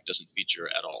which Jack doesn't feature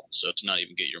at all. So to not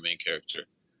even get your main character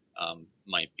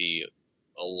might be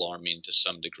alarming to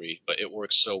some degree, but it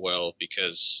works so well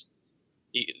because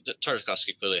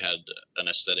Tartakovsky clearly had an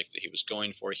aesthetic that he was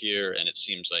going for here, and it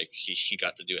seems like he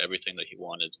got to do everything that he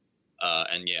wanted.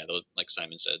 And yeah, like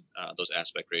Simon said, those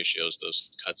aspect ratios, those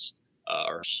cuts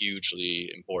are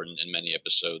hugely important in many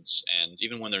episodes, and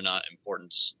even when they're not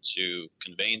important to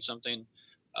conveying something,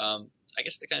 I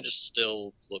guess they kind of just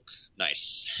still look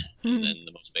nice in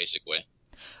the most basic way.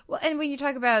 Well, and when you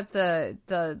talk about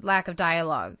the lack of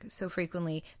dialogue so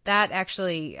frequently, that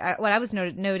actually, what I was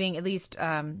noting, at least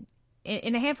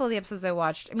in a handful of the episodes I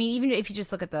watched, I mean, even if you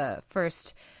just look at the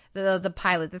first, the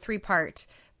pilot, the 3-part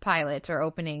pilot or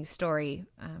opening story,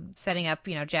 setting up,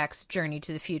 Jack's journey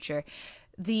to the future,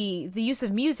 the use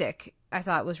of music I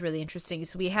thought was really interesting.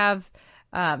 So we have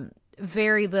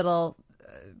very little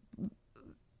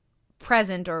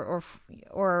present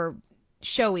or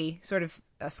showy sort of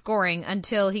scoring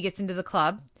until he gets into the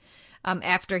club,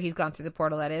 after he's gone through the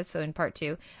portal, that is, so in part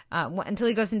 2, until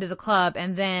he goes into the club,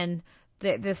 and then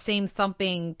the same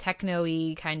thumping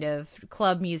techno-y kind of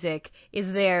club music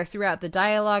is there throughout the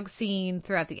dialogue scene,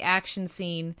 throughout the action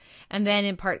scene, and then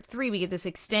in part 3 we get this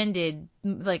extended,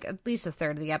 like at least a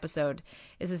third of the episode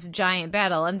is this giant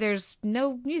battle, and there's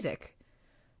no music,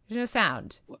 there's no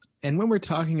sound. And when we're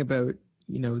talking about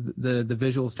the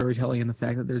visual storytelling and the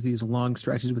fact that there's these long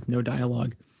stretches with no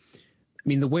dialogue. I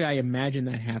mean, the way I imagine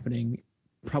that happening,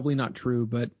 probably not true,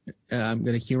 but I'm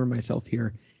going to humor myself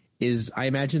here, is I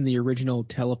imagine the original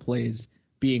teleplays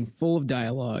being full of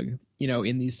dialogue,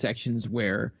 in these sections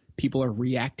where people are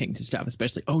reacting to stuff,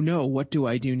 especially, oh no, what do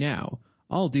I do now?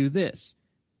 I'll do this.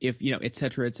 If, et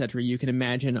cetera, et cetera. You can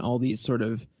imagine all these sort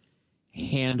of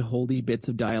hand-holdy bits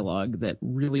of dialogue that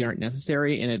really aren't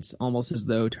necessary, and it's almost as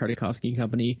though Tartakovsky and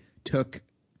Company took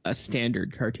a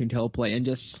standard cartoon teleplay and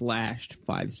just slashed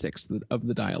 5/6 of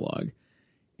the dialogue.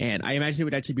 And I imagine it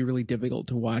would actually be really difficult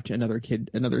to watch another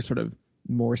sort of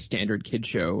more standard kid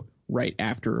show right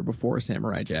after or before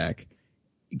Samurai Jack,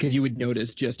 because you would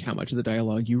notice just how much of the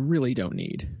dialogue you really don't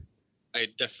need. I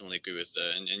definitely agree with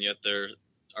that, and yet there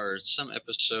are some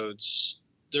episodes.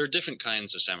 There are different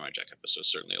kinds of Samurai Jack episodes,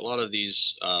 certainly. A lot of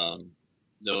these,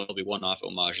 there'll be one-off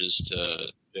homages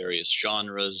to various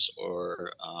genres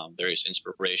or various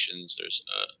inspirations. There's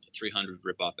a 300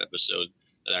 rip-off episode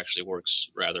that actually works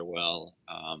rather well.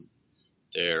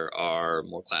 There are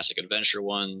more classic adventure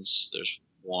ones. There's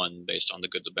one based on The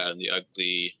Good, the Bad, and the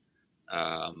Ugly.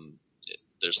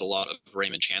 There's a lot of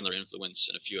Raymond Chandler influence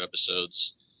in a few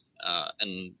episodes.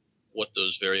 And what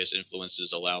those various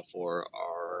influences allow for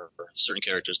are certain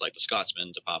characters like the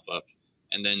Scotsman to pop up,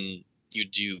 and then you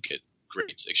do get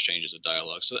great exchanges of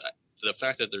dialogue. So the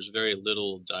fact that there's very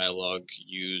little dialogue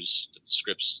used, that the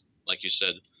scripts, like you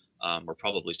said, are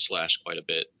probably slashed quite a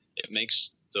bit, it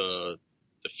makes the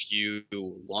few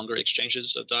longer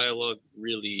exchanges of dialogue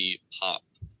really pop,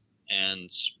 and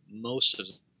most of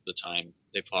the time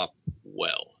they pop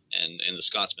well. And in the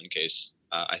Scotsman case,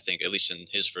 I think, at least in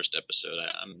his first episode,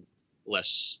 I'm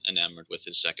less enamored with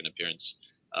his second appearance.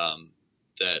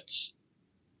 That's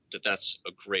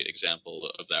a great example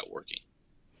of that working.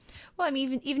 Well, I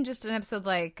mean, even just an episode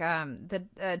like the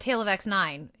Tale of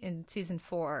X9 in season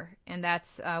 4, and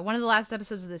that's one of the last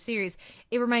episodes of the series.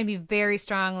 It reminded me very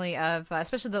strongly of,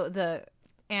 especially the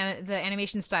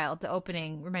animation style. The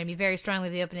opening reminded me very strongly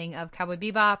of the opening of Cowboy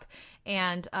Bebop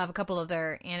and of a couple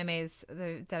other animes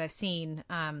that I've seen.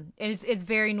 It's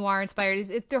very noir inspired.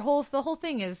 The whole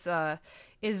thing is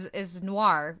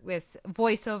noir with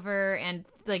voiceover and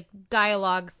like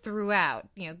dialogue throughout,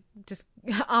 just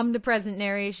omnipresent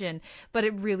narration, but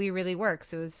it really, really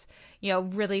works. It was,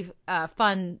 really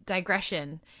fun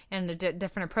digression and a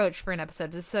different approach for an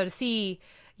episode. So to see,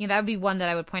 that would be one that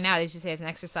I would point out, as you say, as an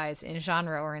exercise in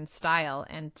genre or in style.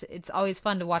 And it's always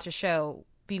fun to watch a show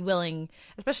be willing,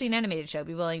 especially an animated show,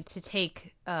 be willing to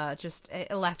take just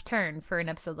a left turn for an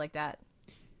episode like that.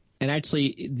 And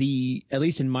actually, at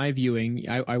least in my viewing,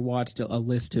 I watched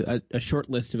a short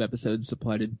list of episodes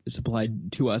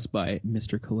supplied to us by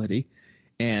Mr. Coletti,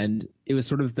 and it was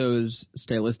sort of those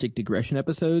stylistic digression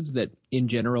episodes that, in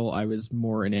general, I was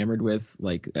more enamored with,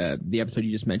 like the episode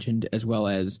you just mentioned, as well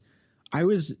as I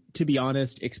was, to be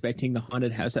honest, expecting the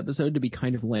haunted house episode to be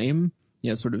kind of lame,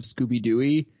 sort of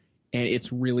Scooby-Dooey, and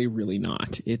it's really, really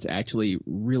not. It's actually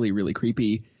really, really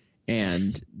creepy.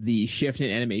 And the shift in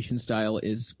animation style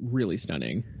is really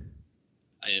stunning.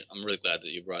 I'm really glad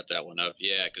that you brought that one up.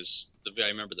 Yeah, because I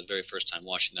remember the very first time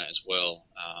watching that as well,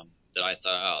 that I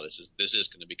thought, oh, this is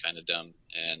going to be kind of dumb,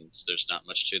 and there's not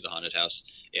much to the haunted house.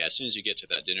 Yeah, as soon as you get to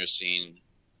that dinner scene,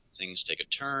 things take a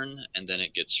turn, and then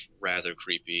it gets rather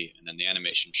creepy, and then the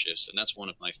animation shifts, and that's one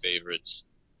of my favorite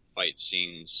fight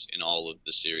scenes in all of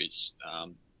the series.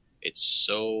 It's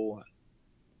so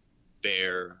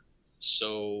bare,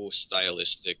 so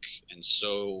stylistic, and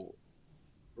so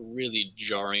really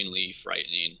jarringly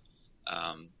frightening,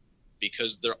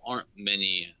 because there aren't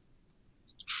many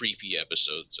creepy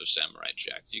episodes of Samurai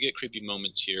Jack. You get creepy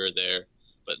moments here or there,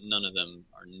 but none of them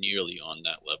are nearly on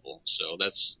that level. So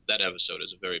that episode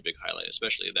is a very big highlight,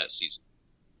 especially of that season.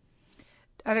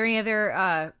 Are there any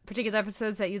other particular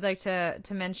episodes that you'd like to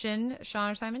mention,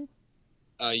 Sean or Simon?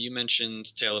 You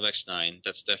mentioned Tale of X9.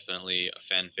 That's definitely a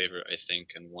fan favorite, I think,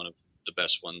 and one of the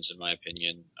best ones in my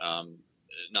opinion,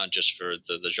 not just for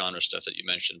the genre stuff that you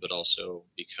mentioned, but also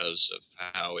because of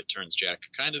how it turns Jack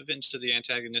kind of into the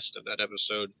antagonist of that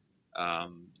episode.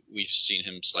 We've seen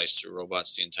him slice through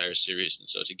robots the entire series, and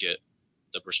so to get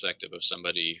the perspective of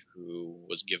somebody who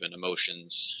was given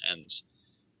emotions, and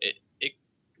it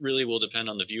really will depend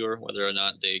on the viewer whether or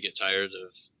not they get tired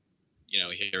of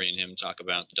hearing him talk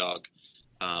about the dog,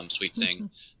 Sweet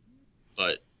Thing.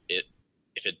 But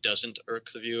if it doesn't irk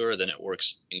the viewer, then it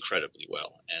works incredibly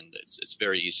well, and it's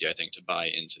very easy, I think, to buy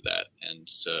into that and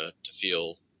to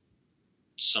feel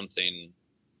something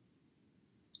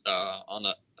on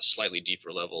a slightly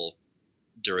deeper level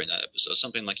during that episode,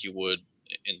 something like you would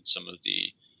in some of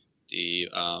the the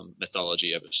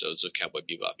mythology episodes of Cowboy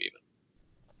Bebop even.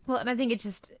 Well, and I think it's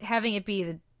just having it be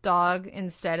the dog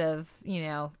instead of,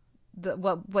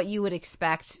 what you would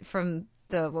expect from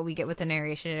what we get with the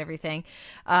narration and everything.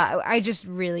 I just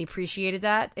really appreciated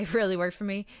that. It really worked for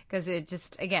me because it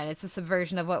just, again, it's a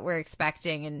subversion of what we're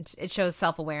expecting, and it shows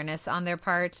self-awareness on their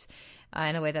part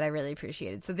in a way that I really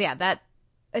appreciated. So yeah,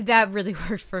 that really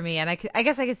worked for me, and I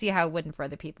guess I could see how it wouldn't for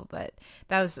other people, but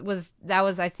that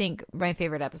was I think my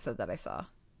favorite episode that I saw.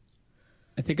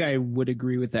 I think I would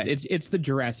agree with that. It's the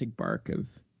Jurassic Bark of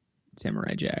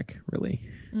Samurai Jack, really.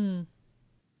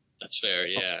 That's fair.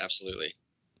 Yeah, absolutely.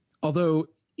 Although,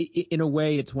 in a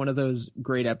way, it's one of those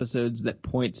great episodes that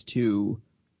points to,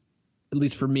 at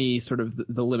least for me, sort of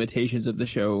the limitations of the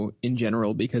show in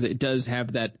general, because it does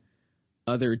have that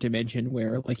other dimension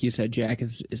where, like you said, Jack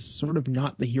is sort of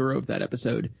not the hero of that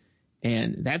episode.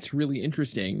 And that's really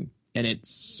interesting. And it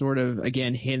sort of,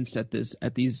 again, hints at this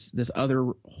other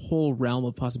whole realm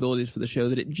of possibilities for the show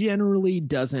that it generally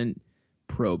doesn't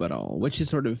probe at all, which is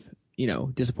sort of,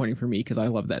 disappointing for me because I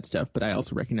love that stuff, but I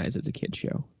also recognize it's a kid's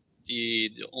show.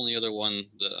 The only other one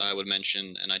that I would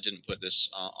mention, and I didn't put this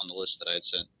on the list that I had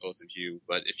sent both of you,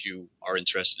 but if you are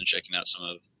interested in checking out some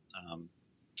of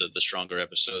the stronger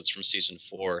episodes from season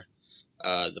 4,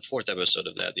 the 4th episode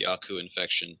of that, the Aku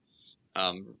infection,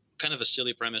 kind of a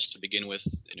silly premise to begin with.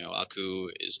 Aku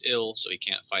is ill, so he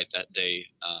can't fight that day,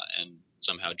 and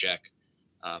somehow Jack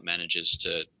manages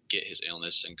to get his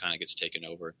illness and kind of gets taken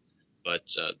over. But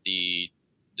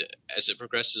as it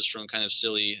progresses from kind of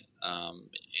silly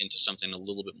into something a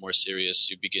little bit more serious,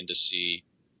 you begin to see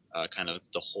kind of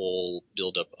the whole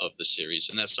buildup of the series.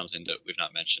 And that's something that we've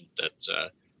not mentioned, that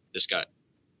this got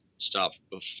stopped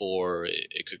before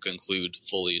it could conclude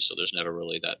fully, so there's never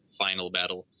really that final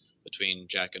battle between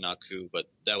Jack and Aku. But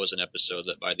that was an episode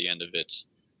that by the end of it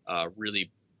really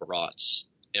brought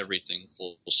everything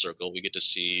full circle. We get to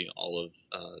see all of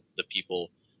the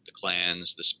people, the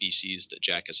clans, the species that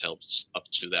Jack has helped up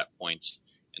to that point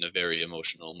in a very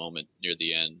emotional moment near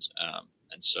the end.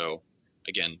 And so,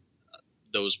 again,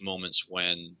 those moments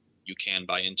when you can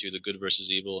buy into the good versus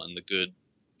evil and the good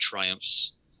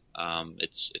triumphs,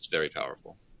 it's very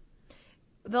powerful.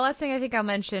 The last thing I think I'll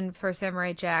mention for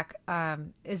Samurai Jack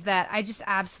is that I just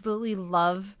absolutely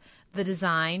love the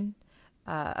design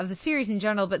of the series in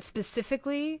general, but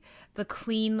specifically the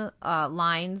clean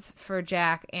lines for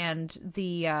Jack and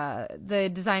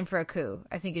the design for Aku.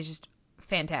 I think is just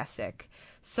fantastic.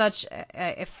 Such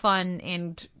a fun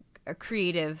and a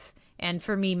creative and,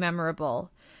 for me,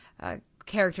 memorable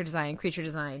character design, creature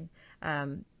design.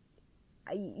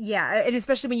 Yeah, and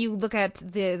especially when you look at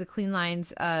the clean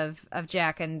lines of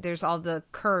Jack, and there's all the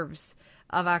curves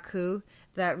of Aku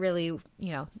that really,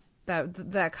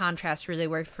 that contrast really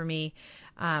worked for me.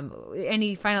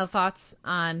 Any final thoughts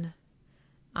on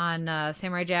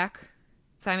Samurai Jack,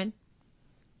 Simon?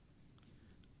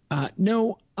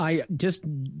 No, I just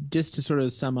to sort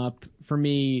of sum up, for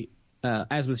me,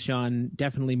 as with Sean,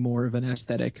 definitely more of an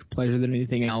aesthetic pleasure than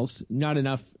anything else. Not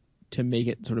enough to make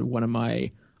it sort of one of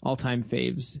my all-time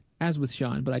faves, as with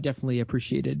Sean, but I definitely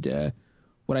appreciated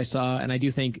what I saw, and I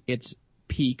do think its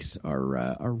peaks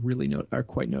are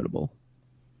quite notable.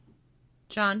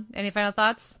 John, any final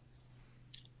thoughts?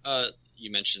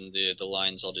 You mentioned the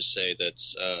lines. I'll just say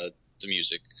that the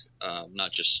music,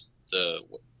 not just the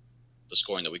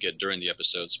scoring that we get during the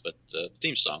episodes, but the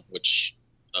theme song, which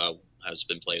has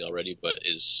been played already, but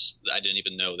I didn't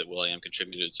even know that will.i.am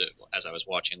contributed to it as I was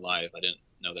watching live. I didn't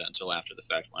know that until after the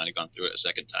fact when I had gone through it a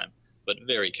second time. But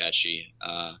very catchy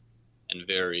and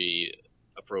very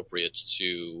appropriate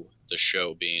to the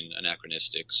show being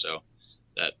anachronistic. So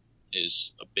that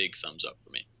is a big thumbs up for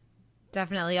me.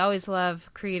 Definitely. Always love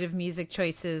creative music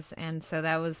choices. And so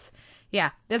that was,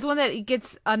 that's one that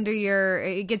gets in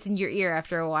your ear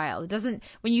after a while. It doesn't,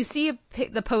 when you see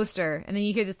the poster and then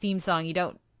you hear the theme song,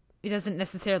 it doesn't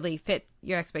necessarily fit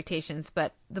your expectations,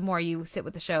 but the more you sit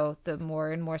with the show, the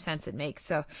more and more sense it makes.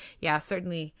 So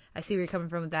certainly I see where you're coming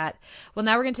from with that. Well,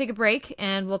 now we're going to take a break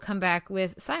and we'll come back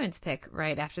with Simon's pick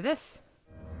right after this.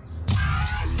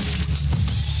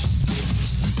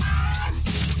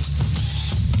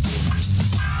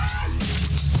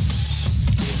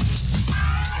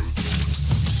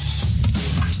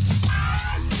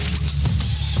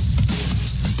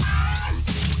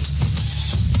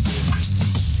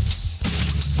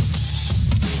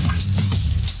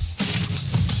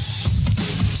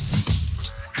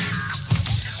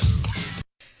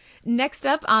 Next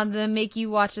up on the Make You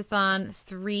Watch-a-thon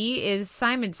 3 is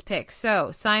Simon's pick.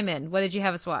 So, Simon, what did you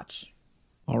have us watch?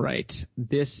 All right.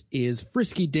 This is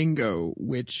Frisky Dingo,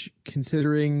 which,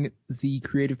 considering the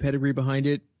creative pedigree behind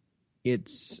it,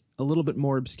 it's a little bit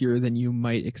more obscure than you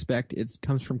might expect. It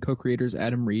comes from co-creators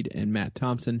Adam Reed and Matt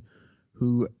Thompson,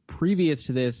 who previous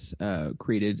to this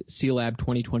created C-Lab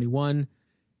 2021,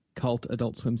 cult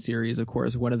Adult Swim series, of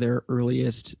course, one of their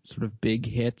earliest sort of big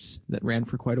hits that ran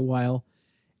for quite a while.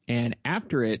 And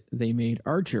after it, they made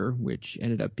Archer, which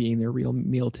ended up being their real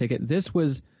meal ticket. This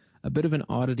was a bit of an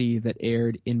oddity that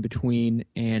aired in between,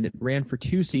 and it ran for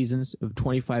 2 seasons of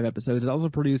 25 episodes. It also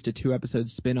produced a 2-episode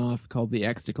spin-off called The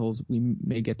Exticles. We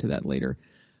may get to that later.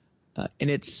 And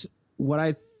it's what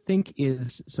I think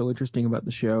is so interesting about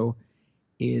the show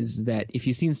is that if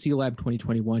you've seen C-Lab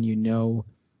 2021, you know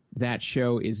that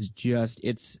show is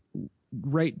it's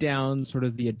right down sort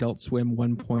of the Adult Swim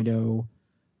 1.0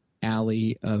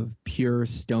 alley of pure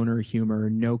stoner humor,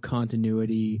 no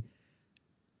continuity.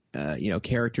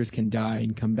 Characters can die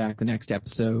and come back the next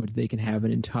episode. They can have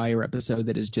an entire episode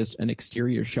that is just an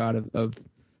exterior shot of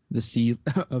the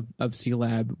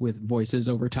C-Lab with voices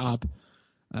over top,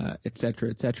 et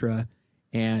cetera,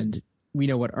 and we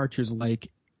know what Archer's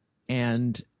like.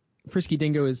 And Frisky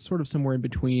Dingo is sort of somewhere in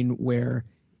between, where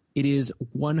it is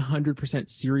 100%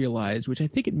 serialized, which I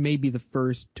think it may be the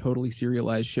first totally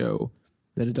serialized show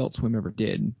that Adult Swim ever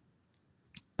did.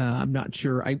 I'm not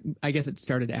sure. I guess it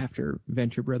started after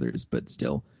Venture Brothers, but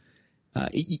still,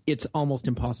 it's almost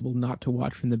impossible not to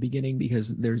watch from the beginning,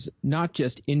 because there's not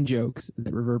just in-jokes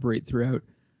that reverberate throughout,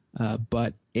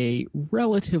 but a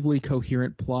relatively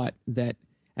coherent plot that,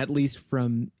 at least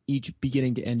from each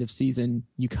beginning to end of season,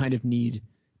 you kind of need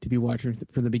to be watching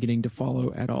from the beginning to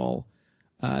follow at all.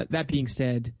 That being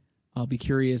said, I'll be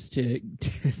curious to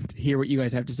hear what you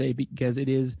guys have to say, because it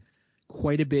is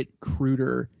quite a bit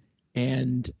cruder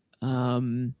and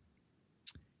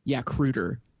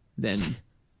cruder than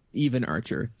even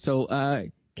Archer.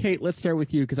 So Kate, let's start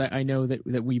with you, because I know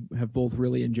that we have both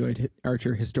really enjoyed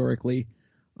Archer historically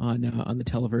on the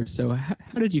Televerse. So how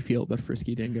did you feel about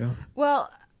Frisky Dingo? Well,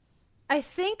 I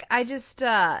think I just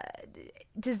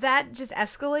does that just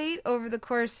escalate over the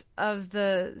course of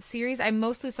the series? I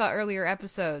mostly saw earlier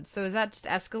episodes, so does that just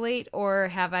escalate, or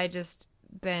have I just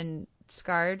been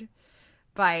scarred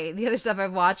by the other stuff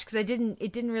I've watched? Because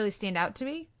it didn't really stand out to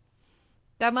me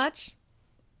that much.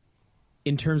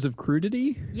 In terms of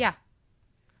crudity? Yeah.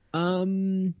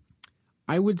 I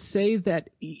would say that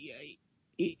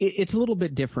it's a little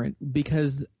bit different,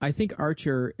 because I think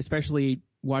Archer, especially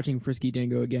watching Frisky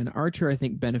Dingo again, Archer I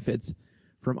think benefits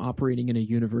from operating in a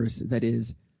universe that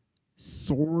is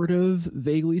sort of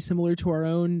vaguely similar to our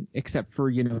own, except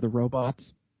for, the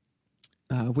robots,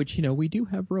 which, we do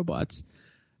have robots.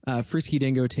 Frisky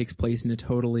Dingo takes place in a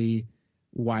totally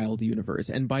wild universe.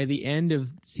 And by the end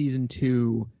of season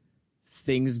 2,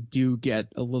 things do get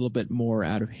a little bit more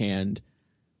out of hand.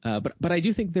 But I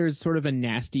do think there's a sort of a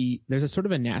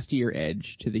nastier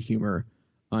edge to the humor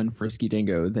on Frisky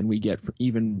Dingo than we get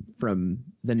even from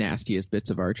the nastiest bits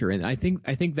of Archer. And I think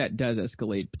that does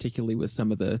escalate, particularly with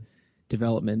some of the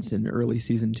developments in early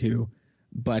season 2.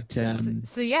 But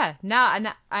so yeah,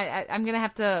 now I'm gonna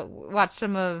have to watch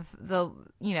some of the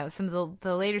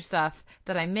the later stuff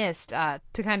that I missed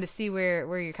to kind of see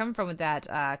where you're coming from with that,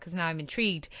 because now I'm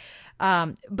intrigued.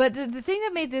 But the thing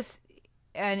that made this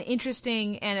an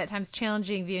interesting and at times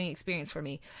challenging viewing experience for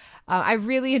me, I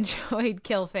really enjoyed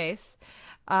Killface,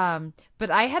 but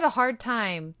I had a hard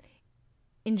time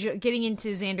getting into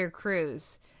Xander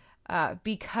Cruz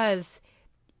because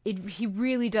he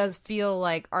really does feel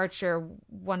like Archer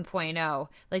 1.0.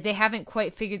 Like, they haven't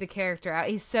quite figured the character out.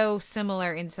 He's so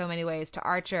similar in so many ways to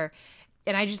Archer.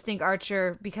 And I just think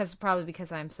Archer, because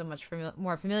I'm so much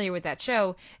more familiar with that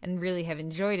show and really have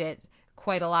enjoyed it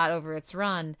quite a lot over its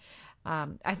run. I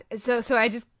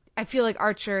feel like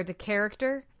Archer, the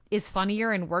character, is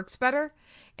funnier and works better.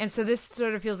 And so this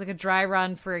sort of feels like a dry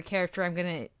run for a character I'm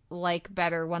going to like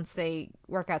better once they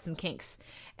work out some kinks.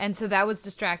 And so that was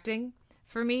distracting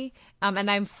for me, and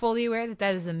I'm fully aware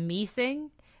that is a me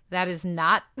thing. That is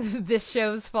not this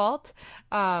show's fault,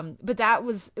 but it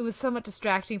was somewhat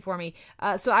distracting for me.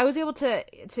 So I was able to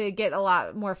get a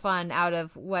lot more fun out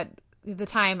of what the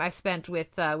time I spent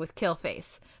with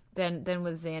Killface than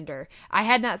with Xander. I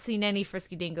had not seen any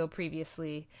Frisky Dingo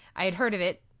previously. I had heard of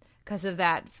it because of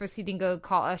that Frisky Dingo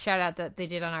shout out that they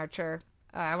did on Archer.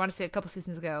 I want to say a couple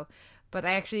seasons ago. But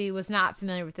I actually was not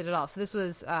familiar with it at all. So this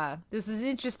was an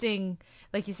interesting,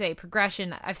 like you say,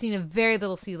 progression. I've seen a very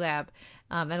little C-Lab,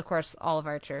 and of course all of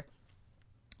Archer.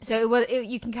 So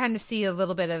you can kind of see a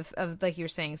little bit of like you were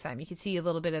saying, Simon. You can see a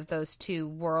little bit of those two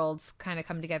worlds kind of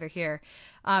come together here.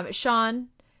 Sean,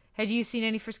 had you seen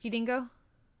any Frisky Dingo?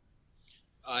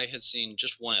 I had seen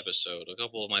just one episode. A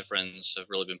couple of my friends have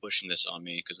really been pushing this on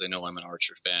me because they know I'm an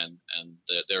Archer fan, and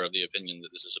they're of the opinion that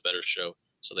this is a better show,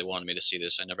 so they wanted me to see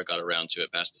this. I never got around to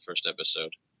it past the first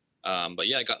episode. But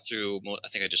yeah, I got through, I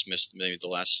think I just missed maybe the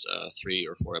last 3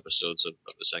 or 4 episodes of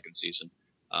the second season.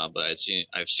 But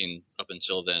I've seen up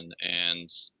until then, and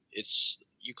it's,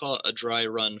 you call it a dry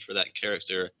run for that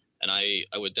character, and I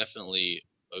would definitely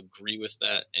agree with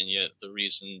that, and yet the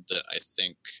reason that I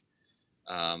think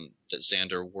that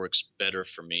Xander works better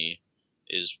for me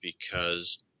is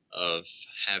because of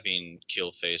having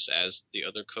Killface as the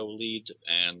other co-lead,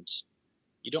 and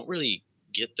you don't really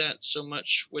get that so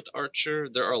much with Archer.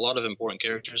 There are a lot of important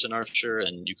characters in Archer,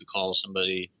 and you could call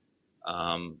somebody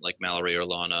like Mallory or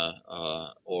Lana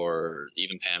or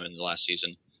even Pam in the last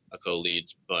season a co-lead,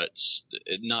 but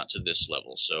not to this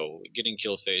level. So getting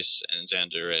Killface and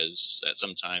Xander as at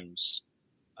sometimes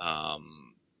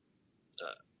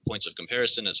points of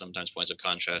comparison and sometimes points of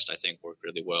contrast, I think work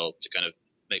really well to kind of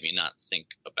make me not think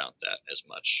about that as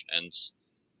much. And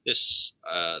this,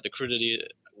 the crudity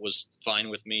was fine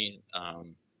with me.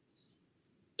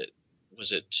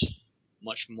 Was it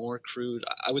much more crude?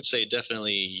 I would say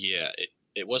definitely, yeah.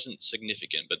 It wasn't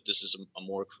significant, but this is a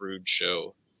more crude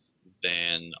show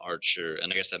than Archer,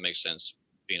 and I guess that makes sense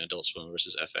being Adult Swim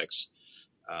versus FX.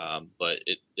 But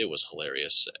it was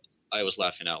hilarious. I was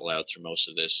laughing out loud through most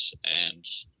of this, and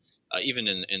even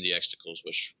in the Exticles,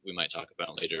 which we might talk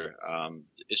about later,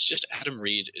 it's just Adam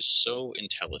Reed is so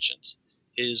intelligent.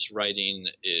 His writing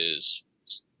is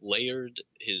layered.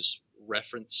 His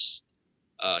reference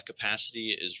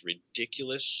capacity is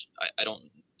ridiculous. I don't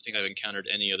think I've encountered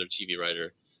any other TV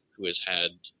writer who has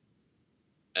had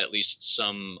at least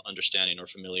some understanding or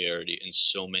familiarity in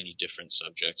so many different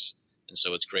subjects. And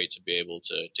so it's great to be able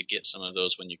to get some of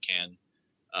those when you can.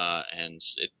 And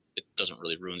it doesn't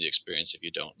really ruin the experience if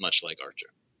you don't, much like Archer.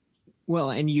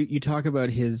 Well, and you talk about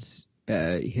his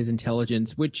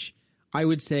intelligence, which I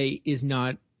would say is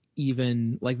not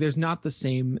even, like, there's not the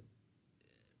same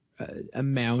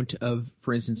amount of,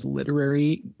 for instance,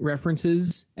 literary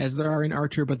references as there are in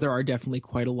Archer, but there are definitely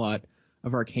quite a lot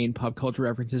of arcane pop culture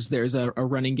references. There's a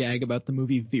running gag about the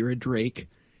movie Vera Drake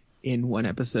in one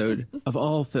episode of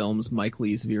all films, Mike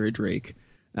Leigh's Vera Drake,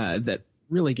 that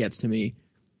really gets to me.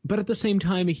 But at the same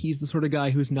time, he's the sort of guy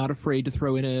who's not afraid to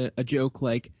throw in a joke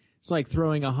like, it's like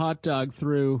throwing a hot dog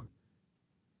through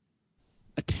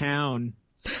a town.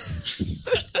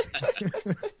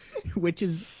 Which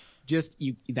is just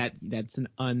that's an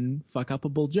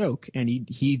unfuck-upable joke, and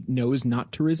he knows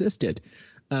not to resist it.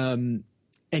 And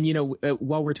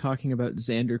while we're talking about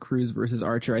Xander Cruz versus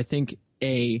Archer, I think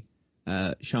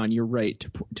Sean, you're right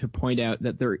to point out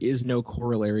that there is no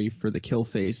corollary for the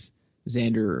Killface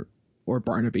Xander or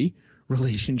Barnaby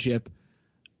relationship,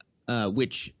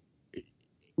 which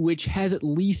has at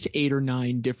least 8 or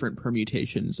 9 different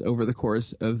permutations over the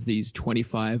course of these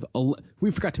 25.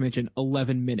 We forgot to mention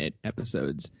 11-minute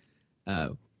episodes.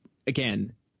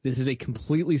 Again, this is a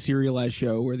completely serialized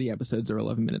show where the episodes are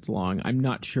 11 minutes long. I'm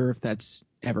not sure if that's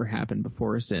ever happened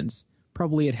before or since.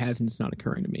 Probably it hasn't. It's not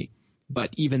occurring to me.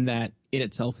 But even that in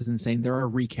itself is insane. There are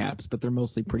recaps, but they're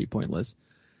mostly pretty pointless,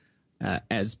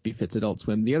 as befits Adult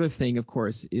Swim. The other thing, of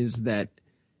course, is that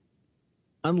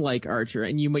unlike Archer,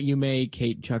 and you may,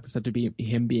 Kate, chalk this up to be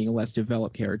him being a less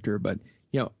developed character, but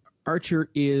Archer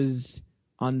is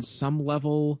on some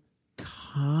level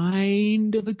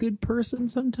kind of a good person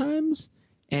sometimes,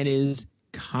 and is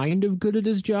kind of good at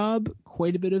his job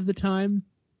quite a bit of the time.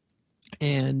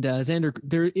 And Xander,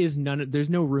 there's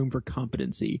no room for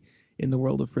competency in the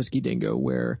world of Frisky Dingo,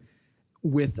 where,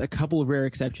 with a couple of rare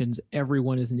exceptions,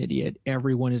 everyone is an idiot,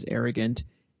 everyone is arrogant,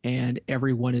 and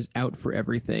everyone is out for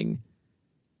everything.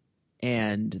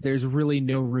 And there's really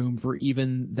no room for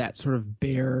even that sort of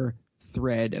bare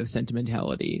thread of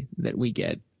sentimentality that we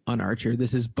get on Archer.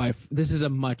 This is a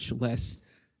much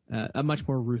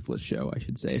more ruthless show, I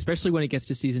should say, especially when it gets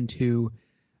to season 2,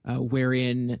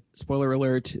 wherein, spoiler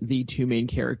alert, the 2 main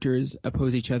characters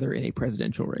oppose each other in a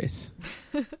presidential race.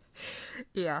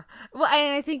 Yeah. Well,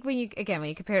 and I think when you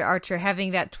compare to Archer,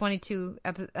 having that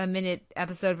 22-minute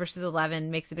episode versus 11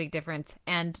 makes a big difference.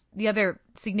 And the other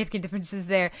significant differences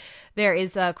there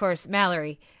is, of course,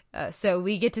 Mallory. So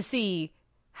we get to see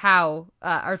how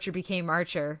Archer became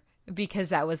Archer because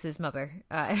that was his mother,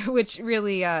 which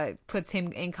really puts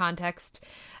him in context.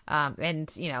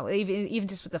 And, even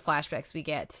just with the flashbacks we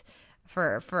get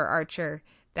for Archer,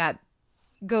 that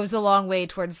goes a long way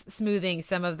towards smoothing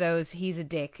some of those he's a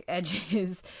dick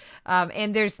edges.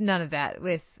 And there's none of that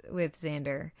with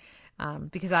Xander,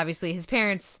 because obviously his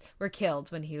parents were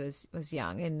killed when he was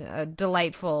young, and a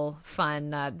delightful, fun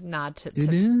nod to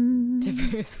to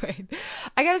Bruce Wayne.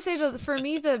 I gotta say, though, for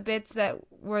me, the bits that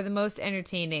were the most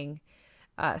entertaining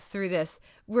through this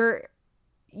were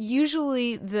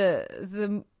usually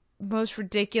the most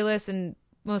ridiculous and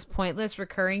most pointless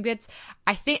recurring bits.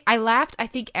 I laughed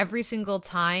every single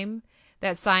time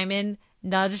that Simon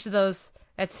nudged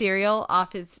that cereal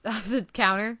off the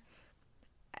counter.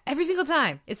 Every single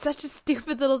time. It's such a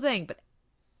stupid little thing, but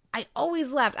I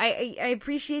always laughed. I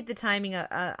appreciate the timing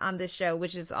on this show,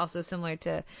 which is also similar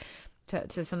to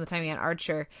some of the timing on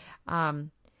Archer.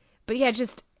 But yeah,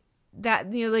 just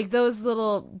that, like those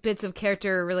little bits of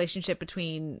character relationship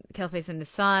between Killface and his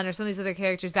son or some of these other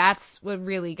characters, that's what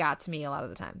really got to me a lot of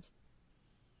the times.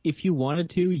 If you wanted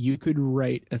to, you could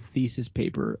write a thesis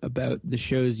paper about the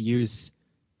show's use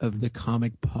of the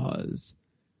comic pause,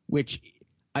 which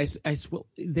I swear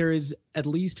there is at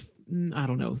least, I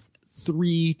don't know,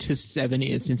 3 to 7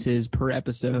 instances per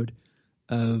episode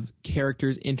of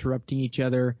characters interrupting each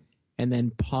other and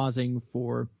then pausing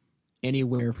for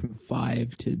anywhere from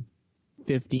 5 to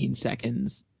 15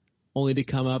 seconds, only to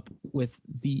come up with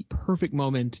the perfect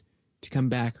moment to come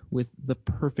back with the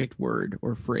perfect word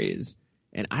or phrase.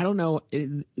 And I don't know,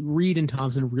 Reed and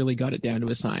Thompson really got it down to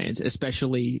a science,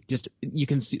 especially just you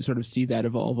can sort of see that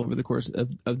evolve over the course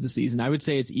of the season. I would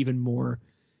say it's even more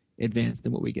advanced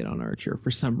than what we get on Archer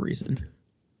for some reason.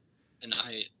 And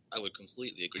I would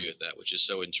completely agree with that, which is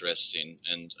so interesting.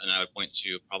 And I would point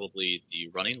to probably the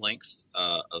running length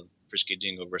of Frisky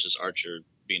Dingo versus Archer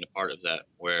being a part of that,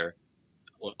 where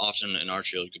often in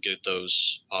Archer you could get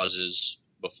those pauses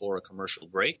before a commercial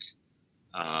break.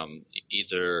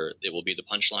 Either it will be the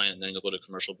punchline and then you'll go to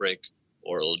commercial break,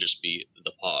 or it'll just be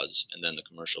the pause and then the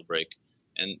commercial break.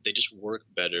 And they just work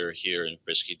better here in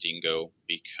Frisky Dingo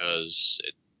because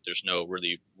there's no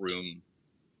really room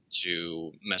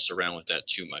to mess around with that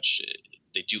too much.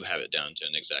 They do have it down to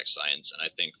an exact science, and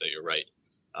I think that you're right,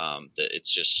 that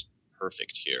it's just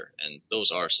perfect here. And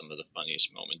those are some of the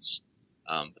funniest moments.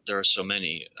 But there are so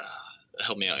many.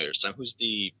 Help me out here, Sam. Who's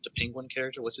the penguin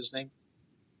character? What's his name?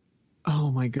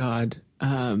 Oh my God.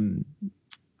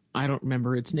 I don't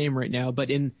remember its name right now,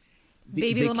 but in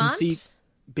Baby Lamont?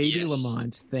 Baby Yes.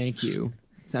 Lamont. Thank you.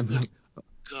 I'm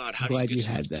God, how glad do you you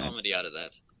get had some that. comedy out of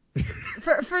that?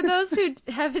 For those who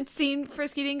haven't seen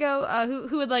Frisky Dingo,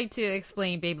 who would like to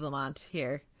explain Baby Lamont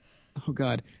here? Oh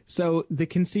God. So the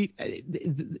conceit,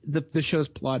 the show's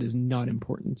plot is not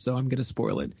important, so I'm going to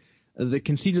spoil it. The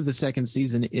conceit of the second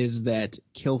season is that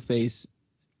Killface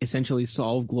essentially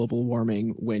solved global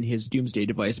warming when his doomsday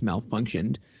device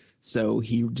malfunctioned. So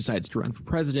he decides to run for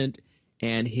president,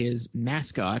 and his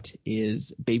mascot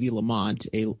is Baby Lamont,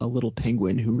 a little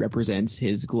penguin who represents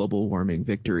his global warming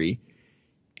victory.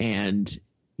 And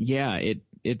yeah, it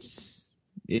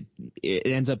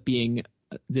ends up being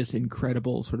this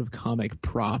incredible sort of comic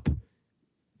prop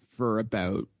for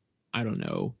about, I don't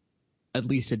know, at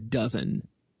least a dozen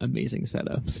amazing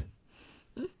setups.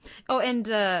 Oh, and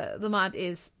Lamont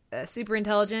is super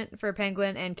intelligent for a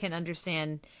penguin and can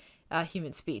understand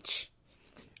human speech.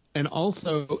 And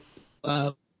also,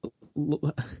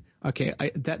 okay,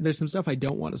 there's some stuff I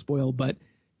don't want to spoil, but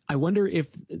I wonder if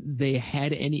they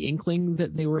had any inkling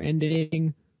that they were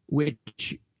ending,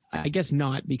 which I guess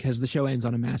not, because the show ends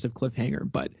on a massive cliffhanger,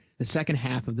 but the second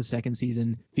half of the second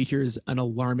season features an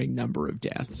alarming number of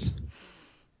deaths.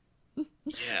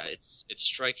 Yeah, it's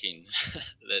striking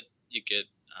that you get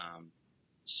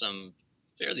some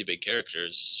fairly big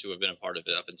characters who have been a part of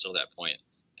it up until that point,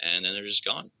 and then they're just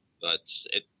gone. But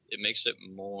it makes it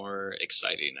more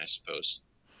exciting, I suppose.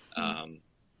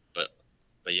 But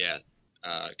yeah,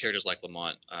 characters like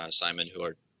Lamont, Simon, who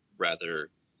are rather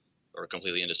or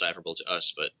completely indecipherable to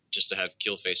us, but just to have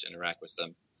Killface interact with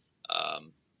them,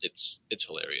 it's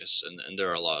hilarious, and there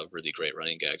are a lot of really great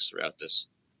running gags throughout this.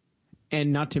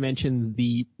 And not to mention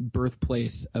the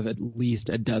birthplace of at least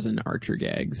a dozen Archer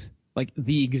gags. Like,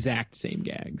 the exact same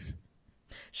gags.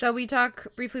 Shall we talk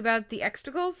briefly about the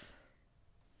Extacles?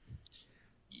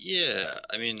 Yeah,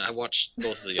 I mean, I watched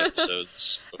both of the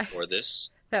episodes before this.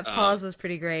 That pause was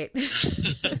pretty great.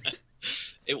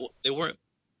 They weren't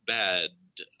bad,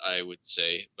 I would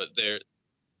say, but they're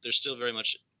still very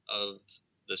much of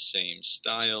the same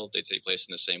style. They take place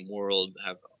in the same world,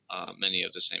 have many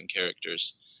of the same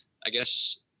characters. I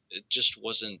guess it just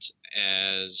wasn't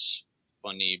as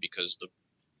funny because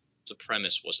the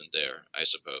premise wasn't there, I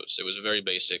suppose. It was very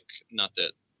basic. Not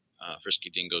that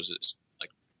Frisky Dingoes is like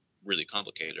really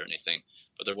complicated or anything,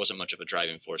 but there wasn't much of a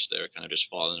driving force there, kind of just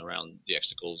following around the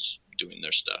Extacles doing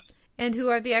their stuff. And who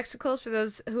are the Extacles, for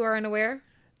those who are unaware?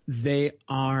 They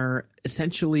are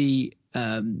essentially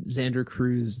Xander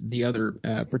Cruz, the other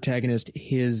protagonist,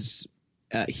 his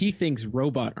he thinks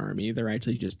robot army. They're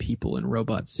actually just people in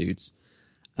robot suits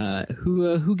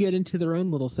who get into their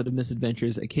own little set of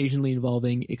misadventures, occasionally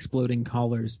involving exploding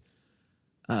collars.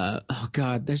 Oh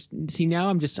God, now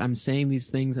I'm saying these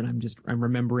things and I'm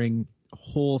remembering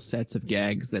whole sets of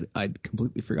gags that I'd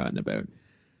completely forgotten about.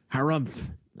 Harumph.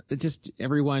 Just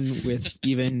everyone with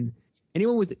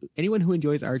anyone who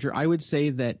enjoys Archer, I would say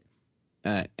that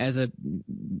as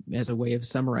a way of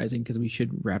summarizing, because we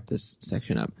should wrap this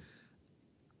section up.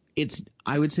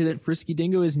 I would say that Frisky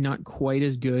Dingo is not quite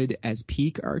as good as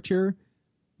peak Archer,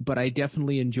 but I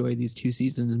definitely enjoy these 2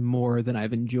 seasons more than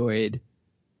I've enjoyed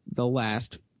the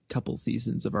last couple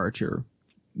seasons of Archer,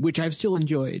 which I've still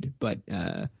enjoyed, but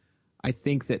I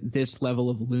think that this level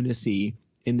of lunacy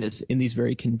in these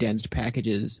very condensed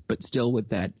packages, but still with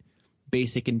that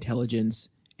basic intelligence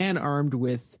and armed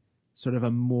with sort of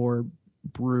a more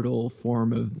brutal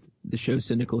form of the show's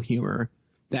cynical humor,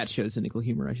 I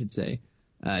should say,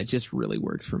 just really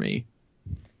works for me.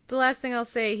 The last thing I'll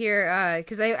say here,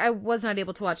 because I was not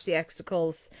able to watch the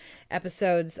Exticles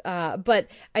episodes, but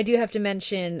I do have to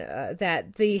mention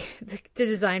that the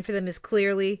design for them is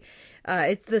clearly,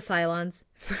 it's the Cylons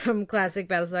from classic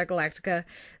Battlestar Galactica.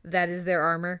 That is their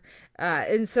armor.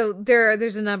 And so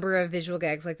there's a number of visual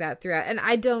gags like that throughout. And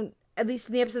I don't, at least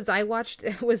in the episodes I watched,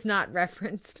 it was not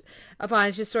referenced upon.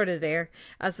 It's just sort of there.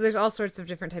 So there's all sorts of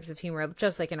different types of humor,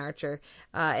 just like in Archer.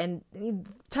 And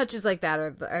touches like that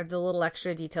are the little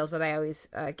extra details that I always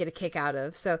get a kick out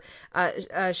of. So,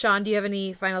 Sean, do you have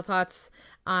any final thoughts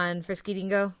on Frisky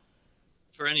Dingo?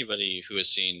 For anybody who has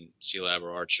seen Sealab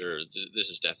or Archer, this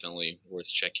is definitely worth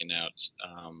checking out.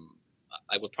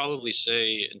 I would probably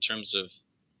say, in terms of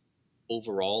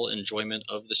overall enjoyment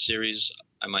of the series,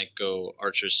 I might go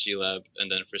Archer, Sealab, and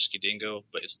then Frisky Dingo,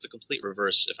 but it's the complete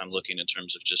reverse if I'm looking in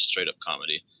terms of just straight-up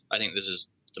comedy. I think this is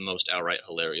the most outright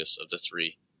hilarious of the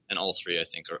 3, and all 3, I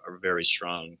think, are very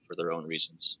strong for their own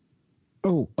reasons.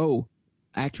 Oh,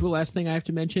 actual last thing I have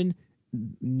to mention,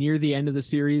 near the end of the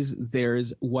series,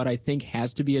 there's what I think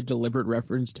has to be a deliberate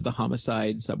reference to the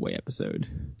Homicide Subway episode.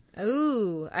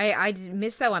 Ooh, I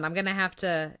missed that one. I'm going to have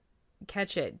to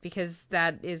catch it, because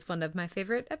that is one of my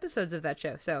favorite episodes of that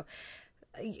show. So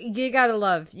you gotta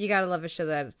love a show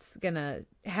that's gonna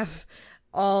have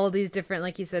all these different,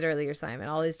 like you said earlier, Simon,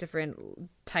 all these different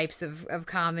types of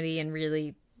comedy and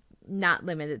really not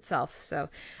limit itself. So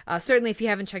certainly if you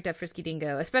haven't checked out Frisky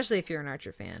Dingo, especially if you're an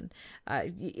Archer fan,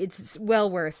 it's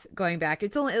well worth going back.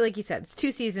 It's only, like you said, it's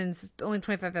 2 seasons, it's only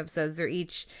 25 episodes. They're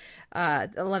each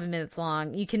 11 minutes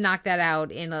long. You can knock that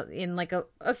out in like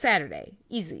a Saturday,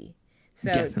 easy.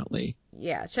 So definitely.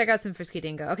 Yeah, check out some Frisky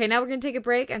Dingo. Okay, now we're going to take a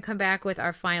break and come back with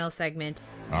our final segment.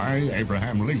 I,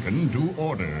 Abraham Lincoln, do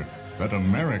order that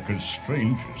America's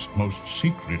strangest, most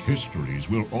secret histories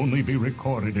will only be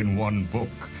recorded in one book.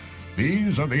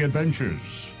 These are the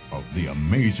adventures of the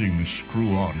amazing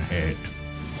Screw-On Head.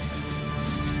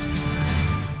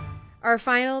 Our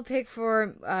final pick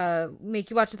for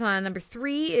Make You Watch-a-thon number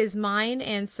 3 is mine,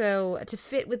 and so to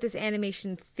fit with this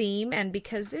animation theme, and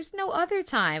because there's no other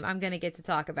time I'm going to get to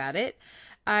talk about it,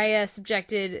 I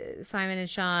subjected Simon and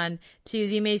Sean to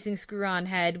The Amazing Screw-On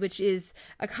Head, which is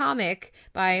a comic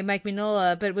by Mike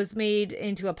Mignola, but was made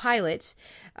into a pilot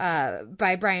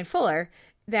by Brian Fuller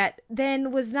that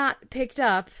then was not picked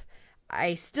up.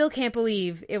 I still can't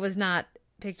believe it was not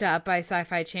picked up by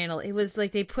Sci-Fi Channel. It was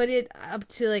like they put it up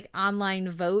to like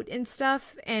online vote and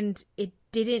stuff, and it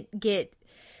didn't get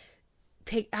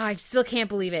picked. I still can't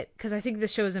believe it, because I think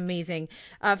this show is amazing.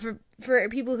 For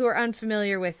people who are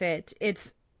unfamiliar with it,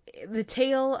 it's the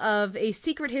tale of a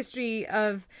secret history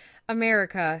of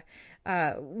America,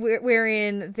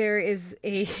 wherein there is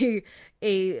a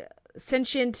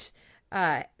sentient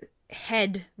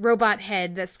robot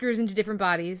head that screws into different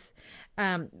bodies,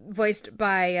 voiced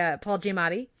by Paul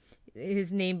Giamatti,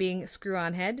 his name being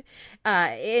Screw-On Head,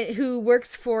 who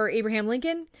works for Abraham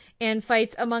Lincoln and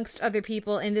fights amongst other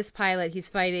people. In this pilot, he's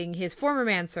fighting his former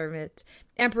manservant,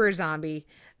 Emperor Zombie,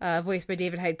 voiced by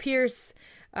David Hyde Pierce.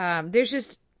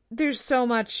 There's so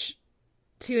much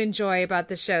to enjoy about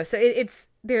the show. So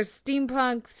there's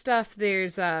steampunk stuff.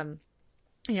 There's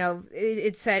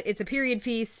it's a period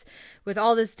piece with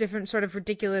all this different sort of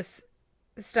ridiculous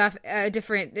stuff,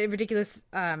 different ridiculous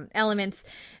elements,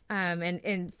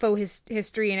 and faux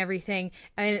history and everything.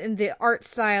 And the art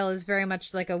style is very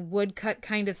much like a woodcut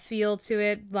kind of feel to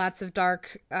it. Lots of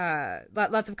dark,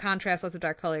 lots of contrast, lots of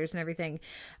dark colors and everything.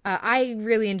 I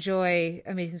really enjoy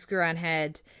Amazing Screw-On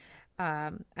Head.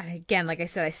 And again, like I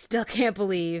said, I still can't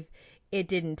believe it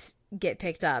didn't get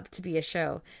picked up to be a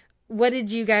show. What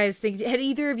did you guys think? Had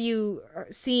either of you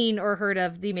seen or heard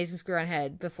of The Amazing Screw-On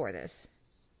Head before this?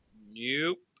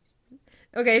 Nope.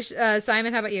 Okay,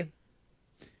 Simon, how about you?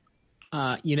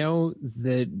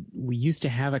 We used to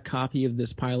have a copy of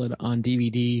this pilot on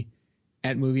DVD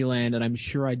at Movieland, and I'm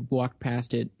sure I'd walked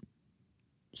past it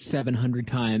 700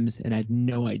 times and had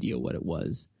no idea what it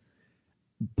was.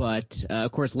 But,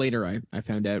 of course, later I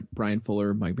found out Brian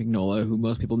Fuller, Mike Mignola, who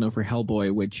most people know for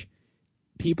Hellboy, which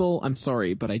I'm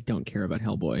sorry, but I don't care about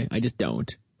Hellboy. I just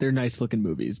don't. They're nice-looking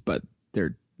movies, but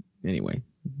anyway,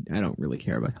 I don't really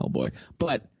care about Hellboy.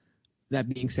 But that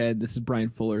being said, this is Brian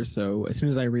Fuller, so as soon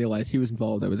as I realized he was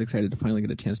involved, I was excited to finally get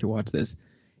a chance to watch this.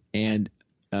 And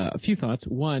a few thoughts.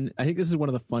 One, I think this is one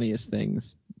of the funniest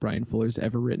things Brian Fuller's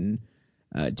ever written.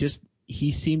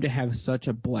 He seemed to have such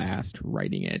a blast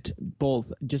writing it.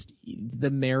 Both just the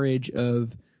marriage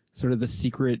of sort of the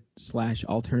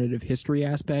secret/alternative history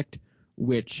aspect,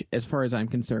 which, as far as I'm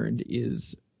concerned,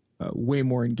 is way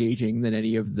more engaging than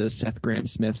any of the Seth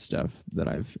Grahame-Smith stuff that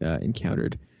I've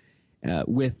encountered.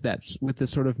 With the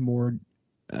sort of more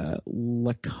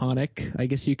laconic, I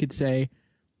guess you could say,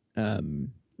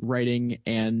 writing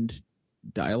and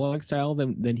dialogue style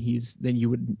than you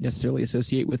would necessarily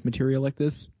associate with material like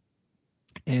this.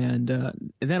 And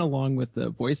then along with the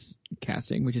voice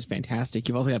casting, which is fantastic,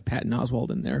 you've also got Patton Oswalt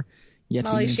in there.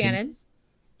 Molly Shannon.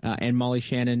 And Molly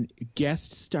Shannon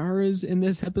guest stars in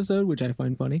this episode, which I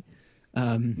find funny.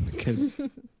 Because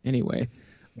anyway,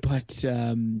 but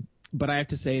I have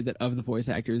to say that of the voice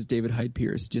actors, David Hyde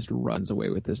Pierce just runs away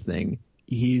with this thing.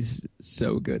 He's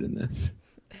so good in this.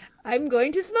 I'm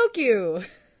going to smoke you.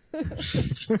 I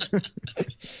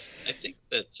think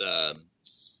that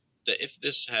if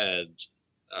this had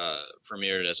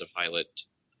premiered as a pilot,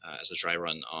 as a dry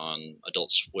run on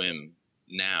Adult Swim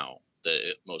now, that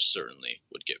it most certainly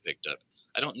would get picked up.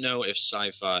 I don't know if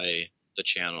Sci-Fi, the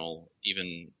channel,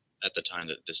 even at the time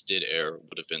that this did air,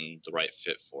 would have been the right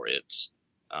fit for it.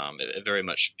 It very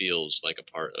much feels like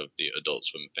a part of the Adult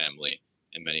Swim family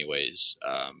in many ways.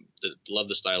 Love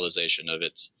the stylization of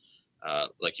it.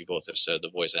 Like you both have said, the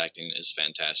voice acting is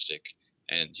fantastic.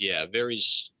 And yeah, very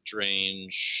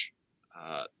strange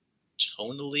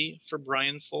tonally for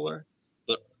Brian Fuller,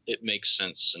 but it makes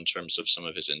sense in terms of some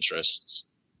of his interests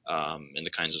and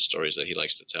the kinds of stories that he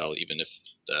likes to tell, even if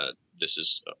this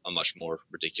is a much more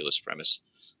ridiculous premise.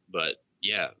 But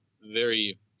yeah,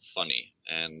 very funny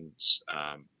and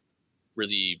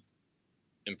really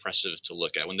impressive to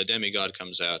look at. When the Demigod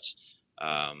comes out,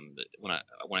 when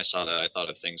I saw that, I thought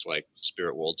of things like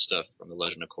Spirit World stuff from The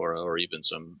Legend of Korra, or even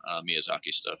some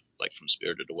Miyazaki stuff like from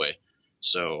Spirited Away.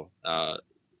 So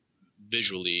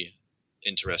visually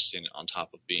interesting on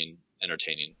top of being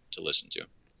entertaining to listen to.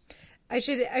 I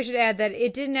should add that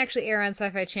it didn't actually air on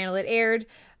Sci-Fi Channel. It aired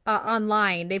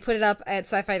online. They put it up at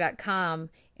sci-fi.com,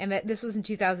 and that this was in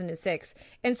 2006.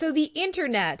 And so the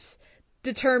internet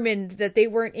determined that they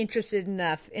weren't interested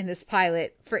enough in this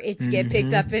pilot for it to get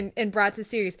picked up and brought to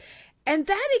series. And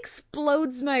that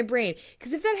explodes my brain.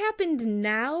 Because if that happened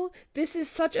now, this is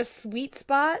such a sweet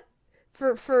spot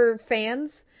for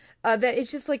fans that it's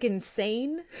just like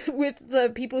insane with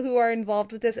the people who are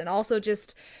involved with this, and also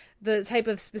just the type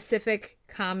of specific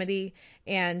comedy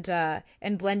and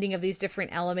blending of these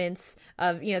different elements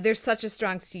of, there's such a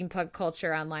strong steampunk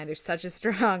culture online. There's such a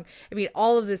strong,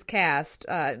 all of this cast,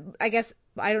 I guess,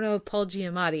 I don't know if Paul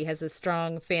Giamatti has a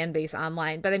strong fan base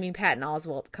online, but Patton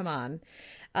Oswalt, come on.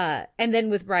 And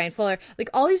then with Brian Fuller, like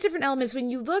all these different elements,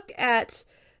 when you look at,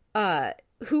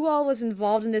 who all was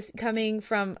involved in this, coming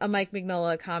from a Mike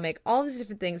Mignola comic, all these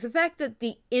different things, the fact that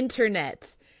the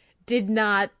internet did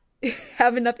not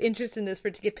have enough interest in this for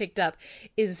it to get picked up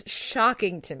is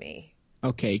shocking to me.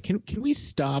 Okay, can we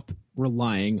stop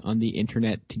relying on the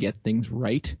internet to get things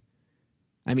right?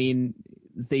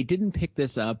 They didn't pick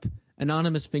this up.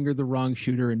 Anonymous fingered the wrong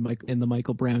shooter in the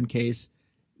Michael Brown case.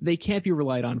 They can't be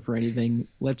relied on for anything.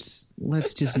 Let's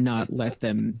just not let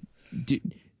them do.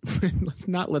 Let's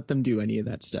not let them do any of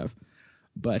that stuff.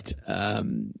 But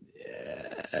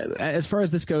as far as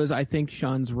this goes, I think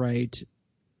Sean's right.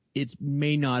 It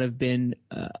may not have been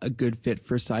a good fit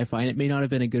for Sci-Fi, and it may not have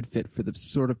been a good fit for the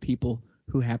sort of people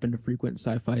who happen to frequent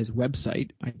Sci-Fi's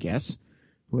website, I guess,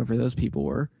 whoever those people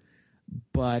were.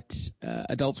 But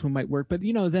Adult Swim might work. But,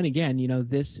 then again,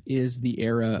 this is the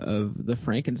era of the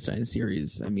Frankenstein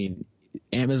series.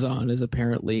 Amazon is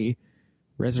apparently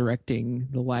resurrecting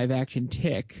the live-action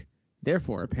Tick,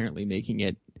 therefore apparently making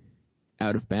it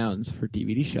out of bounds for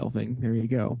DVD shelving. There you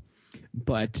go.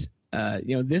 But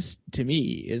this to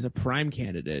me is a prime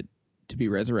candidate to be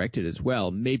resurrected as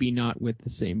well. Maybe not with the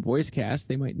same voice cast.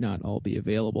 They might not all be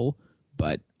available,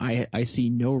 but I see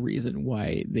no reason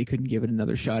why they couldn't give it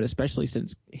another shot, especially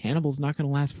since Hannibal's not going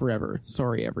to last forever.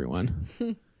 Sorry, everyone.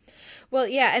 Well,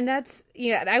 yeah, and that's,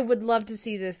 I would love to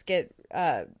see this get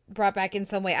brought back in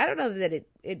some way. I don't know that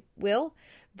it will,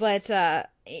 but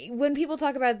when people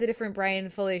talk about the different Bryan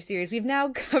Fuller series, we've now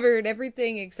covered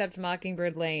everything except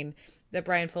Mockingbird Lane that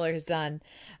Bryan Fuller has done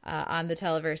on the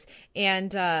Televerse.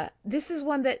 And this is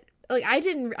one that,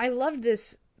 I loved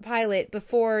this pilot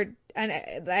before, and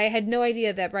I had no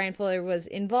idea that Bryan Fuller was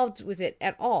involved with it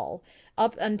at all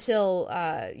up until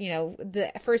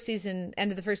the first season,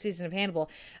 end of the first season of Hannibal,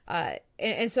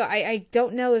 and so I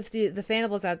don't know if the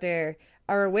Fannibals out there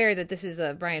are aware that this is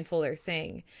a Bryan Fuller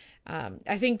thing.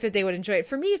 I think that they would enjoy it.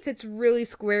 For me, it fits really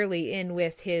squarely in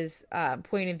with his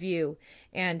point of view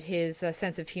and his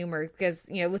sense of humor, because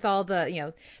with all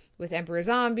the with Emperor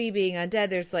Zombie being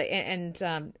undead, there's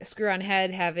and Screw on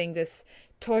Head having this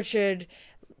tortured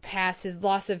past, his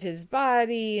loss of his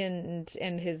body and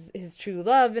his true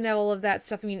love and all of that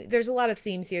stuff. I mean, there's a lot of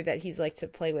themes here that he's liked to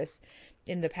play with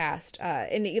in the past.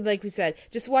 And like we said,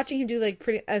 just watching him do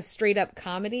a straight up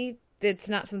comedy, it's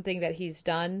not something that he's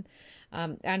done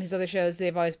on his other shows.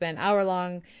 They've always been hour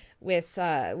long with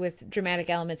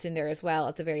dramatic elements in there as well,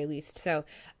 at the very least. So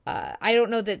I don't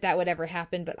know that would ever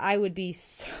happen, but I would be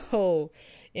so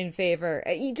in favor.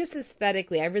 Just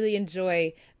aesthetically, I really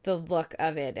enjoy the look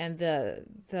of it, and the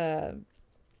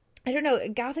I don't know,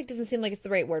 gothic doesn't seem like it's the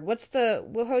right word. How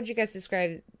would you guys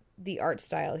describe the art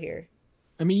style here?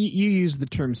 I mean, you use the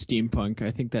term steampunk.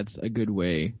 I think that's a good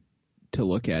way to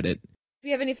look at it. Do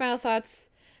you have any final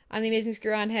thoughts on The Amazing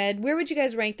Screw-On Head? Where would you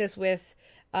guys rank this with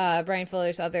Bryan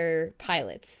Fuller's other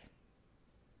pilots?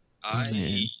 I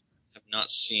have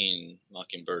not seen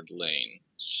Mockingbird Lane,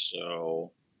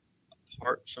 so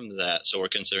apart from that, so we're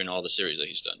considering all the series that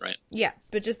he's done, right? Yeah,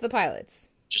 but just the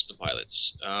pilots. Just the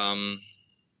pilots. Good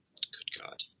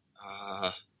God.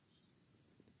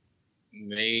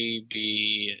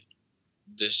 Maybe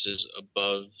this is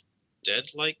above Dead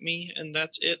Like Me, and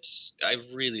that's it. I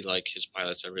really like his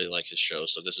pilots. I really like his show,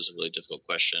 so this is a really difficult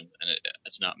question, and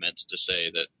it's not meant to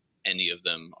say that any of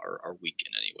them are weak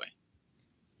in any way.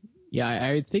 Yeah,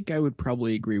 I think I would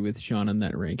probably agree with Sean on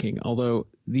that ranking. Although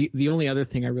the only other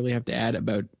thing I really have to add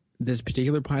about this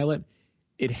particular pilot,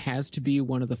 it has to be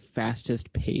one of the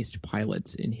fastest paced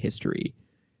pilots in history.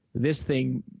 This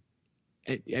thing,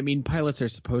 I mean, pilots are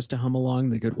supposed to hum along,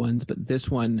 the good ones, but this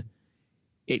one,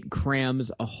 it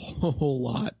crams a whole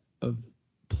lot of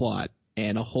plot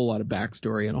and a whole lot of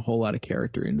backstory and a whole lot of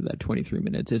character into that 23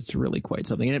 minutes. It's really quite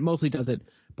something. And it mostly does it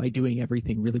by doing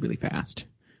everything really, really fast,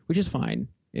 which is fine.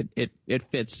 It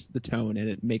fits the tone, and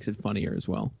it makes it funnier as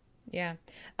well. Yeah.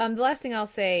 The last thing I'll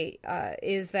say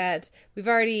is that we've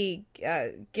already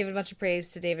given a bunch of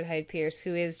praise to David Hyde Pierce,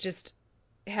 who is just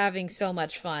having so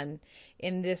much fun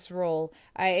in this role.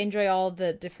 I enjoy all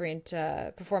the different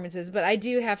performances, but I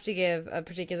do have to give a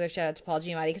particular shout out to Paul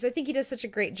Giamatti, because I think he does such a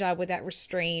great job with that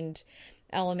restrained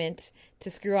element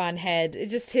to Screw On Head.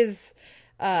 Just his,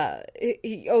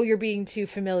 you're being too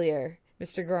familiar,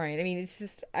 Mr. Groin. I mean, it's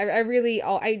just,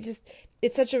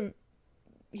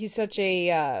 he's such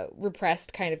a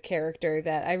repressed kind of character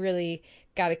that I really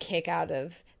got a kick out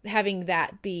of having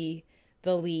that be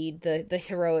the lead, the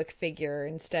heroic figure,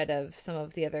 instead of some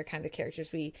of the other kind of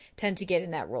characters we tend to get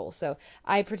in that role. So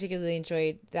I particularly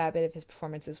enjoyed that bit of his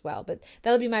performance as well. But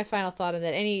that'll be my final thought on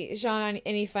that. Sean,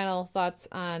 any final thoughts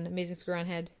on Amazing Screw-On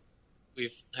Head? We've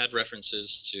had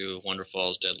references to Wonder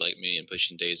Falls, Dead Like Me, and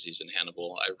Pushing Daisies, and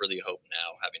Hannibal. I really hope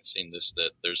now, having seen this,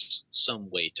 that there's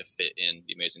some way to fit in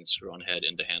The Amazing Screw-On Head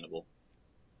into Hannibal.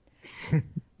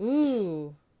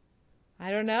 Ooh.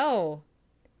 I don't know.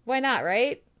 Why not,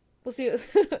 right? We'll see.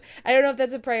 I don't know if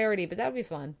that's a priority, but that would be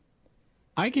fun.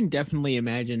 I can definitely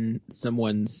imagine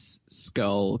someone's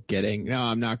skull getting... No,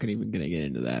 I'm not even going to get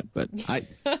into that, but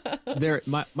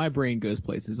my brain goes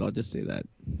places, I'll just say that.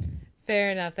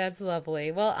 Fair enough. That's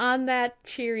lovely. Well, on that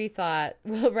cheery thought,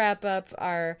 we'll wrap up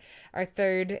our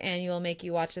third annual Make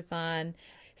You Watch-a-thon.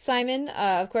 Simon,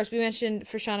 of course, we mentioned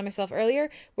for Sean and myself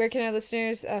earlier, where can our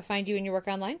listeners find you and your work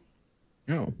online?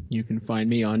 Oh, you can find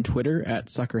me on Twitter at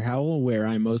SuckerHowl, where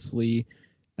I mostly,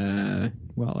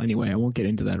 anyway, I won't get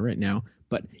into that right now,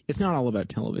 but it's not all about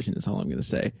television, is all I'm going to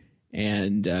say.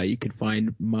 And you can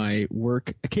find my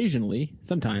work occasionally,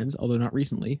 sometimes, although not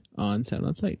recently, on Sound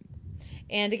On Sight.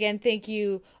 And again, thank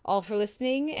you all for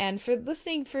listening, and for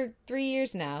listening for 3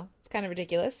 years now. It's kind of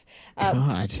ridiculous.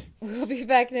 God. We'll be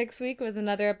back next week with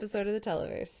another episode of the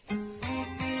Televerse.